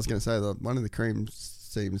 Oh, okay. I was going to say that one of the creams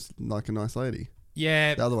seems like a nice lady.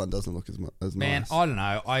 Yeah. The other one doesn't look as Man, nice. I don't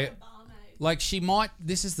know. Like she might.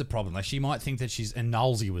 This is the problem. Like she might think that and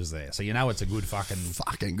Nolsey was there, so you know it's a good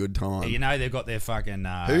fucking good time. You know they've got their fucking.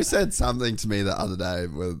 Who said something to me the other day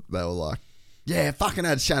where they were like, "Yeah, fucking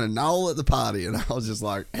had Shannon Knoll at the party," and I was just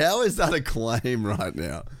like, "How is that a claim right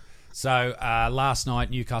now?" So last night,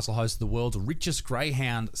 Newcastle hosted the world's richest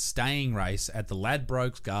greyhound staying race at the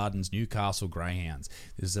Ladbrokes Gardens Newcastle Greyhounds.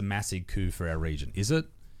 This is a massive coup for our region. Is it?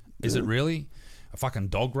 Is it really? A fucking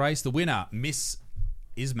dog race? The winner, Miss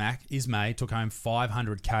Ismay, took home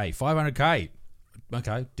 500k. 500k.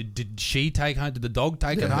 Okay. Did she take home? Did the dog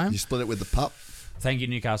take it home? You split it with the pup. Thank you,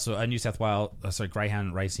 Newcastle, New South Wales,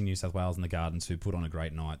 Greyhound Racing New South Wales and the Gardens, who put on a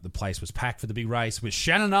great night. The place was packed for the big race with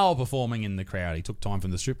Shannon Knoll performing in the crowd. He took time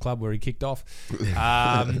from the strip club where he kicked off.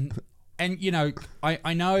 And, you know,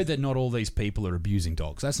 I know that not all these people are abusing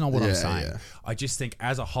dogs. That's not what I'm saying. Yeah. I just think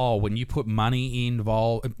as a whole, when you put money into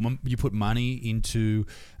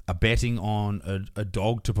a betting on a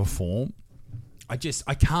dog to perform, I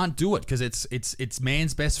can't do it because it's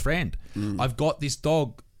man's best friend. I've got this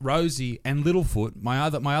dog, Rosie, and Littlefoot, my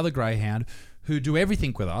other greyhound, who do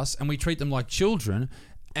everything with us, and we treat them like children.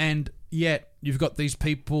 And yet you've got these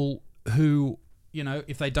people who, you know,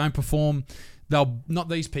 if they don't perform, they'll, not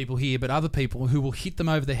these people here, but other people who will hit them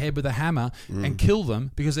over the head with a hammer and kill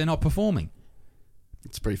them because they're not performing.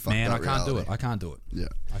 It's pretty fucked Man, up. I can't do it. I can't do it. Yeah.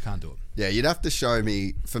 I can't do it. Yeah, you'd have to show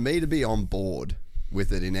me, for me to be on board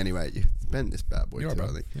with it in any way. You bent this bad boy You're too, right,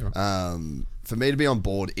 I think. You're right. For me to be on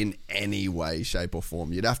board in any way, shape or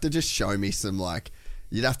form, you'd have to just show me some, like,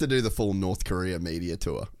 you'd have to do the full North Korea media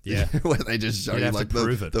tour. Yeah. Where they just show You'd you, have like, to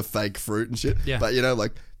prove it. the fake fruit and shit. Yeah. But, you know,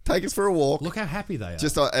 like, take us for a walk. Look how happy they are.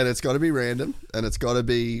 Just and it's got to be random, and it's got to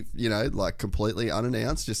be, you know, like, completely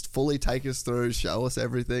unannounced. Just fully take us through, show us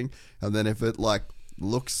everything, and then if it, like,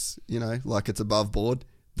 looks, you know, like it's above board,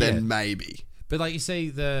 then maybe. But like you see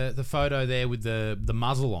the photo there with the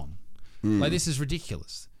muzzle on. Like, this is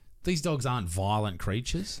ridiculous. These dogs aren't violent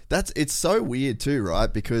creatures. It's so weird too,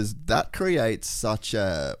 right? Because that creates such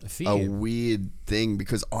a weird thing.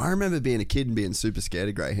 Because I remember being a kid and being super scared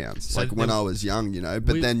of greyhounds, So like when I was young, you know.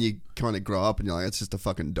 But then you kind of grow up and you're like, it's just a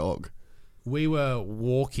fucking dog. We were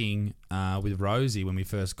walking with Rosie when we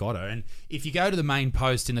first got her, and if you go to the main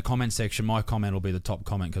post in the comment section, my comment will be the top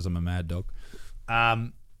comment because I'm a mad dog.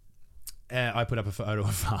 I put up a photo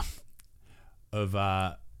of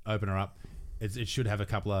open her up. It should have a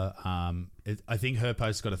couple of. I think her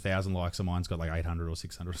post's got 1,000 likes, and mine's got like 800 or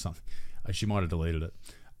 600 or something. She might have deleted it.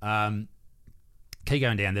 Keep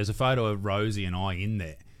going down. There's a photo of Rosie and I in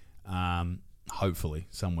there. Hopefully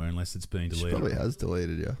somewhere, unless it's been deleted. She probably has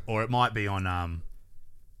deleted you. Or it might be on.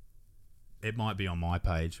 It might be on my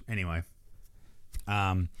page anyway.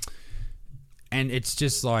 And it's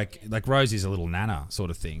just like Rosie's a little nana sort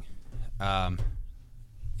of thing. Yeah,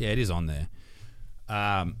 it is on there.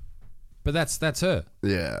 But that's her.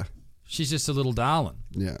 Yeah. She's just a little darling.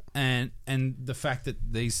 Yeah. And the fact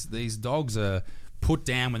that these dogs are put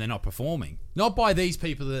down when they're not performing, not by these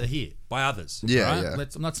people that are here, by others. Yeah, right? yeah.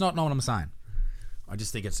 That's not what I'm saying. I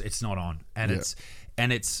just think it's not on, and it's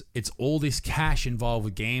all this cash involved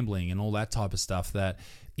with gambling and all that type of stuff that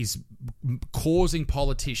is causing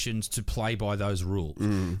politicians to play by those rules.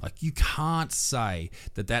 Like, you can't say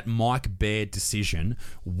that Mike Baird decision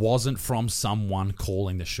wasn't from someone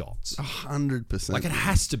calling the shots. 100%. Like, it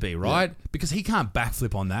has to be, right? Yeah. Because he can't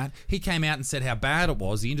backflip on that. He came out and said how bad it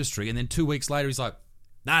was, the industry, and then 2 weeks later he's like,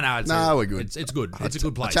 No, we're good. It's good. It's a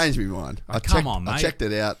good place. I changed my mind. Come on, mate. I checked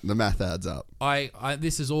it out. The math adds up.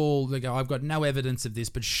 This is all. I've got no evidence of this,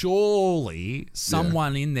 but surely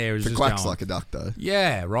someone in there is the just quacks going, like a duck, though.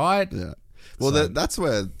 Yeah, right. Yeah. Well, that's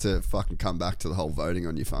where to fucking come back to the whole voting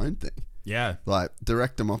on your phone thing. Yeah. Like,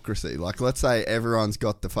 direct democracy. Like, let's say everyone's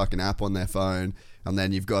got the fucking app on their phone, and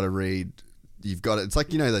then you've got to read... It's like,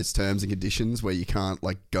 those terms and conditions where you can't,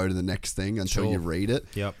 like, go to the next thing until you read it.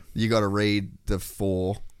 Yep. You got to read the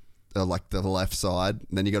like the left side,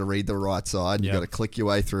 and then you got to read the right side. And you got to click your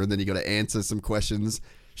way through, and then you got to answer some questions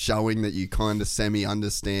showing that you kind of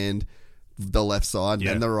semi-understand the left side and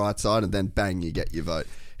then the right side, and then bang, you get your vote.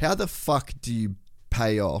 How the fuck do you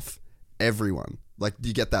pay off everyone? Like,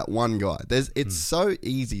 you get that one guy. It's so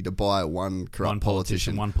easy to buy one corrupt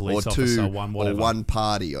politician, one police or officer, two, one whatever. or one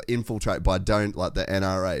party, or infiltrate like the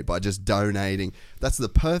NRA, by just donating. That's the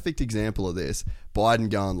perfect example of this.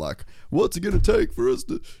 Biden going like, what's it going to take for us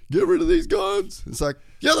to get rid of these guns? It's like,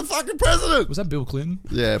 you're the fucking president. Was that Bill Clinton?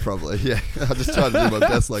 Yeah, probably. Yeah. I just tried to do my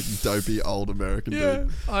best, like, dopey old American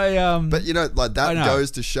dude. But But that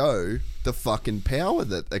goes to show the fucking power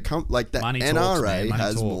that the Money NRA talks, man. Money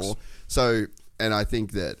has talks. more. So, and I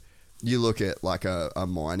think that you look at like a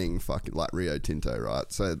mining fucking like Rio Tinto,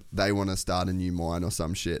 right? So they want to start a new mine or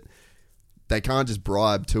some shit. They can't just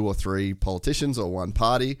bribe 2 or 3 politicians or one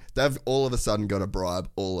party. They've all of a sudden got to bribe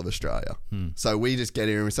all of Australia. So we just get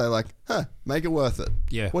here and we say like, make it worth it.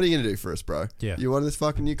 Yeah. What are you going to do for us, bro? Yeah. You want this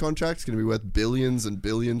fucking new contract? It's going to be worth billions and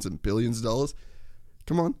billions and billions of dollars.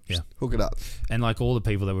 Come on. Yeah. Just hook it up. And like all the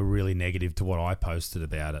people that were really negative to what I posted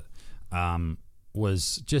about it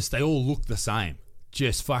was just, they all look the same.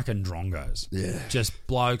 Just fucking drongos. Yeah. Just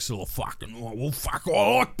blokes all fucking, I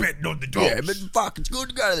like betting on the dogs. Yeah, but fuck, it's good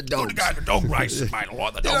to go to the dogs. Good to go to dog races, mate. I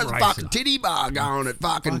like the dog There's a races. fucking titty bar going at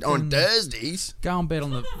fucking on Thursdays. Go and bet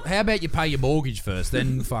on the... How about you pay your mortgage first,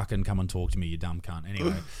 then fucking come and talk to me, you dumb cunt.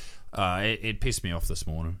 Anyway, it pissed me off this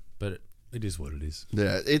morning, but it is what it is.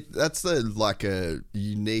 Yeah, that's like a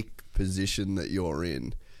unique position that you're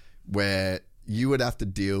in, where you would have to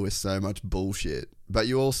deal with so much bullshit, but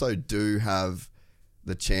you also do have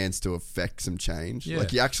the chance to affect some change. Yeah.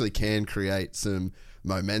 Like, you actually can create some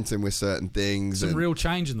momentum with certain things. Some and real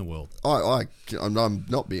change in the world. I'm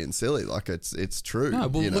not being silly. Like, it's true. No,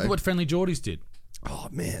 well, look at what Friendly Geordies did. Oh,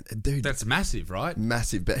 man, dude. That's massive, right?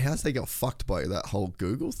 Massive. But how's they got fucked by that whole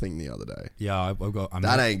Google thing the other day? Yeah,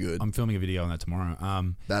 That ain't good. I'm filming a video on that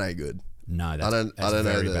tomorrow. That ain't good. No, that's, I don't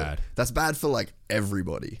very know bad. That's bad for like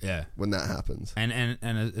everybody. Yeah, when that happens. And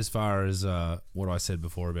as far as what I said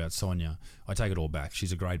before about Sonia, I take it all back.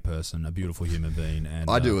 She's a great person, a beautiful human being, and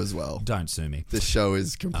I do as well. Don't sue me. This show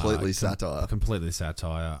is completely satire. Completely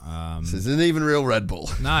satire. This isn't even real Red Bull.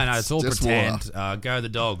 No, it's all just pretend. Go the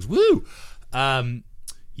dogs. Woo.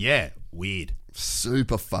 Yeah, weird.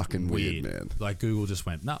 Super fucking weird, man. Like Google just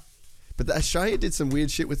went no. But Australia did some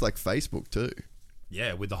weird shit with like Facebook too.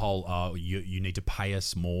 Yeah, with the whole you need to pay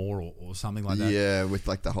us more or something like that. Yeah, with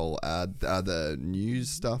like the whole the news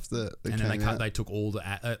stuff that and then they took all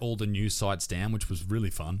the news sites down, which was really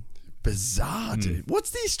fun. Bizarre, dude.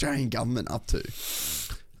 What's the Australian government up to?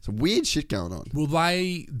 Some weird shit going on. Well,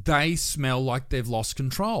 they smell like they've lost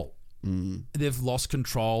control. They've lost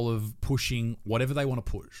control of pushing whatever they want to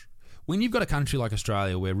push. When you've got a country like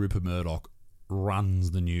Australia where Rupert Murdoch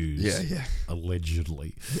runs the news,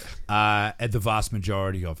 allegedly, at the vast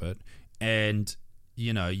majority of it, and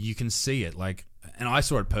you can see it. Like, and I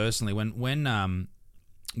saw it personally when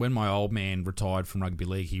my old man retired from rugby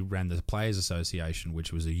league. He ran the Players Association,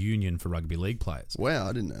 which was a union for rugby league players. Wow,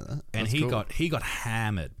 I didn't know that. And he got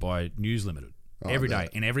hammered by News Limited every day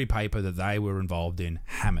in every paper that they were involved in.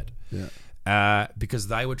 Hammered, because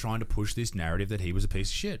they were trying to push this narrative that he was a piece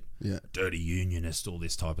of shit, dirty unionist, all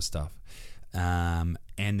this type of stuff. And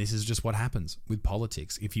this is just what happens with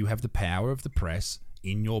politics. If you have the power of the press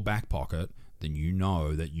in your back pocket, then you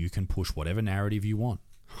know that you can push whatever narrative you want.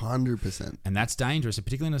 100%. And that's dangerous,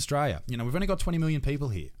 particularly in Australia. We've only got 20 million people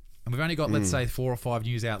here. And we've only got, let's say, 4 or 5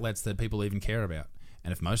 news outlets that people even care about.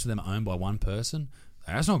 And if most of them are owned by one person,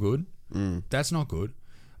 that's not good. That's not good.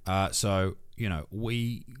 So,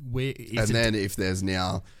 and then if there's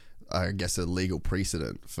now, I guess, a legal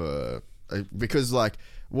precedent for... Because, like,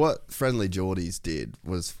 what Friendly Geordies did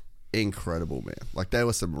was incredible, man. Like, there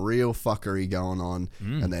was some real fuckery going on,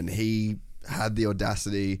 and then he had the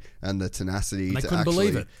audacity and the tenacity to actually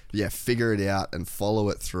believe it. Figure it out and follow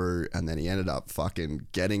it through, and then he ended up fucking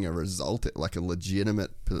getting a result, like a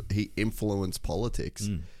legitimate... He influenced politics.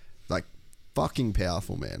 Like, fucking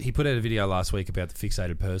powerful, man. He put out a video last week about the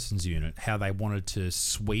Fixated Persons Unit, how they wanted to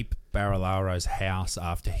sweep Barilaro's house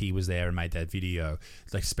after he was there and made that video.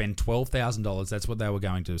 They spent $12,000, that's what they were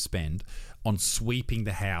going to spend, on sweeping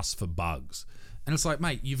the house for bugs. And it's like,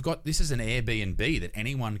 mate, this is an Airbnb that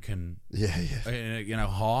anyone can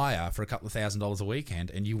hire for a couple of $1,000s a weekend,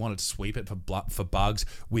 and you wanted to sweep it for bugs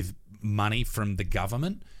with money from the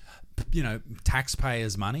government?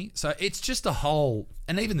 taxpayers' money. So it's just a whole,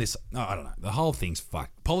 and even this, I don't know, the whole thing's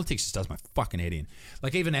fucked. Politics just does my fucking head in.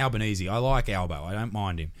 Like even Albanese, I like Albo, I don't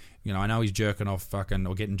mind him. I know he's jerking off fucking,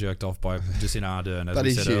 or getting jerked off by Jacinda Ardern, as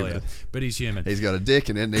we said earlier. But he's human. He's got a dick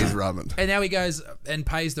and it needs rubbing. And now he goes and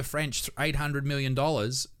pays the French $800 million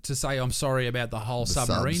to say, I'm sorry about the whole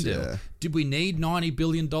submarine deal. Yeah. Did we need $90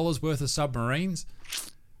 billion worth of submarines?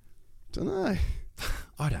 Don't know.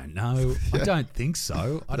 I don't know. I don't think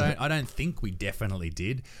so. I don't think we definitely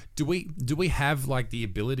did. Do we have like the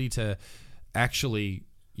ability to actually,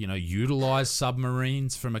 utilize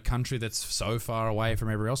submarines from a country that's so far away from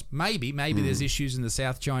everywhere else? Maybe there's issues in the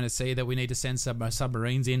South China Sea that we need to send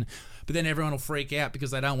submarines in, but then everyone will freak out because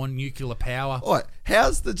they don't want nuclear power. All right,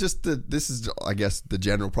 this is, I guess, the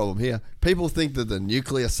general problem here. People think that the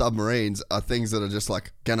nuclear submarines are things that are just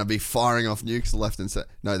like going to be firing off nukes left and center.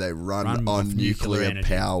 No, they run on nuclear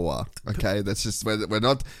power. Okay, that's just, we're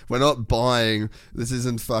not buying, this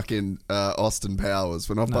isn't fucking Austin Powers.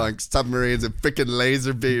 We're not buying submarines and freaking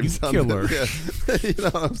laser beams. Nuclear. You know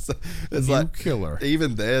what I'm saying? It's Nuclear. like,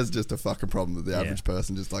 even there's just a fucking problem that the average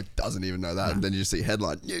person just like doesn't even know that. And then you see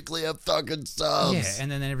headline, nuclear fucking subs. Yeah, and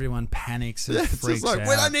then everyone panics and It's freaks just like, out.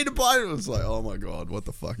 when I need to buy it, it's like, oh my God, what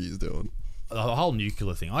the fuck are you doing? The whole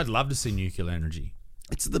nuclear thing. I'd love to see nuclear energy.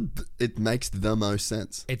 It makes the most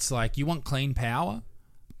sense. It's like, you want clean power?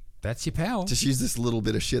 That's your power. Just use this little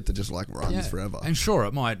bit of shit that just like runs forever. And sure,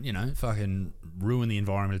 it might, fucking ruin the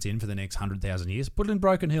environment it's in for the next 100,000 years. Put it in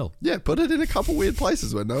Broken Hill. Yeah, put it in a couple weird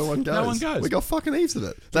places where no one goes. No one goes. We got fucking heaps of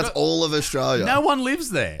it. That's all of Australia. No one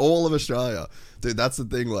lives there. All of Australia. Dude, that's the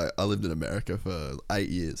thing. Like, I lived in America for 8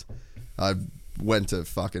 years. I went to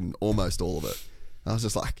fucking almost all of it. I was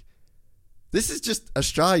just like, this is just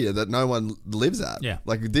Australia that no one lives at. Yeah.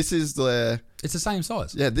 Like, this is where... It's the same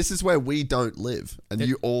size. Yeah, this is where we don't live. And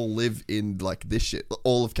you all live in, like, this shit.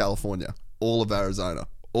 All of California. All of Arizona.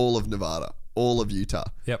 All of Nevada. All of Utah.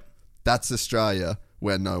 Yep. That's Australia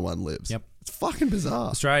where no one lives. Yep. It's fucking bizarre.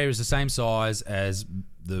 Australia is the same size as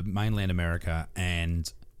the mainland America,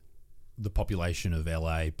 and the population of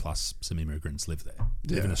LA plus some immigrants live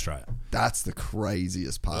in Australia. That's the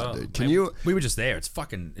craziest part, dude. We were just there. It's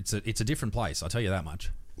fucking. It's a different place. I'll tell you that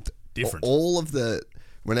much. Different. All of the.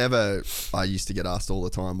 Whenever I used to get asked all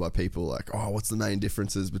the time by people like, "Oh, what's the main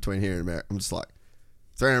differences between here and America?" I'm just like,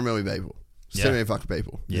 300 million people. It's too many fucking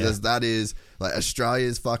people. Yeah. Because that is like,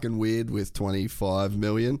 Australia's fucking weird with 25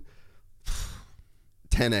 million.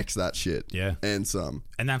 10x that shit. Yeah. And some.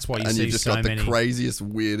 And that's why and see you've just so got many. The craziest,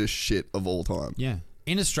 weirdest shit of all time. Yeah.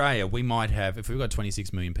 In Australia, we might have, if we've got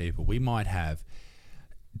 26 million people, we might have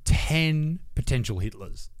 10 potential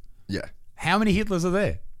Hitlers. Yeah. How many Hitlers are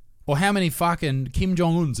there? Or how many fucking Kim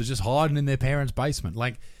Jong-uns are just hiding in their parents' basement?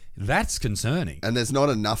 Like, that's concerning. And there's not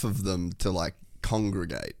enough of them to like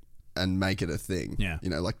congregate and make it a thing. Yeah.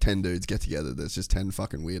 Like 10 dudes get together. There's just 10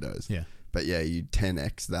 fucking weirdos. Yeah. But yeah, you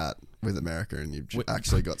 10x that with America, and you've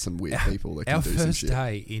actually got some weird people that can do some Our first shit.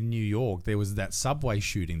 day in New York, there was that subway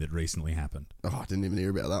shooting that recently happened. Oh, I didn't even hear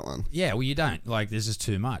about that one. Yeah, well, you don't. Like, there's just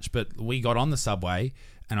too much. But we got on the subway,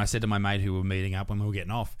 and I said to my mate who we were meeting up when we were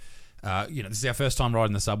getting off, this is our first time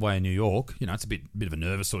riding the subway in New York. It's a bit of a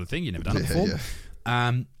nervous sort of thing. You've never done it before. Yeah.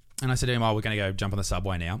 And I said to him, we're going to go jump on the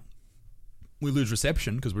subway now. We lose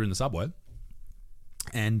reception because we're in the subway.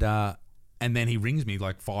 And then he rings me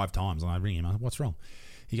like 5 times, and I ring him. I'm like, what's wrong?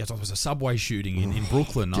 He goes, there was a subway shooting in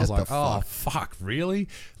Brooklyn. And I was like, oh, fuck, really?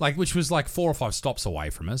 Like, which was like 4 or 5 stops away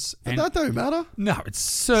from us. And that don't matter. No, it's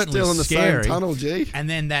certainly Still in the scary. same tunnel, G. And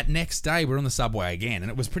then that next day, we're on the subway again, and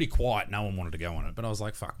it was pretty quiet. No one wanted to go on it. But I was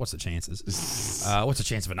like, fuck, what's the chances? What's the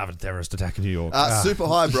chance of another terrorist attack in New York? Super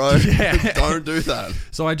high, bro. Don't do that.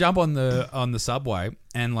 So I jump on the subway,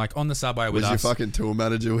 and like on the subway with Was us. your fucking tour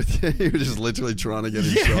manager with you? You were just literally trying to get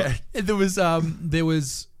him shot. There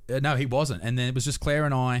was no, he wasn't. And then it was just Claire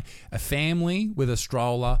and I, a family with a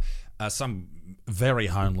stroller, some very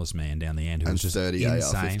homeless man down the end who And was just 30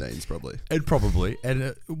 insane. AR-15s probably. And probably.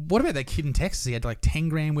 And what about that kid in Texas? He had like 10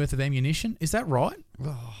 grand worth of ammunition. Is that right?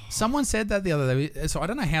 Someone said that the other day. So I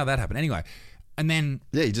don't know how that happened. Anyway, and then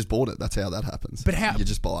Yeah, you just bought it. That's how that happens. but how You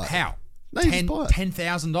just buy it. How? No, you just buy it.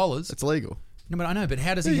 $10,000. It's legal. No, but I know. But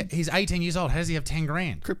how does he? He's 18 years old. How does he have 10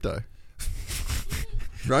 grand? Crypto.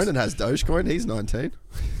 Ronan has Dogecoin. He's 19.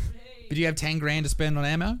 But you have 10 grand to spend on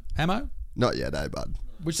ammo? Not yet, bud.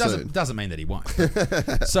 Which Soon. doesn't mean that he won't.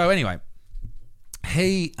 So anyway,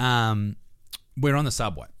 we're on the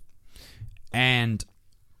subway, and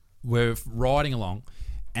we're riding along,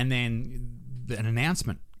 and then an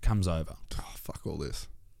announcement comes over. Oh, fuck all this.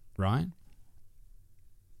 Right?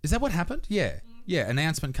 Is that what happened? Yeah.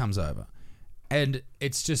 Announcement comes over, and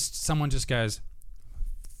it's just someone just goes,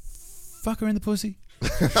 fuck her in the pussy?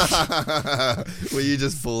 Were you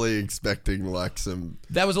just fully expecting like some?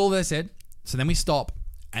 That was all they said. So then we stop,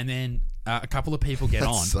 and then a couple of people get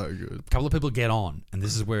on. So good. A couple of people get on, and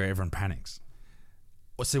this is where everyone panics.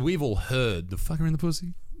 So we've all heard the fucker in the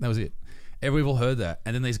pussy. That was it. We've all heard that,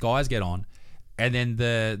 and then these guys get on, and then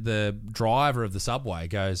the driver of the subway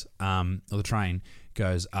goes, or the train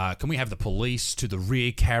goes, can we have the police to the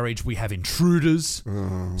rear carriage? We have intruders.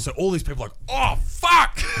 So all these people are like, oh,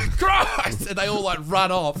 fuck, Christ. And they all like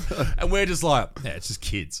run off. And we're just like, yeah, it's just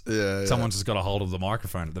kids. Yeah. Someone's just got a hold of the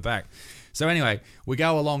microphone at the back. So anyway, we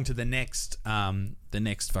go along to the next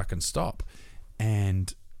fucking stop,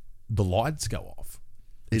 and the lights go off.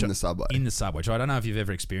 In the subway. In the subway. Which I don't know if you've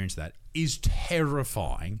ever experienced that. Is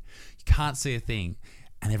terrifying. You can't see a thing.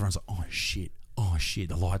 And everyone's like, oh, shit. Oh, shit,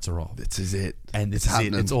 the lights are off. This is it. And it's this is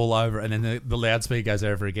happening. it. It's all over. And then the loudspeaker goes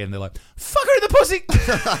over again. And they're like, fuck her in the pussy.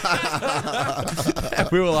 And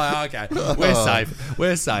we were like, okay, we're safe.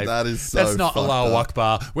 We're safe. That is so That's not fucked Allahu up.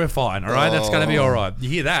 Akbar. We're fine, all right? That's going to be all right. You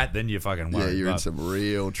hear that, then you're fucking worried. Yeah, you're in But- some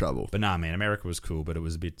real trouble. But nah, man, America was cool, but it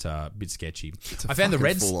was a bit sketchy. a I found the fucking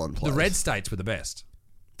red full-on the place. red states were the best.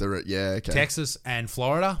 Yeah, okay. Texas and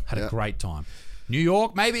Florida had a Yeah. great time. New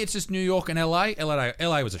York, maybe it's just New York and LA.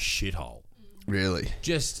 LA was a shithole. Really?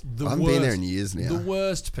 Just the I haven't worst. been there in years now. The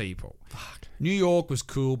worst people. Fuck. New York was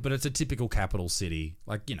cool, but it's a typical capital city.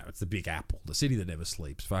 Like, you know, it's the Big Apple, the city that never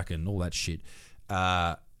sleeps, fucking all that shit.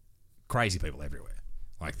 Crazy people everywhere.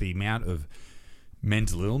 Like, the amount of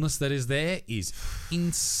mental illness that is there is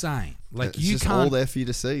insane. Like, It's you just can't all there for you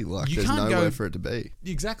to see. Like, you there's can't nowhere go- for it to be.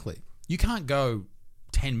 Exactly. You can't go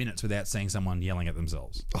 10 minutes without seeing someone yelling at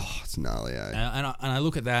themselves. Oh, it's gnarly, eh? And I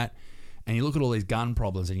look at that, and you look at all these gun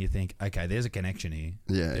problems, and you think, okay, there's a connection here.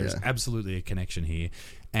 Yeah, There's yeah. absolutely a connection here.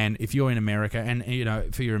 And if you're in America, and you know,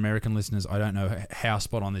 for your American listeners, I don't know how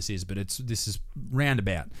spot on this is, but this is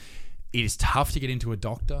roundabout. It is tough to get into a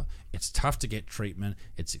doctor. It's tough to get treatment.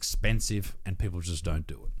 It's expensive, and people just don't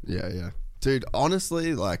do it. Yeah, yeah. Dude,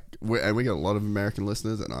 honestly, like, we got a lot of American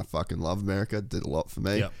listeners, and I fucking love America. Did a lot for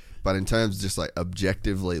me. Yep. But in terms of just, like,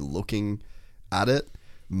 objectively looking at it,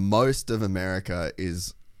 most of America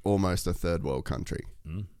is almost a third world country.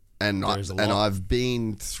 And There's a lot. I've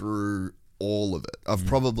been through all of it. I've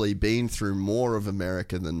probably been through more of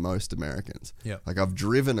America than most Americans. Yep. Like, I've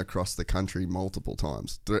driven across the country multiple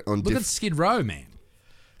times. Look at Skid Row, man.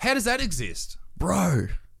 How does that exist? Bro,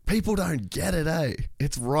 people don't get it, eh?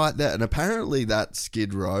 It's right there. And apparently that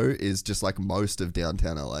Skid Row is just like most of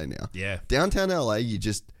downtown LA now. Yeah. Downtown LA,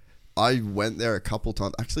 I went there a couple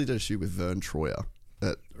times. Actually did a shoot with Vern Troyer.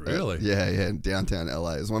 Really? Yeah, in downtown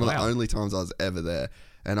LA. It was one of the Wow. only times I was ever there.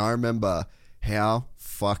 And I remember how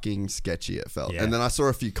fucking sketchy it felt. Yeah. And then I saw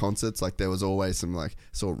a few concerts. Like, there was always some, like,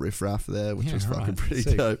 saw Riff Raff there, which Yeah, was fucking right. pretty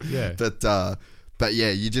Sick. dope. Yeah. But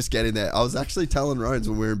yeah, you just get in there. I was actually telling Rones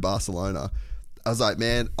when we were in Barcelona, I was like,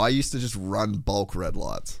 man, I used to just run bulk red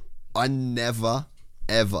lights. I never,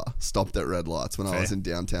 ever stopped at red lights when I was in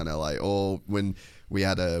downtown LA, or when we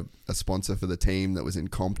had a sponsor for the team that was in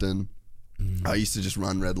Compton. I used to just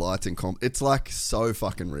run red lights in Compton. It's like so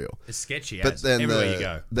fucking real. It's sketchy, But then everywhere you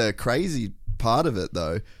go. the crazy part of it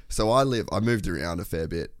though, so I moved around a fair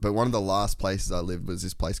bit, but one of the last places I lived was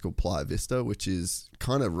this place called Playa Vista, which is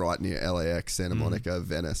kind of right near LAX, Santa Monica,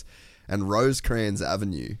 Venice. And Rosecrans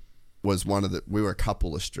Avenue was we were a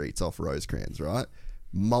couple of streets off Rosecrans, right?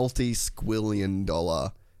 Multi-squillion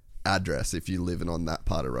dollar address if you're living on that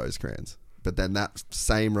part of Rosecrans. But then that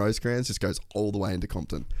same Rosecrans just goes all the way into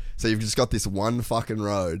Compton. So you've just got this one fucking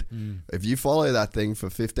road. If you follow that thing for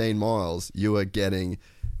 15 miles, you are getting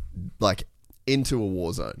like into a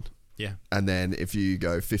war zone. Yeah. And then if you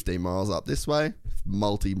go 15 miles up this way,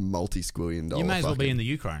 multi-squillion dollar. You may as well be fucking- in the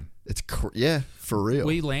Ukraine. It's yeah, for real.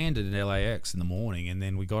 We landed in LAX in the morning, and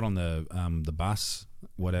then we got on the bus,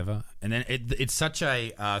 whatever, and then it's such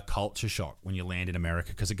a culture shock when you land in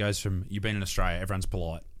America, because it goes from you've been in Australia, everyone's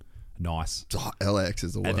polite, nice, LAX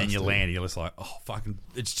is the worst. and then you dude. land, and you're just like, oh fucking,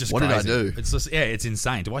 it's just What did I crazy. do? It's just it's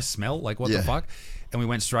insane. Do I smell like what the Yeah. fuck? And we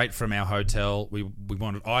went straight from our hotel. We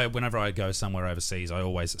wanted. Whenever I go somewhere overseas, I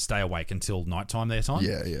always stay awake until nighttime their time.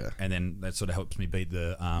 Yeah, yeah. And then that sort of helps me beat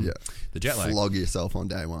the jet lag. Flog yourself on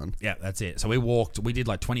day one. Yeah, that's it. So we did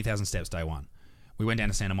like 20,000 steps day one. We went down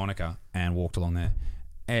to Santa Monica and walked along there.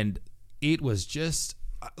 And it was just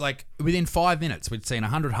like within 5 minutes, we'd seen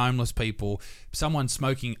 100 homeless people, someone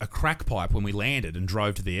smoking a crack pipe when we landed and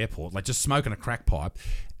drove to the airport, like just smoking a crack pipe.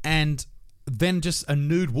 And then just a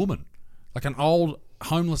nude woman, like an old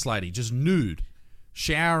homeless lady, just nude,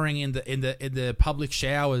 showering in the public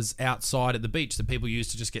showers outside at the beach that people use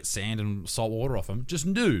to just get sand and salt water off them, just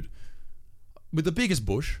nude, with the biggest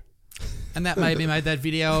bush, And that maybe made that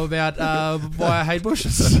video about why I hate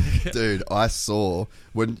bushes. Dude, I saw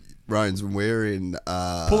when we were in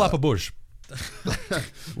Pull up a bush.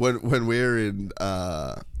 when we were in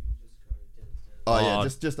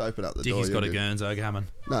just open up the door. Dickie's got a You're good. Guernsey coming.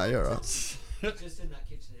 No, you're right. Just in that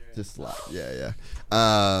kitchen area. Just like yeah.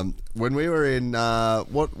 When we were in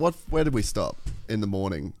where did we stop in the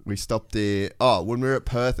morning? We stopped there. Oh, when we were at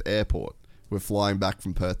Perth Airport. We're flying back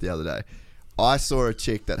from Perth the other day. I saw a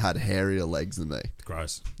chick that had hairier legs than me.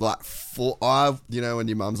 Gross. Like you know when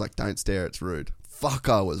your mum's like, "Don't stare, it's rude." Fuck,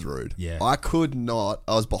 I was rude. Yeah. I could not.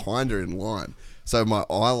 I was behind her in line, so my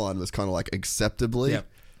eye line was kind of like acceptably,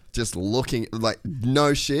 just looking like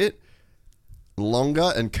no shit.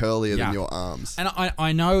 Longer and curlier than your arms. And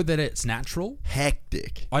I know that it's natural.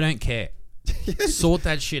 Hectic. I don't care. Sort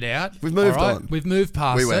that shit out. We've moved all right? on. We've moved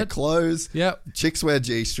past We it. wear clothes. Yep. Chicks wear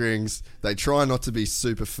G-strings. They try not to be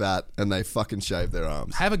super fat, and they fucking shave their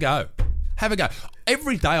arms. Have a go. Have a go.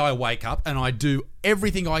 Every day I wake up and I do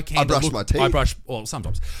everything I can. I brush my teeth.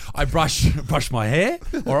 Sometimes. I brush my hair.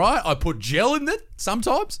 All right. I put gel in it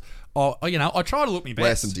sometimes. I try to look my best.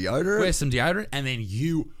 Wear some deodorant. And then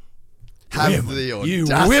you have the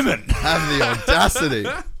audacity.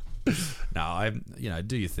 No,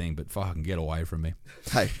 do your thing, but fucking get away from me.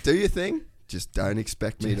 Hey, do your thing. Just don't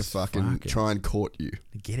expect me to fucking try and court you.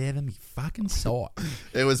 Get out of me fucking sight.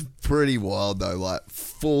 It was pretty wild though, like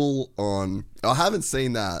full on. I haven't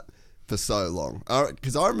seen that for so long.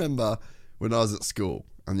 Because I remember when I was at school,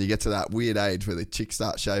 and you get to that weird age where the chicks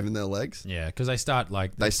start shaving their legs. Yeah, because they start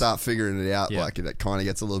they start figuring it out. Yeah. Like it kind of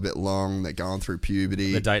gets a little bit long. They're going through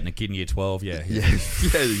puberty. They're dating a kid in year 12. Yeah,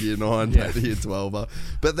 year 9, year 12.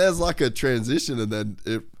 But there's like a transition, and then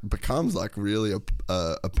it becomes like really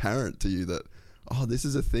apparent to you that this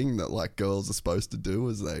is a thing that like girls are supposed to do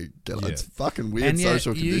as they get. It's fucking weird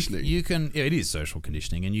social conditioning. It is social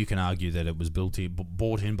conditioning, and you can argue that it was bought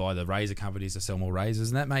in by the razor companies to sell more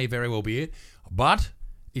razors, and that may very well be it. But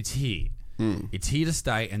it's here. It's here to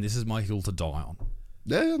stay, and this is my hill to die on.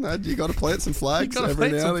 Yeah, no, you got to plant some flags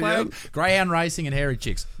every now and again. Greyhound racing and hairy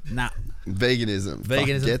chicks. Nah. Veganism.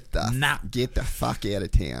 Get the fuck out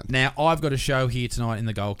of town. Now, I've got a show here tonight in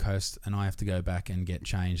the Gold Coast, and I have to go back and get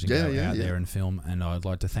changed and go out there and film. And I'd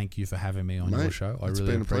like to thank you for having me on your show. I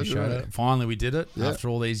really appreciate it. Finally, we did it after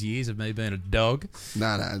all these years of me being a dog.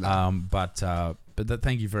 No. But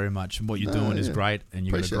thank you very much. And what you're doing is great, and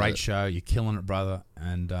you've got a great show. You're killing it, brother.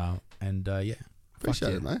 And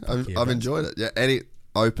appreciate it, mate. I've enjoyed it. Yeah, any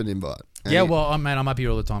open invite. I'm up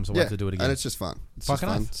here all the time, so we'll have to do it again. And it's just fun. It's just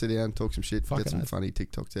fun. Sit down, talk some shit, get some funny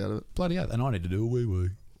TikToks out of it. Bloody hell, and I need to do a wee-wee.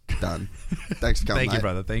 Done. Thanks for coming, Thank you,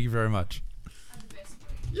 brother. Thank you very much. I'm the best.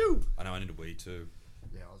 I know I need a wee too.